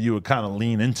that you would kind of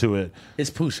lean into it. It's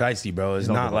Pooh Shiesty, bro. It's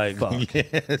don't not give a like fuck.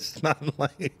 yeah, it's not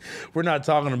like we're not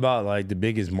talking about the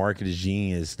biggest marketing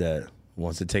genius that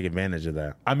wants to take advantage of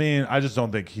that. I mean, I just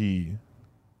don't think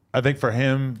I think for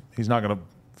him, he's not going to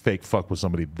fake fuck with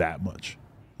somebody that much.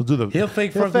 He'll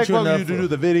fake fuck with you enough to do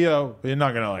the video, but you're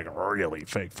not going to really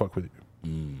fake fuck with you.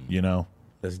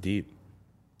 That's deep.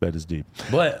 That is deep.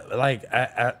 But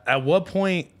at what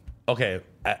point? Okay,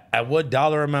 at what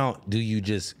dollar amount do you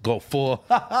just go full?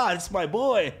 It's my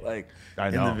boy. I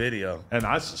in know. the video. And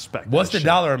I suspect What's that the shit.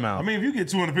 dollar amount? I mean, if you get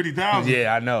 250,000,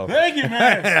 yeah, I know. thank you,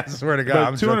 man. I swear to God, But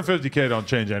I'm joking. $250K don't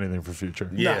change anything for Future.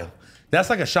 Yeah, that's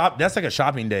like a shop. That's like a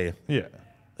shopping day. Yeah.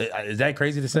 Is that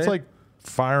crazy to say? It's like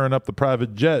firing up the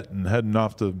private jet and heading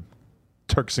off to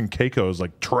Turks and Caicos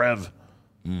like Trev.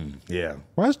 yeah.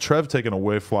 Why is Trev taking a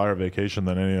way flyer vacation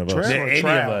than any of us? Trev? Than or any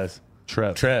Trav? of us.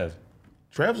 Trev. Trev.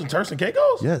 Trev's and Turks and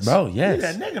Caicos? Yes. Bro, Look yes.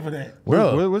 at that nigga for that.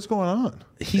 Bro. What's going on?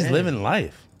 He's living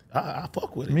life. I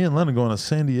fuck with it. Me and Lennon going to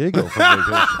San Diego for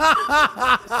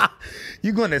vacation.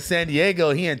 You going to San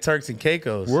Diego, he in Turks and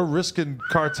Caicos. We're risking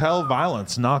cartel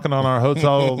violence knocking on our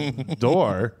hotel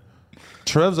door.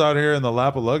 Trev's out here in the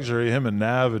lap of luxury, him and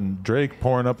Nav and Drake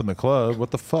pouring up in the club.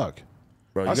 What the fuck?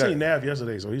 Bro, I you seen Nav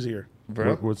yesterday, so he's here.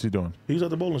 What's he doing? He was at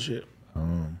the bowling shit.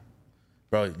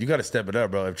 bro, you got to step it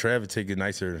up, bro. If Trav would take a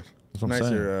nicer what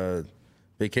I'm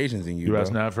vacations than you, You bro.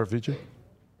 asked Nav for a feature?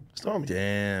 Tell me.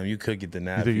 Damn, you could get the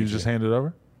Nav. You think you feature. just hand it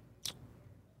over?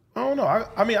 I don't know.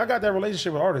 I mean, I got that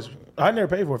relationship with artists. I never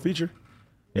paid for a feature.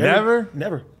 Never?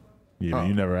 Never. Yeah, but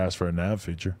you never asked for a Nav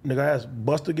feature. Nigga, I asked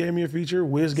Busta gave me a feature.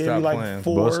 Wiz gave Stop me like playing.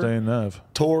 4. Bust ain't Nav.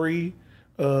 Tory.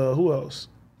 Who else?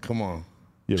 Come on.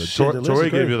 Yeah, but Shit, the list Tory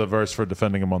is gave crazy. you the verse for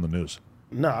defending him on the news.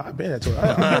 Nah, I've been at Tory. You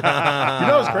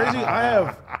know what's crazy?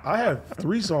 I have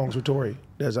 3 songs with Tory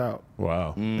that's out.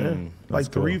 Wow. Yeah.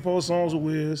 Like cool. 3-4 songs with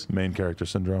Wiz. Main character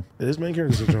syndrome. It is main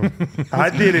character syndrome. I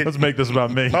did it. Let's make this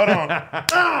about me. Hold on.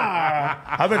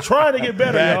 I've been trying to get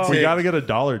better, y'all. We got to get a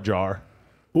dollar jar,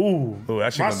 Ooh,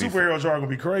 that shit my gonna be superhero jar gonna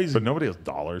be crazy. but nobody has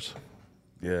dollars.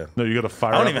 Yeah. No, you got to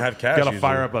fire. I don't up even a- have cash Got to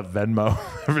fire usually. up a Venmo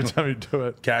every time you do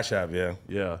it. Cash App, yeah.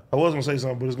 Yeah. I was gonna say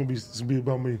something, but it's gonna be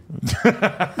about me.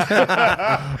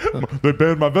 They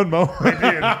banned my Venmo.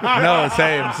 No,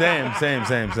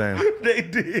 same. They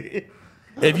did.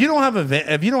 If you don't have a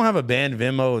band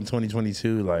Venmo in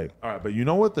 2022, like All right, but you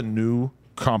know what the new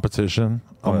competition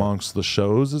amongst the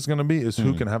shows is going to be is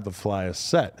who can have the flyest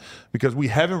set, because we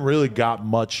haven't really got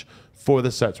much for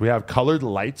the sets. We have colored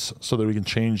lights so that we can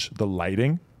change the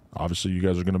lighting Obviously, you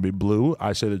guys are going to be blue.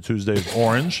 I say that Tuesday is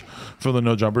orange for the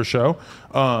No Jumper show.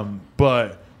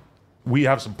 But we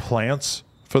have some plants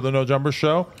for the No Jumper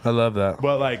show. I love that.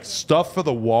 But like stuff for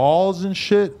the walls and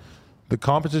shit, the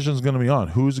competition is going to be on.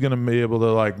 Who's going to be able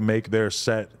to like make their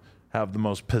set have the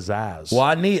most pizzazz? Well,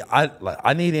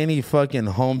 I need any fucking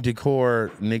home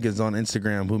decor niggas on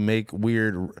Instagram who make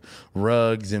weird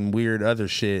rugs and weird other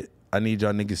shit. I need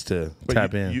y'all niggas to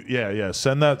tap in. Yeah.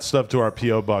 Send that stuff to our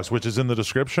P.O. box, which is in the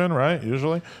description, right?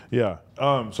 Usually. Yeah.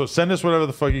 So send us whatever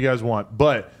the fuck you guys want.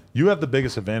 But you have the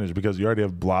biggest advantage because you already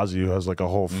have Blasey, who has like a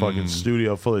whole fucking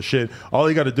studio full of shit. All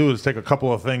you got to do is take a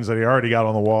couple of things that he already got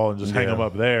on the wall and just hang them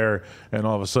up there, and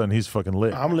all of a sudden he's fucking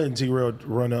lit. I'm letting T-Rail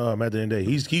run at the end of the day.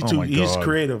 He's my he's God.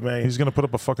 creative, man. He's gonna put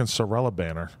up a fucking Sorella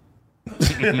banner.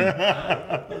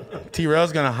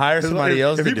 T-Rail's gonna hire somebody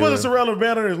else If to he do put a it. Sorella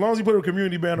banner, as long as he put a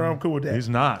community banner, I'm cool with that. He's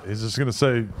not. He's just gonna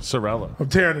say Sorella I'm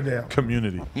tearing it down.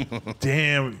 community.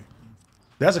 Damn.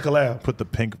 That's a collab. Put the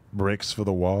pink bricks for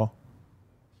the wall.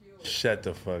 Shut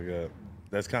the fuck up.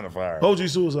 That's kind of fire. OG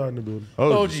Suicide in the building.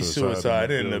 OG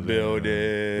Suicide in the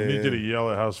building. We need you to yell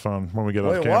at House Phone when we get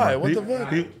off Wait, camera. why? What the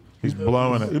fuck? He's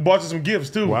blowing He it. bought you some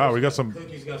gifts too. Wow, we got some.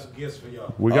 Cookies got some gifts for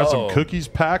y'all. We got Oh. some cookies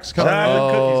packs coming. Shout out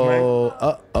out. to cookies, man.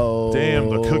 Uh-oh. Damn,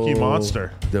 the Cookie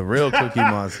Monster. The real Cookie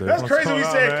Monster. That's What's crazy. going We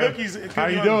on, said man? cookies. How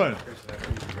you doing?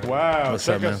 Wow, What's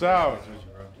check up, man? us out.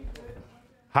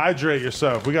 Hydrate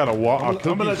yourself. We got a, a I'm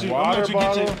gonna let cookies you, water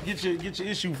bottle. get your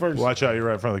issue first. Watch out, you're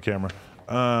right in front of the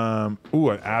camera. Ooh,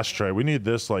 an ashtray. We need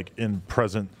this like in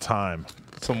present time.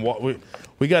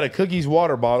 We got a cookies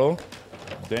water bottle.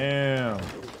 Damn.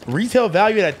 Retail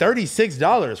valued at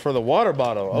 $36 for the water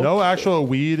bottle. Oh, No actual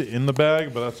weed in the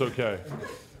bag, but that's okay.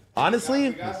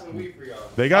 honestly,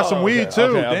 They got some weed too.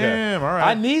 okay. Damn, all I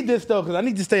right. need this though because I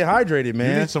need to stay hydrated, You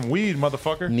man. need some weed,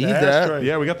 motherfucker. Need The that. ashtray.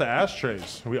 Yeah, we got the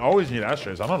ashtrays. We always need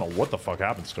ashtrays. I don't know what the fuck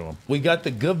happens to them. We got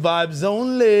the good vibes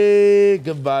only.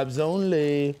 Good vibes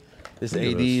only. This Look at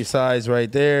AD this. size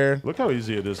right there. Look how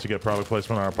easy it is to get product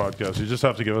placement on our podcast. You just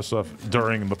have to give us stuff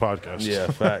during the podcast. Yeah,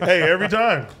 fact. Hey, every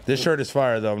time. This shirt is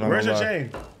fire though. I'm not Where's gonna your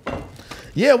lie. chain?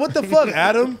 Yeah, what the fuck,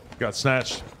 Adam? Got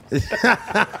snatched. We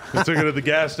took it at the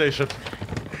gas station.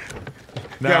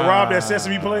 Got robbed at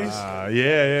Sesame Place.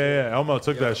 Yeah. Elmo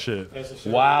took that shit.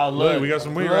 Wow, look. we got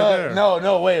some weed Look. right there.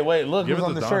 No, wait. Look Give who's it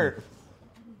on to the Donnie. shirt.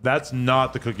 That's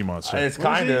not the Cookie Monster. It's What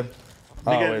is kind of. he? Oh,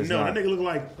 Nigga, it's no, not. that nigga look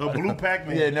like a blue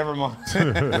Pac-Man. Yeah, never mind.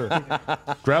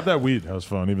 Grab that weed, House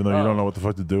Phone, even though you don't know what the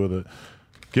fuck to do with it.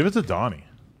 Give it to Donnie.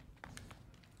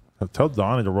 Tell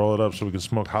Donnie to roll it up so we can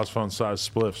smoke House Phone size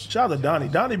spliffs. Shout out to Donnie.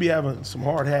 Donnie be having some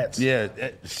hard hats. Yeah,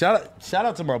 shout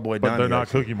out to my boy But Donnie. they're not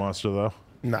actually. Cookie Monster though.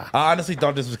 Nah. I honestly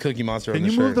thought this was Cookie Monster. Can on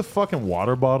the you move the shirt. fucking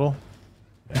water bottle?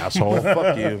 Asshole.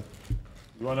 Fuck you.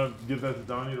 You want to give that to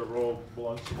Donnie to roll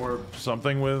blunts or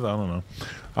something with? I don't know.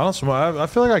 I don't smoke. I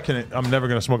feel like I can. I'm never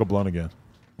gonna smoke a blunt again.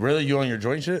 Really, you on your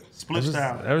joint shit? Split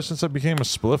style. Ever since I became a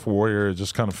spliff warrior, it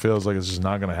just kind of feels like it's just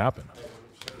not gonna happen.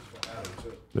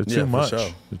 They're Yeah, too for much. sure.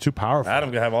 They're too powerful.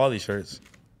 Adam can have all these shirts,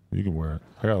 You can wear it.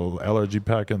 I got a little LRG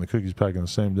pack and the cookies pack in the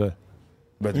same day,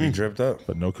 but to be dripped up.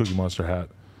 but no Cookie Monster hat.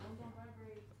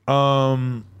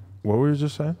 What were you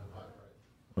just saying?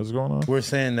 What's going on? We're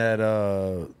saying that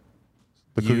The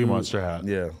Cookie you- Monster hat.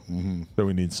 Yeah, That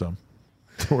we need some.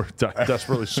 We're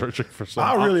desperately searching for some.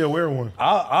 I really wear one.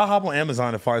 I'll hop on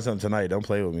Amazon and find something tonight. Don't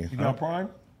play with me. You got Prime?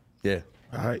 Yeah,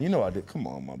 All right. you know I did. Come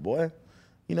on, my boy.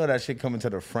 You know that shit coming to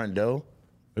the front door.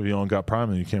 If you don't got Prime,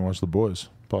 then you can't watch The Boys.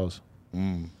 Pause.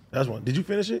 That's one. Did you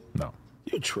finish it? No.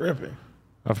 You tripping.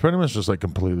 I've pretty much just like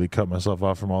completely cut myself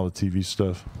off from all the TV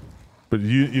stuff. But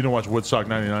you don't watch Woodstock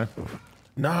 99?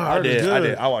 Nah, I heard it's did.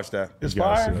 good. I watched that. It's You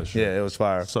gotta see fire. that shit. Yeah, it was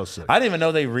fire. So sick. I didn't even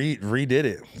know they redid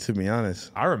it. To be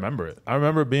honest, I remember it. I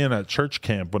remember being at church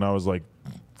camp when I was like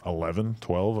 11,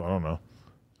 12, I don't know.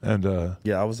 And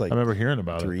yeah, I was like I remember hearing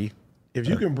about it. 3. If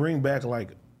you can bring back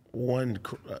like one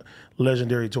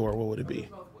legendary tour, what would it be?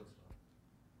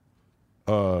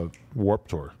 Warp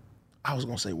Tour. I was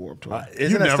gonna say Warped Tour.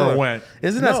 Isn't that never still, went.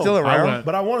 Isn't that No, still I around? went.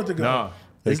 but I wanted to go. No,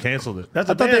 they canceled it. That's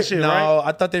I a thought band they shit, no. right?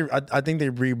 I thought they. I think they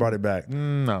brought it back.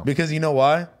 No. Because you know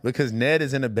why? Because Ned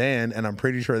is in a band, and I'm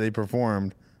pretty sure they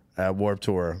performed at Warp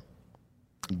Tour.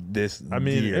 This I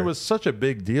mean, year. it was such a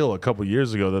big deal a couple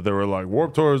years ago that they were like,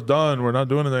 Warp Tour is done. We're not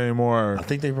doing it anymore. I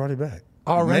think they brought it back.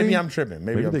 Already? Maybe I'm tripping.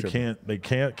 Maybe I'm they tripping. can't. They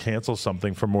can't cancel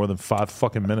something for more than 5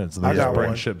 fucking minutes, and they I just got bring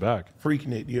one. shit back.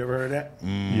 Freaking it. You ever heard of that?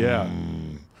 Yeah,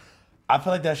 I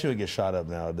feel like that shit would get shot up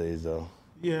nowadays, though.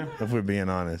 Yeah. If we're being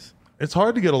honest. it's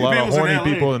hard to get a lot it of was in horny LA.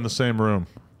 people in the same room.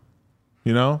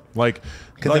 You know, like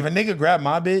Because if a nigga grabbed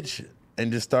my bitch,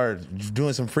 and just start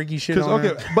doing some freaky shit on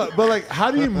Okay, her. but like,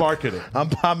 how do you market it? I'm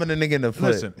popping a nigga in the foot.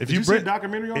 Listen, if Did you see a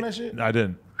documentary on that shit? I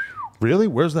didn't. Really?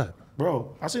 Where's that?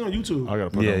 Bro, I seen it on YouTube. I gotta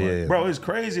put Yeah, it on. yeah, yeah. Bro, it's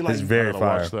crazy. Like, It's very I gotta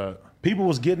fire. watch that. people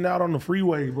was getting out on the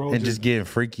freeway, bro. And just getting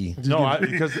freaky. No,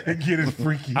 because getting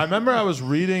freaky. I remember I was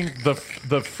reading the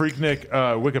Freaknik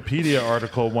Wikipedia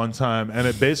article one time, and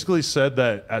it basically said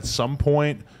that at some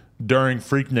point during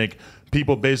Freaknik,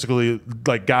 people basically,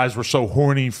 like, guys were so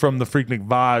horny from the Freaknik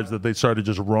vibes that they started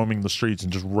just roaming the streets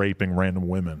and just raping random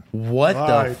women. What All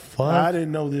the right, fuck? I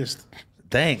didn't know this.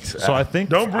 Thanks. So I think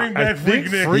Don't bring back I think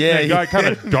Freaknik. Freaknik got kind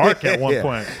of dark at one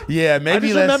point. Yeah, I maybe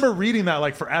just let's- remember reading that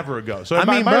like forever ago. So it I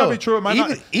might mean, not bro, be true. It might, even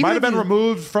might have if been you-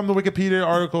 removed from the Wikipedia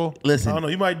article. I Listen, don't know.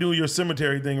 You might do your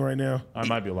cemetery thing right now. I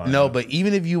might be lying. no, but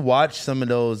even if you watch some of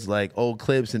those like old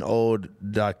clips and old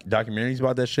documentaries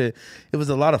about that shit, it was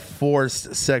a lot of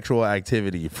forced sexual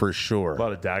activity for sure. A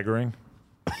lot of daggering.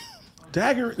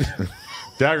 Dagger.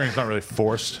 Daggering's not really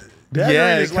forced. Daggering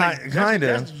Yeah, is like kinda.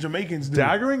 That's what Jamaicans do.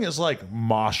 Daggering is like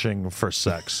moshing for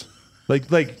sex. like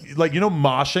you know,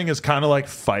 moshing is kind of like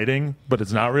fighting, but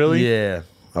it's not really. Yeah.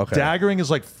 Okay. Daggering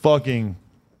is like fucking,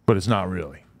 but it's not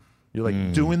really. You're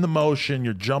like doing the motion.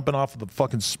 You're jumping off of the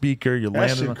fucking speaker. You're That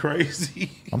landing. shit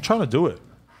crazy. I'm trying to do it.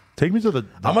 Take me to the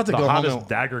I'm about to the go home hottest and-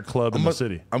 dagger club in the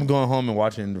city. I'm going home and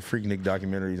watching the Freaknik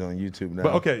documentaries on YouTube now.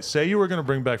 But okay, say you were going to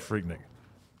bring back Freaknik.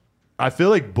 I feel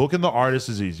like booking the artist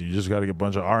is easy. You just got to get a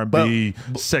bunch of R&B,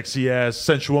 sexy ass,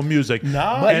 sensual music.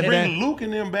 Nah, and they bring then- Luke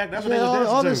and them back. That's what Yeah, they was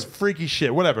dancing all to. this freaky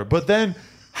shit, whatever. But then,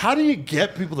 how do you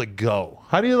get people to go?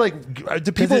 How do you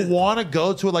do people want to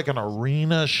go to like an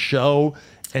arena show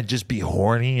and just be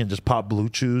horny and just pop blue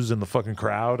chews in the fucking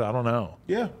crowd? I don't know.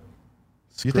 Yeah.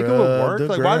 Do you think it would Scrub work? the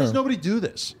Like, why does ground. nobody do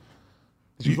this?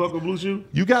 Did you fuck with Blue Chew?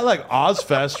 You got like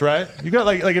Ozfest, right? You got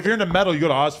like if you're into metal, you go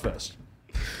to Ozfest.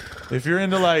 If you're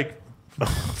into like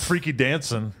freaky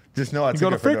dancing, just know I you took go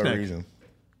it to for no Freaknik. reason.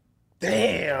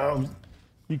 Damn.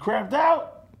 You crapped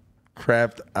out?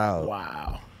 Crapped out.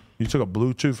 Wow. You took a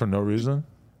blue chew for no reason.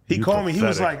 He You called me. He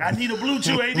was pathetic. like, I need a Blue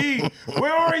Chew, AD.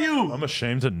 Where are you? I'm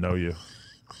ashamed to know you.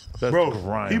 That's Bro,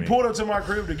 grimy. he pulled up to my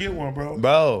crib to get one, bro.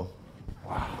 Bro.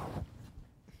 Wow.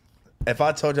 If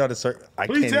I told y'all to search, I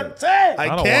Please can't. say. I I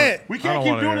don't can't. want- We I can't don't keep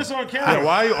wanna doing hear this it. on camera. Yeah,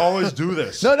 why you always do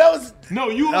this? No, that was. No,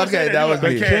 you always Okay, say that You was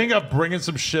like, me. The I can't. king of bringing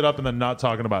some shit up and then not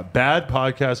talking about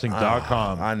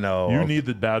badpodcasting.com. I know. You need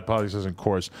the bad podcasting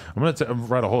course. I'm going to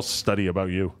write a whole study about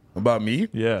you. About me?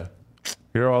 Yeah.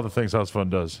 Here are all the things House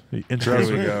Fun does. He interrupts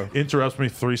Here we me, go. interrupts me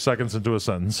 3 seconds into a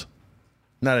sentence.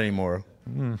 Not anymore.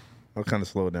 I'll kind of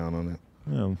slow down on it.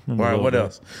 Yeah, All right, what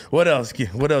else? What else?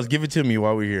 What else? Give it to me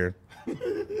while we're here.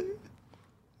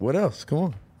 What else? Come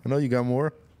on. I know you got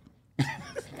more.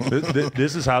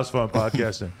 This is House Fun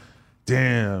Podcasting.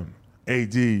 Damn.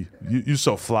 AD, you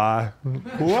so fly.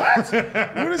 What?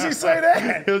 When does he say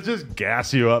that? He'll just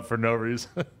gas you up for no reason.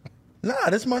 Nah,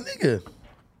 that's my nigga.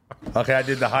 Okay, I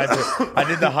did the high. I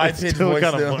did the high pitched Still voice.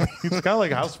 kind Still. of, he's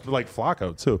kind of like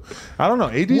Flacco too. I don't know.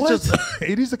 AD's What? just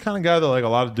AD's the kind of guy that like a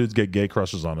lot of dudes get gay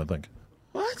crushes on. I think,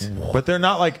 What? but they're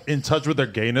not like in touch with their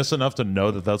gayness enough to know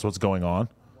that that's what's going on.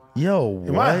 Yo,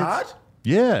 Am what? I hot?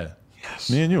 Yeah. Yes.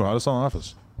 Me and you, hottest on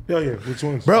office. Hell yeah. Which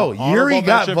ones? Bro, Honorable Yuri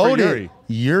got mention for voted. Yuri.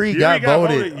 Yuri got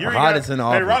voted Yuri hottest got, in Hey,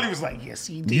 office. Riley was like, yes,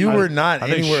 he did. You were not I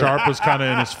think anywhere. Sharp was kind of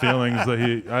in his feelings that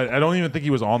he. I don't even think he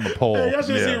was on the poll. Hey, y'all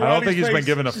should've seen I don't Riley's think he's been face.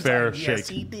 given a She's fair like, shake. Yes,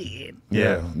 he did.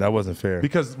 Yeah, that wasn't fair.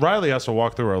 Because Riley has to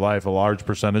walk through her life, a large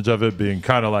percentage of it being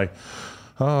kind of like,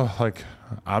 oh, like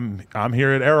I'm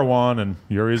here at Erewhon and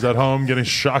Yuri's at home getting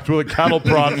shocked with a cattle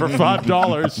prod for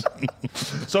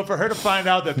 $5. So for her to find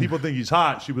out that people think he's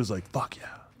hot, she was like, fuck yeah.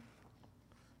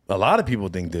 A lot of people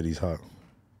think that he's hot.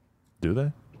 Do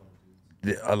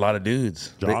they? A lot of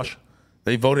dudes. Josh?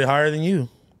 They voted higher than you.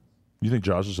 You think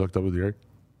Josh is hooked up with Yuri?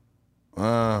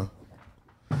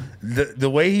 The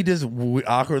way he just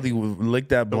awkwardly licked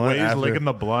that The blunt. way he's after- licking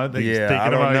the blunt, that he's Yeah, thinking I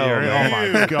don't about know, Yuri. man.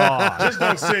 Oh my God. Just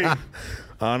don't sing.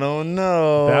 I don't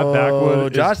know. That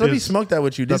backwood Josh, let me is- smoke that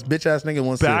with you. This bitch ass nigga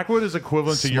wants Backwood is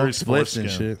equivalent to to smoke Yuri's spliffs foreskin.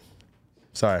 and shit.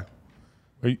 Sorry,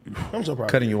 Are you, I'm so proud.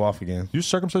 cutting you off again. you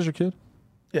circumcise your kid?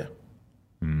 Yeah.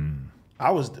 I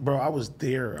was there. I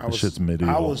was shit's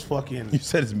medieval. I was fucking You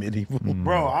said it's medieval.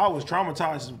 bro, I was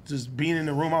traumatized just being in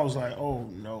the room. I was like, oh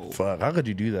no. Fuck, how could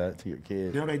you do that to your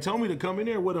kid? You know, they told me to come in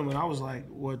there with him, and I was like,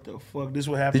 what the fuck? This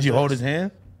what happened. Did you to hold us. his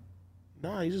hand?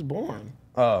 Nah, he's just born.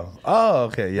 Oh,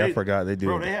 okay. Yeah, I They- forgot they do.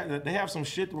 Bro, it. they have some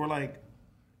shit where like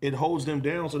it holds them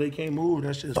down so they can't move.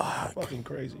 That's just fucking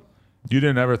crazy. You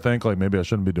didn't ever think like maybe I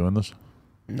shouldn't be doing this?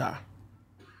 Nah.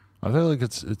 I feel like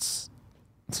it's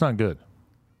not good.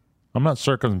 I'm not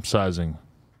circumcising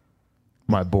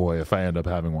my boy if I end up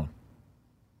having one.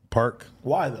 park.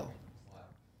 Why though?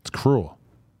 It's cruel.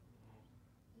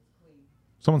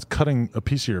 Someone's cutting a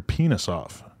piece of your penis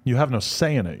off. You have no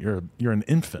say in it. You're an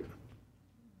infant.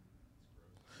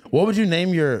 What would you name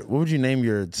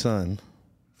your son?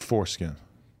 Foreskin.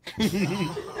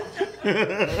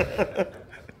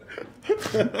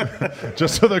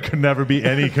 Just so there could never be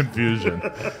any confusion.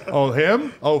 Oh,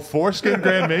 him? Oh, Foreskin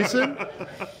Grand Mason?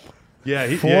 Yeah,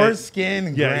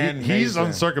 Foreskin Yeah, Grand he's Mason.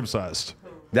 uncircumcised.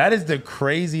 That is the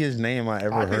craziest name I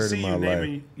ever I can heard see in you my life.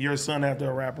 naming your son after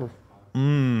a rapper.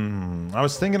 I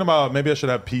was thinking about maybe I should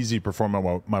have Peasy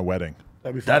perform my wedding.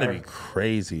 That'd be fire. That'd be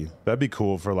crazy. That'd be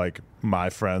cool for like my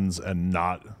friends and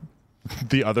not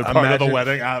the other part of the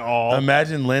wedding at all.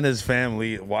 Imagine Lena's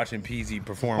family watching Peasy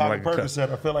perform Pop like a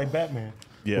Percocet. I feel like Batman.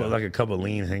 Yeah, with like a cup of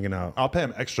lean hanging out. I'll pay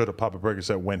him extra to pop a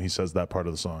Percocet when he says that part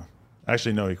of the song.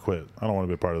 Actually, no, he quit. I don't want to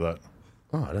be a part of that.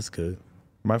 Oh, that's good.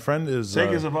 My friend is Take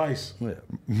his advice.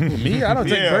 Me? I don't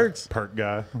take Yeah. perks. perk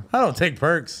guy. I don't take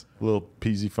perks. Little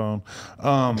peasy phone.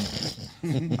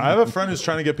 I have a friend who's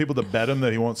trying to get people to bet him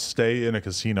that he won't stay in a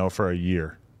casino for a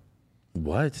year.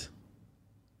 What?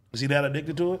 Is he that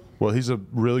addicted to it? Well, he's a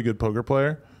really good poker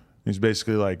player. He's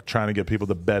basically like trying to get people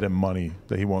to bet him money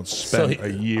that he won't spend So a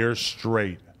year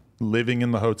straight living in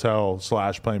the hotel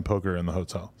 / playing poker in the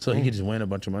hotel. So he could just win a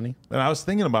bunch of money? And I was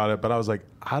thinking about it, but I was like,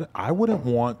 I wouldn't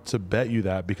want to bet you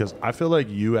that because I feel like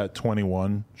you at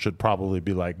 21 should probably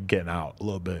be like getting out a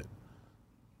little bit.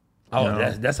 Oh,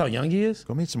 No. that's how young he is?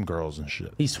 Go meet some girls and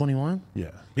shit. He's 21? Yeah.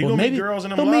 He gonna meet girls in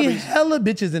them he'll meet lobbies. hella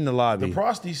bitches in the lobby. The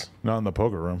prosties. Not in the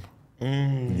poker room.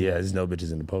 Yeah, there's no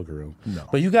bitches in the poker room. No.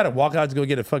 But you got to walk out to go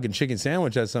get a fucking chicken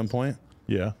sandwich at some point.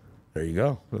 Yeah. There you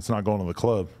go. That's not going to the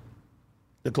club.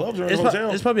 The clubs are in It's, the hotel.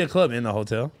 it's probably a club in the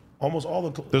hotel. Almost all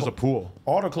the There's a pool,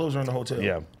 all the clubs are in the hotel.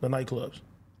 Yeah. The nightclubs.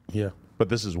 Yeah. but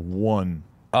this is one.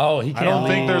 Oh, he can't I don't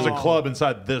think leave. there's a club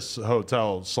inside this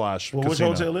hotel / Well, casino. which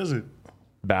hotel is it?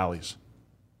 Bally's.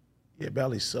 Yeah,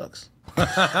 Bally sucks.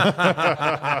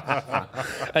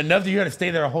 Enough that you're going to stay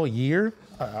there a whole year?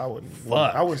 I wouldn't.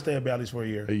 Fuck. I wouldn't stay at Bally's for a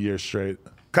year. A year straight.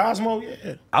 Cosmo,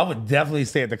 yeah. I would definitely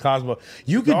stay at the Cosmo.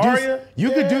 You could Aria?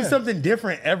 could do Yeah. something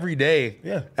different every day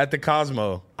Yeah. at the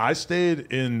Cosmo. I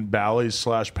stayed in Bally's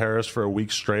 / Paris for a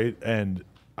week straight, and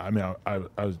I mean,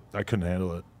 I couldn't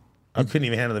handle it. You couldn't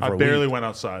even handle it for I a barely week. went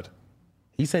outside.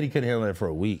 He said he couldn't handle it for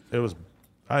a week. It was,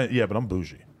 yeah, but I'm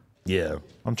bougie. Yeah.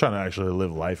 I'm trying to actually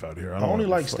live life out here. I only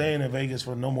like staying in Vegas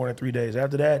for no more than 3 days.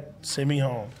 After that, send me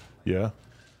home. Yeah.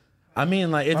 I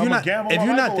mean, like if I'ma you're not gamble if my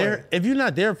you're life not there away. if you're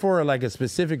not there for like a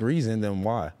specific reason, then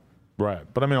why? Right.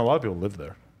 But I mean, a lot of people live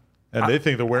there. And they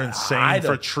think that we're I insane for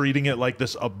don't- treating it like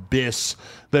this abyss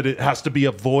that it has to be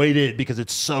avoided because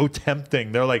it's so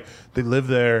tempting. They're like, they live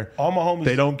there. All my homies,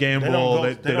 They don't gamble.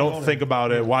 They they don't go think there.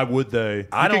 about it. Why would they?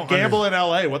 I You don't can gamble in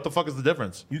LA. What the fuck is the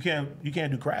difference? You can't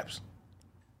do craps.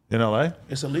 In LA?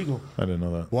 It's illegal. I didn't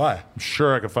know that. Why? I'm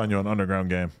sure I could find you an underground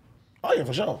game. Oh yeah,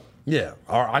 for sure. Yeah.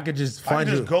 Or I could just I find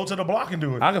can you just go to the block and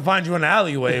do it. I could find you in an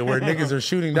alleyway where niggas are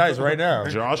shooting dice right now.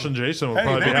 Josh and Jason will Hey,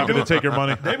 probably they be happy do- to take your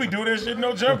money. They be doing this shit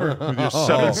no jumper. With your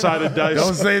 7-sided dice.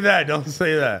 Don't say that. Don't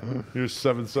say that. Your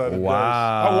 7-sided Wow.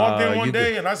 I walked in one You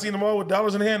day and I seen them all with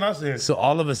dollars in hand. I said, So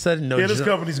all of a sudden, no. "Yeah, this ju-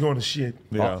 company's going to shit."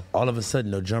 dice. Yeah. all of a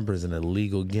sudden, no jumper is an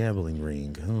illegal gambling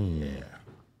ring.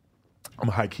 I'm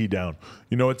high key down.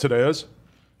 You know what today is?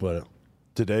 But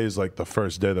Today is like the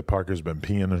first day that Parker's been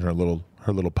peeing in her little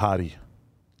potty.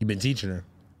 you've been teaching her.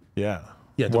 Yeah.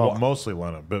 Yeah, to Well, walk. mostly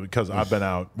Lena, but because I've been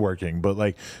out working. But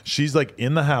like, she's like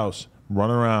in the house,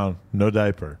 running around, no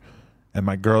diaper, and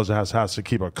my girl's house has to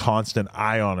keep a constant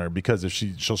eye on her because if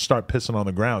she'll start pissing on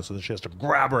the ground, so then she has to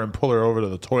grab her and pull her over to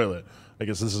the toilet. I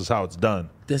guess this is how it's done.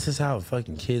 This is how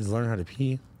fucking kids learn how to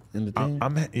pee in the thing.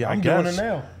 I'm I'm doing doing it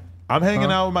now. I'm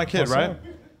hanging out with my kid, right?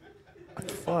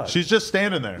 Fuck. She's just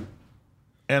standing there.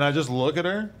 And I just look at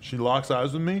her. She locks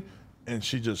eyes with me. And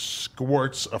she just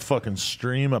squirts a fucking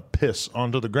stream of piss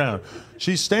onto the ground.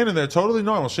 She's standing there totally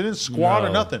normal. She didn't squat or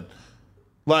No. nothing.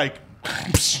 Like,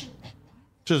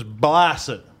 just blast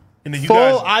it. And then you Full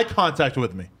guys- eye contact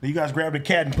with me. You guys grabbed a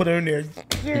cat and put her in there.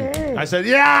 I said,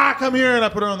 yeah, come here. And I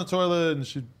put her on the toilet. And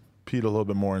she peed a little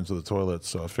bit more into the toilet.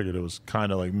 So I figured it was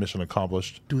kind of like mission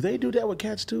accomplished. Do they do that with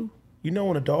cats too? You know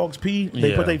when the dogs pee, they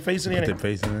Yeah. put their face in Put it. their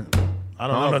face in it. I I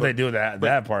don't don't know if but they do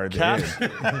that part. Cats,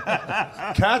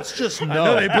 cats just know. I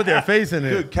know they put their face in it.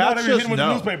 Dude, cats they hit just him with the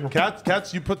know. newspaper.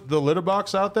 Cats, you put the litter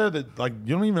box out there that like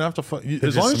you don't even have to. As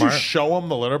just long as smart. you show them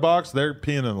the litter box, they're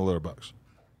peeing in the litter box.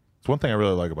 It's one thing I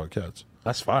really like about cats.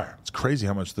 That's fire. It's crazy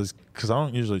how much this because I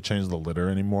don't usually change the litter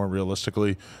anymore,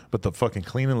 realistically. But the fucking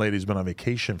cleaning lady's been on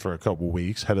vacation for a couple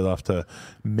weeks, headed off to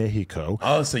Mexico.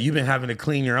 Oh, so you've been having to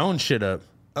clean your own shit up.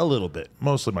 A little bit,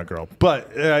 mostly my girl.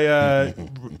 But I've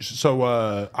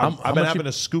been having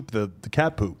to scoop the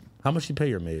cat poop. How much you pay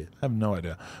your maid? I have no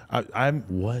idea. I'm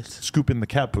What? scooping the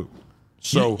cat poop.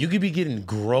 So You could be getting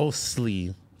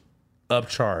grossly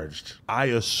upcharged. I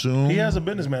assume He has a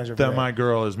business manager for that that. my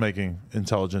girl is making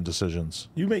intelligent decisions.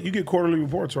 You get quarterly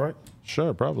reports, right?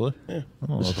 Sure, probably. I don't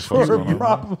know what the fuck's going on.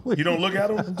 Probably. You don't look at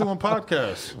them? I'm doing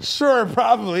podcasts. Sure,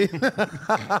 probably.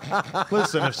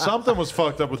 Listen, if something was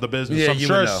fucked up with the business, Yeah, I'm you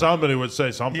sure would know. somebody would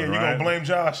say something, Yeah, you right? gonna blame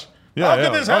Josh? Yeah, How yeah.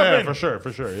 could this Oh, happen? yeah,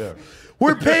 for sure, yeah.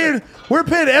 we're paying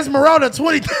Esmeralda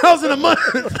 $20,000 a month.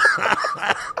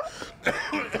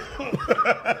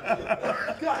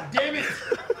 God damn it.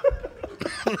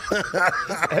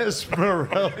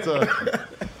 Esmeralda.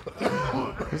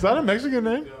 Is that a Mexican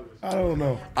name? I don't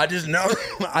know. I just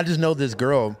know this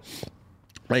girl.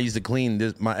 I used to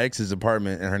clean my ex's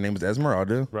apartment, and her name was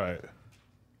Esmeralda. Right.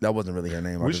 That wasn't really her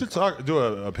name. We should do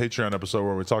a Patreon episode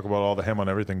where we talk about all the ham on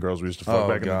everything girls we used to fuck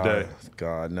back God. in the day.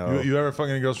 God, no. You ever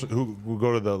fucking girls who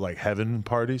go to the like heaven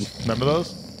parties? Remember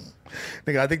those?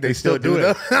 Nigga, I think they still do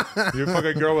it. that. You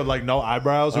fucking girl with like no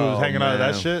eyebrows who was hanging out of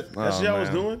that man. shit? That's what y'all was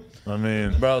doing? I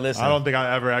mean, Bro, listen. I don't think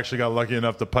I ever actually got lucky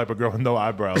enough to pipe a girl with no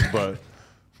eyebrows, but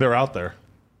they're out there.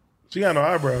 She got no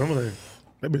eyebrows. I'm like,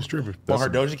 that bitch tripping. On her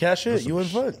Doja Cat shit, you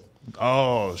wouldn't fuck.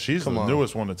 Oh, she's the on.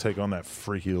 newest one to take on that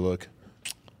freaky look.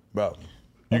 Bro.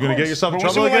 You gonna get yourself in But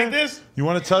when trouble she was again? like this? You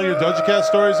want to tell your Doja Cat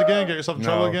stories again? Get yourself in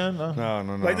trouble again? No?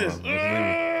 No. Like this.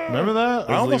 Remember that?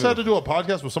 I almost had to do a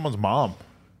podcast with someone's mom.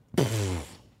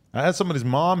 I had somebody's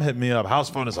mom hit me up. House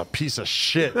phone is a piece of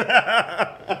shit.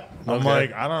 I'm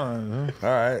like, I don't know. All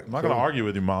right. I'm not going to argue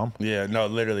with you, mom. Yeah, no,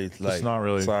 literally. Like, It's not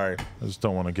really. Sorry. I just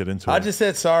don't want to get into it. I just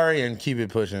said sorry and keep it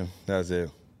pushing. That's it.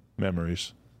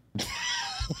 Memories.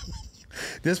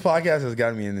 This podcast has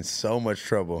gotten me in so much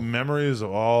trouble. Memories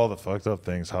of all the fucked up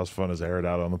things House Fun has aired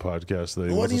out on the podcast that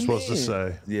he What do wasn't you supposed to mean?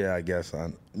 say. Yeah, I guess.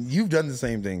 You've done the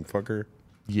same thing, fucker.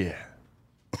 Yeah.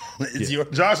 It's your.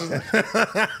 Josh is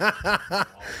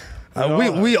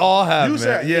We all have, you man.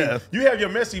 said, Yeah. you have your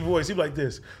messy voice. You like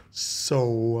this.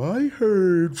 So I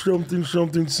heard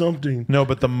something. No,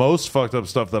 but the most fucked up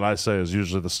stuff that I say is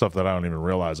usually the stuff that I don't even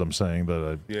realize I'm saying.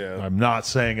 I'm not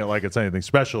saying it like it's anything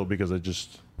special because I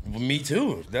just. Me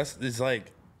too. It's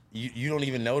like you don't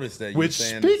even notice that. Which,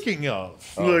 saying speaking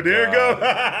of, Look, there you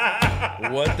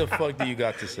go. what the fuck do you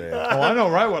got to say? oh, I know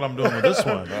right what I'm doing with this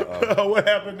one. What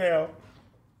happened now?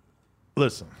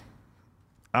 Listen,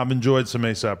 I've enjoyed some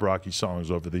A$AP Rocky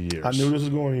songs over the years. I knew this was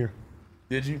going here.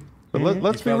 Did you? But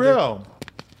let's be felt real.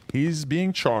 He's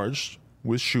being charged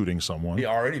with shooting someone, He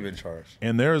already been charged.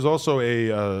 and there is also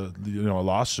a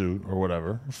lawsuit or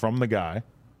whatever from the guy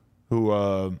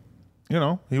who he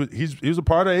was a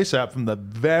part of A$AP from the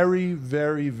very,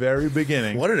 very, very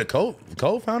beginning. What are the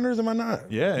co-founders? Am I not?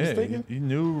 Yeah, mistaken? he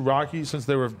knew Rocky since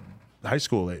they were high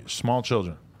school age, small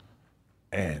children,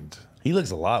 and. He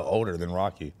looks a lot older than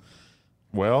Rocky.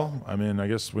 Well, I mean, I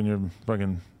guess when you're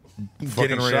fucking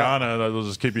Getting Rihanna, shot. that'll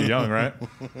just keep you young, right?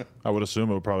 I would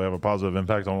assume it would probably have a positive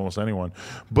impact on almost anyone.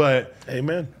 But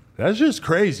Amen. that's just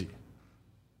crazy.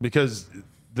 Because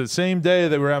the same day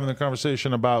they were having the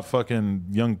conversation about fucking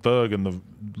Young Thug and the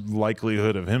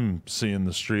likelihood of him seeing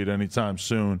the street anytime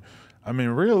soon, I mean,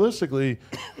 realistically,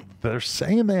 they're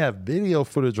saying they have video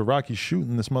footage of Rocky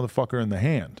shooting this motherfucker in the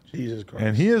hand. Jesus Christ.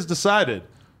 And he has decided,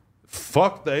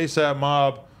 fuck the A$AP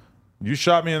mob. You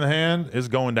shot me in the hand, it's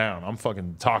going down. I'm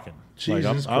fucking talking.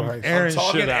 Jesus I'm Christ. airing I'm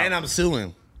talking shit out. and I'm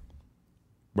suing.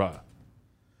 Bruh.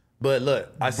 But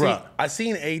look, I Bruh.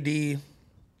 seen AD,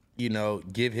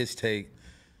 give his take,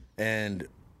 and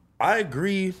I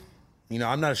agree.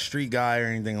 I'm not a street guy or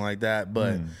anything like that,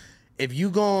 but if you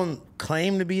gonna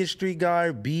claim to be a street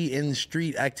guy, be in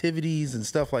street activities and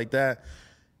stuff like that,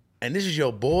 and this is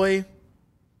your boy,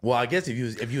 well, I guess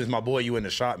if you was my boy, you wouldn't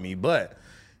have shot me. But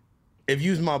if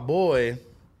you was my boy,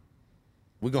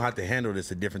 we're gonna have to handle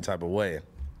this a different type of way.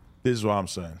 This is what I'm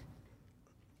saying.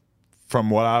 From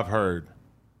what I've heard,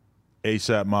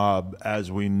 A$AP mob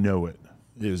as we know it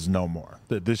is no more.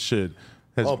 That this shit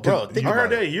has. Oh, bro, think I about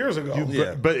heard it. that years ago.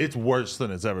 Yeah. But it's worse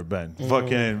than it's ever been.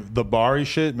 Fucking the Bari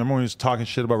shit. Remember when he was talking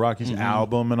shit about Rocky's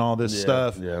album and all this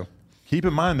stuff? Yeah. Keep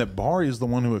in mind that Bari is the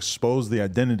one who exposed the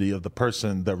identity of the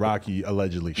person that Rocky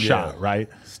allegedly shot, right?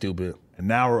 Stupid. And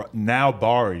now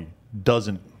Bari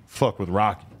doesn't fuck with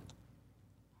Rocky.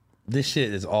 This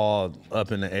shit is all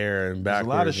up in the air and There's backwards. a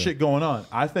lot of shit going on.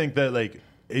 I think that like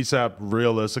A$AP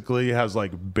realistically has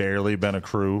like barely been a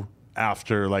crew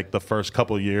after like the first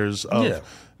couple years of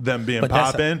them being But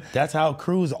popping. that's how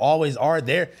crews always are.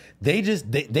 They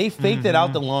faked it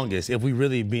out the longest, if we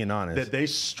really being honest. That they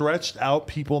stretched out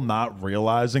people not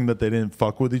realizing that they didn't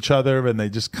fuck with each other, and they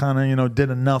just kind of, you know, did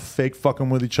enough fake fucking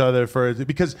with each other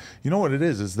because you know what it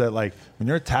is that like when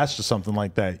you're attached to something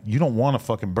like that, you don't want to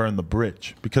fucking burn the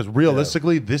bridge because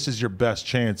realistically, this is your best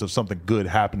chance of something good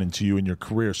happening to you in your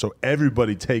career. So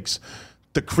everybody takes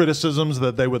the criticisms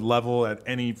that they would level at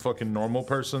any fucking normal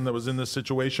person that was in this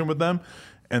situation with them,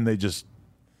 and they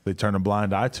turn a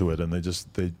blind eye to it, and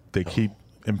they keep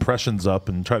impressions up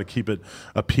and try to keep it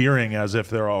appearing as if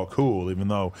they're all cool, even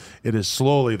though it is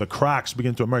slowly the cracks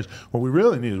begin to emerge. What we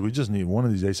really need is we just need one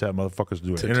of these ASAP motherfuckers to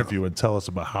do an interview and tell us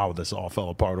about how this all fell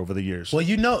apart over the years. Well,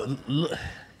 you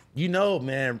know,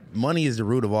 man, money is the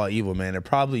root of all evil, man. It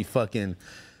probably fucking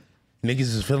niggas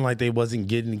is feeling like they wasn't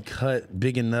getting cut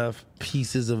big enough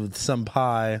pieces of some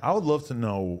pie. I would love to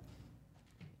know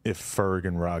if Ferg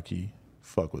and Rocky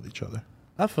fuck with each other.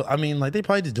 I mean, like they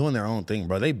probably just doing their own thing,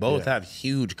 bro. They both have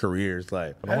huge careers,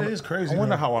 like. That is crazy. I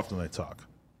wonder how often they talk.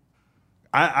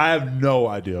 I have no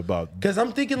idea about. Because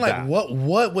I'm thinking, like, that.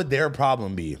 what would their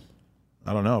problem be?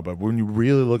 I don't know, but when you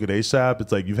really look at ASAP,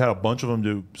 it's like you've had a bunch of them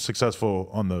do successful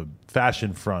on the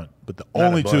fashion front, but the Not a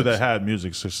only two bunch. that had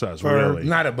music success, really.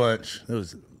 Not a bunch. It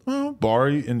was, Well,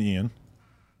 Barry and Ian.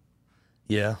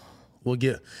 yeah. We'll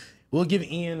give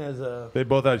Ian as a. They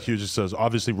both had huge success.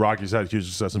 Obviously, Rocky's had huge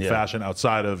success in Yeah. fashion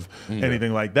outside of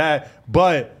anything like that.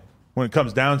 But when it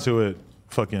comes down to it,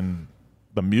 fucking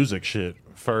the music shit,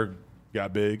 Ferg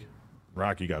got big,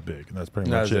 Rocky got big, and that's pretty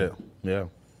much That's it. it. Yeah.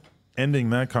 Ending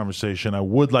that conversation, I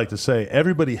would like to say,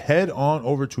 everybody head on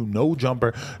over to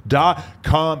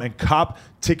nojumper.com and cop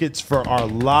tickets for our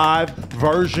live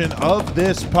version of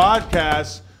this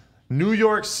podcast. New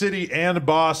York City and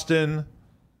Boston,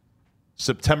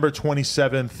 September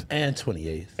 27th And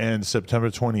 28th. and September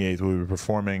 28th. We'll be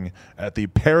performing at the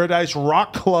Paradise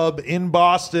Rock Club in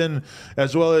Boston,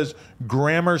 as well as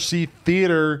Gramercy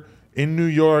Theater in New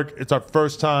York. It's our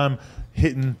first time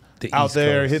hitting The out East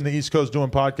there, Coast. hitting the East Coast, doing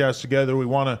podcasts together. We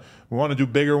want to do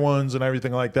bigger ones and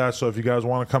everything like that. So if you guys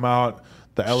want to come out,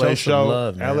 the LA some show,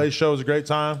 love, man. LA show is a great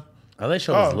time. LA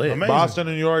show is lit. amazing. Boston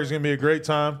and New York is gonna be a great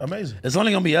time. Amazing. It's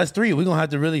only gonna be us three. We're gonna have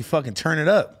to really fucking turn it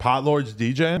up. Pot Lord's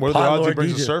DJing. What are the Pot odds he Lord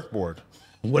brings a DJ. surfboard?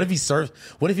 What if he surfs?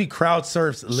 What if he crowd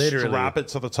surfs literally? Strap it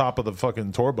to the top of the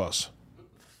fucking tour bus.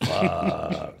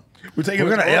 We're taking We're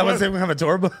gonna. a Yeah, I'm tour gonna say we're gonna have a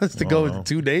tour bus to go know.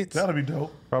 2 dates. That'll be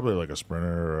dope. Probably like a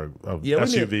Sprinter or a Yeah, we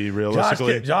SUV, need-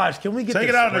 realistically. Josh, can we get Take the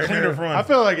it out of the Sprinter? cleaner front. I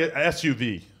feel like an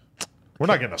SUV. We're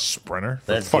not getting a Sprinter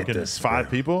for Let's get fucking this 5 Sprinter.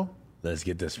 people. Let's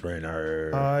get the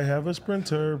Sprinter. I have a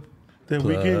Sprinter that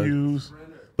we can Plug. use.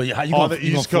 But how you On gonna, the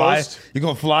you East gonna fly? Coast? You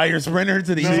gonna fly your Sprinter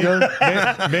to the East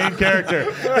Coast? Main character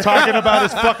talking about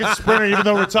his fucking Sprinter, even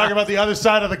though we're talking about the other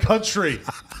side of the country.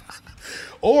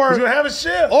 We're gonna have a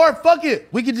ship. Or fuck it,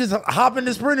 we could just hop in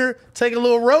the Sprinter, take a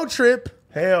little road trip.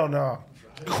 Hell no.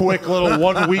 Quick little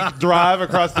 1 week drive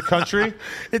across the country.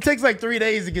 It takes like 3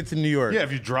 days to get to New York. Yeah,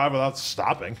 if you drive without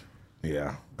stopping.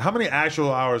 Yeah. How many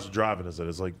actual hours of driving is it?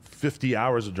 It's like 50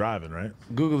 hours of driving, right?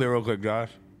 Google it real quick, Josh.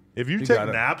 If you take got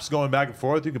it. naps going back and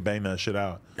forth, you can bang that shit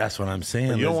out. That's what I'm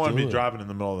saying. You don't Let's want to do be it. driving in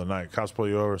the middle of the night. Cops pull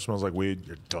you over, smells like weed,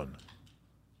 you're done.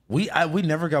 We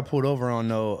never got pulled over on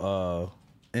no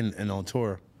in on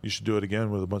tour. You should do it again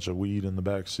with a bunch of weed in the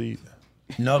back seat.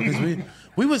 No, because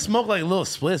we would smoke like little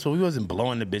splits, but we wasn't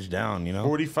blowing the bitch down, you know.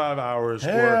 45 hours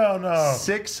Hell or no.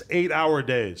 6 8-hour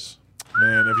days.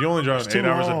 Man, if you only drive too 8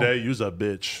 hours long. a day, use a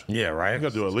bitch. Yeah, right. You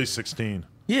gotta do at least 16.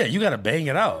 Yeah, you gotta bang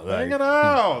it out. Like, Bang it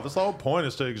out. That's the whole point,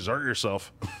 is to exert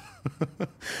yourself.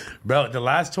 bro, the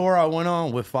last tour I went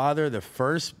on with Father, the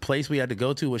first place we had to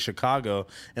go to was Chicago,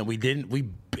 and we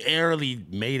barely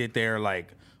made it there like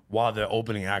while the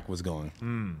opening act was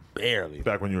going. Barely.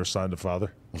 Back when you were signed to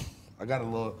Father. I got a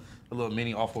little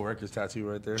mini Awful Records tattoo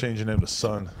right there. Change your name to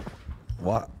Son.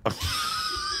 What?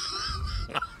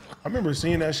 I remember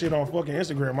seeing that shit on fucking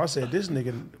Instagram. I said, this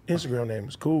nigga Instagram name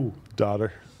is cool.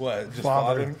 Daughter. What? Just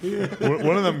Father. Father?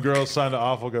 One of them girls signed to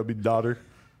Awful gotta be Daughter.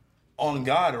 On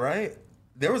God, right?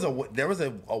 There was a white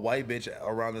bitch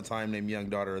around the time named Young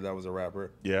Daughter that was a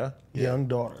rapper. Yeah? Young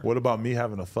daughter. What about me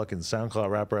having a fucking SoundCloud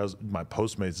rapper as my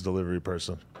Postmates delivery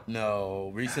person?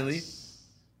 No, recently.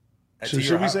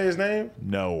 Should we say his name?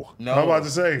 No. No. I'm about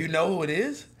to say. You know who it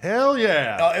is? Hell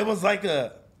yeah. Oh, it was like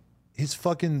a. His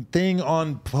fucking thing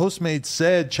on Postmates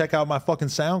said, check out my fucking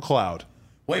SoundCloud.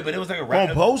 Wait, but it was like a On rap.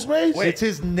 Postmates? Wait. It's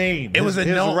his name. It was his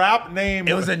known rap name.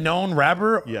 It was a known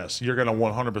rapper. Yes, you're gonna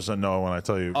 100% know when I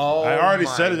tell you. Oh I already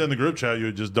my- said it in the group chat.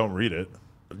 You just don't read it.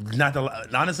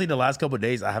 Honestly, the last couple of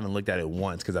days I haven't looked at it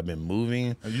once because I've been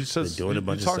moving. You said been doing a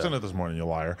bunch you of talked stuff. in it this morning, you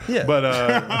liar. Yeah. But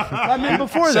I mean,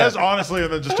 before says that, honestly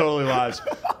and then just totally lies.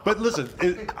 But listen,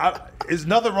 is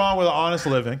nothing wrong with honest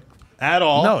living at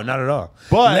all. no, not at all.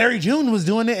 But- Larry June was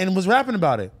doing it and was rapping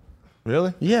about it.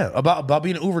 Really? Yeah, about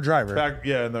being an Uber driver. Back,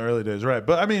 yeah, in the early days, right?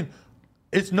 But I mean,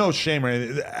 it's no shame or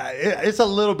anything. It's a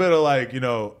little bit of like,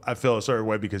 I feel a certain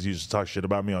way because you used to talk shit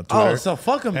about me on Twitter. Oh, so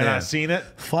fuck him and then. I seen it.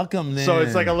 Fuck him then. So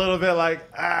it's like a little bit like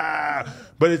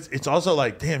but it's also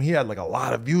like, damn, he had like a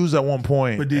lot of views at one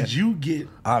point. But did you get?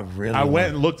 I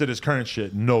went and looked at his current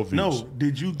shit, no views. No.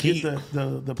 Did you get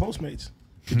the Postmates?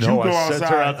 Did No, you go I sent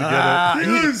her out to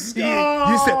get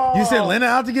it. You sent Lena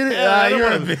out to get it? Yeah, I don't you're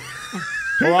a wanna- bitch.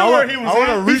 Well, knew where he was I want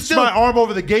at. to He reach still- my arm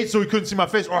over the gate so he couldn't see my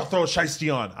face, or I'll throw a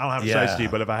shiesty on. I don't have a Yeah. shiesty,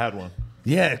 but if I had one,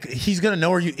 Yeah, he's gonna know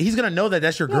where you. He's gonna know that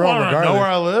that's your girl, I don't regardless. know where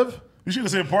I live. You should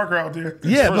have sent Parker out there.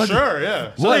 Yeah, For but sure,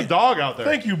 yeah. Send Well, a dog out there.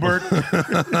 Thank you, Bert.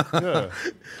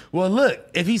 well, look,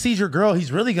 if he sees your girl,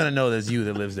 he's really gonna know that's you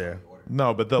that lives there.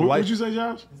 No, but the What'd you say,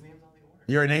 Josh?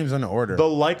 Your name's on the order. the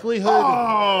likelihood.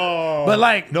 Oh, but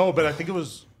like, No, but I think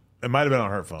it might have been on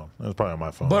her phone. It was probably on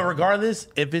my phone. but regardless,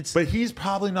 if it's But he's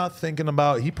probably not thinking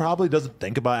about. He probably doesn't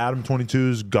think about Adam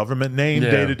 22's government name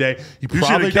Yeah. day to day. He You probably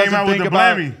shoulda came doesn't out with think the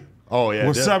about. Blammy. Oh yeah,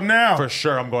 What's up now? For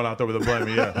sure, I'm going out there with a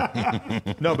Blammy.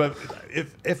 Yeah. No, but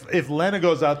if Lena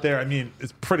goes out there, I mean,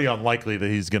 it's pretty unlikely that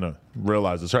he's gonna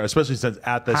realize it's her, especially since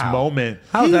at this moment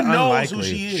How is he that knows unlikely? who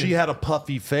she is. she had a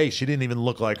puffy face. She didn't even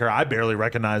look like her. I barely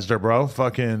recognized her, bro.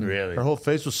 Fucking Really? her whole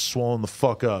face was swollen the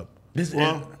fuck up. this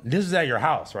is at your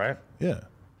house, right? Yeah.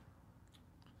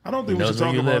 I don't think we should Knows where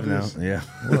talk you about live this. now.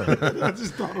 Yeah, I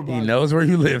just thought about he it. knows where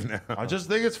you live now. I just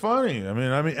think it's funny. I mean,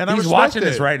 and I He's respect watching it.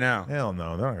 this right now. Hell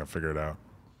no, they're not gonna figure it out.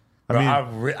 Bro, I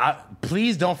mean,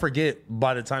 please don't forget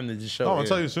by the time that this show. no, I'll is.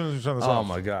 tell you as soon as you turn this Oh off.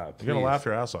 my god, You're gonna please. laugh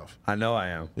your ass off. I know I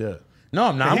am. Yeah. No,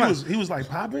 I'm not. He was like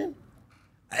popping.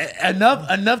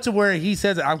 Enough to where he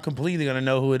says I'm completely gonna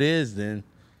know who it is. Then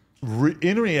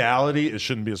In reality, it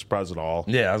shouldn't be a surprise at all.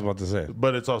 yeah, I was about to say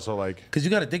But it's also like, because you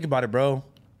got to think about it, bro.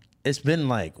 It's been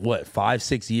like what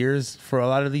 5-6 years for a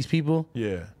lot of these people,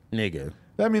 yeah. nigga.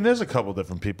 I mean, there's a couple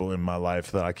different people in my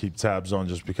life that I keep tabs on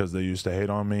just because they used to hate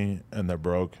on me and they're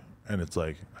broke, and it's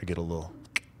like I get a little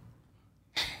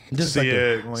Just see like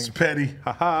the- it, like, It's petty.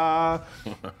 haha,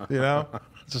 you know. It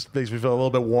just makes me feel a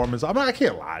little bit warm. I mean, I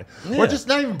can't lie. Yeah. Or just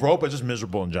not even broke, but just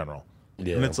miserable in general.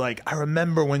 Yeah. And it's like I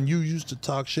remember when you used to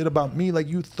talk shit about me, like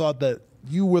you thought that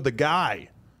you were the guy.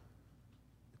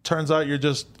 Turns out you're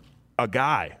just a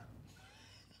guy.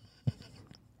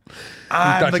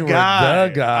 I'm thought the you were guy.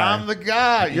 the guy. I'm the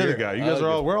guy. You're the guy. You guys are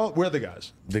all. We're the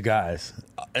guys. the guys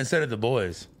instead of the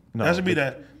boys. No, That should be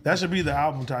that should be the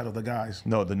album title, The Guys.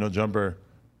 No, the No Jumper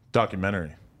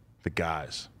documentary. The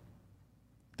guys.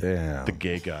 Damn. The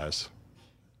gay guys.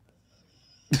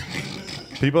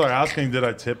 People are asking, did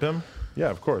I tip him? Yeah,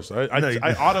 of course. I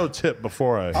auto tip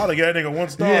before I. I'd have gave that nigga 1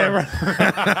 star.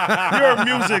 Yeah, Your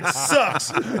music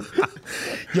sucks.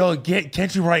 Yo,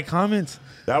 can't you write comments?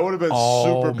 That would have been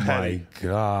Oh super petty. my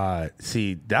god.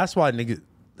 See, that's why niggas.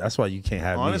 That's why you can't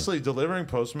have me. Honestly, delivering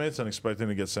Postmates and expecting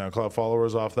to get SoundCloud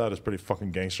followers off that is pretty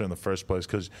fucking gangster in the first place.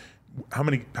 Because how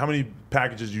many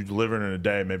packages you deliver in a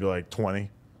day? Maybe like 20.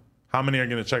 How many are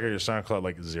going to check out your SoundCloud?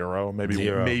 Like 0,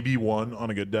 maybe 1 on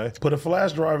a good day. Put a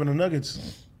flash drive in the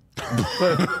Nuggets.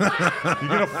 You're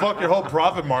gonna fuck your whole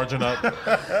profit margin up.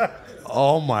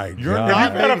 Oh my If god.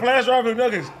 you got a flash drive in the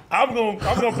Nuggets, I'm gonna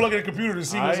plug in the computer to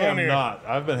see I what's on am there. not.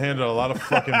 I've been handed a lot of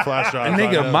fucking flash drives.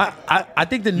 Nigga, I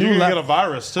think the you new can lap- get a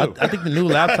virus too. I think the new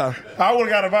laptop. I would have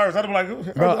got a virus. I'd be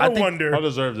like, Bro, I I think- wonder. I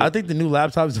deserved it. I think the new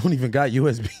laptops don't even got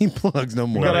USB plugs no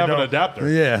more. you gotta have they an don't. adapter.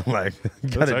 Yeah, like you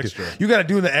gotta, extra. you gotta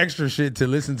do the extra shit to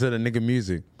listen to the nigga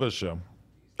music. Good show.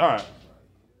 All right.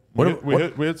 What-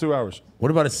 We hit 2 hours.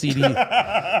 What about a CD?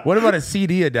 What about a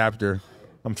CD adapter?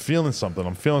 I'm feeling something.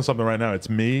 I'm feeling something right now. It's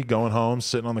me going home,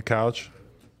 sitting on the couch,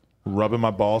 rubbing my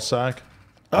ball sack.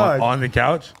 On the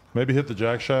couch? Maybe hit the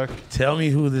Jack Shack. Tell me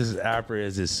who this rapper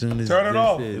is as soon as Turn it this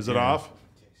off. Is it off?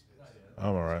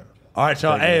 I'm all right. All right,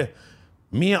 y'all. Hey,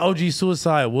 me and OG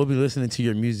Suicide will be listening to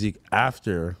your music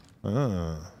after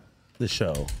the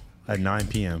show at 9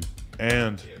 p.m.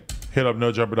 And hit up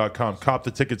nojumper.com. Cop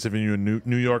the tickets if you're in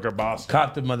New York or Boston.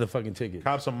 Cop the motherfucking ticket.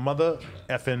 Cop some mother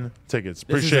effing tickets.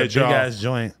 This Appreciate is a big y'all. ass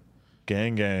joint.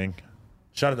 Gang, gang.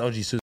 Shout out to OG Suicide.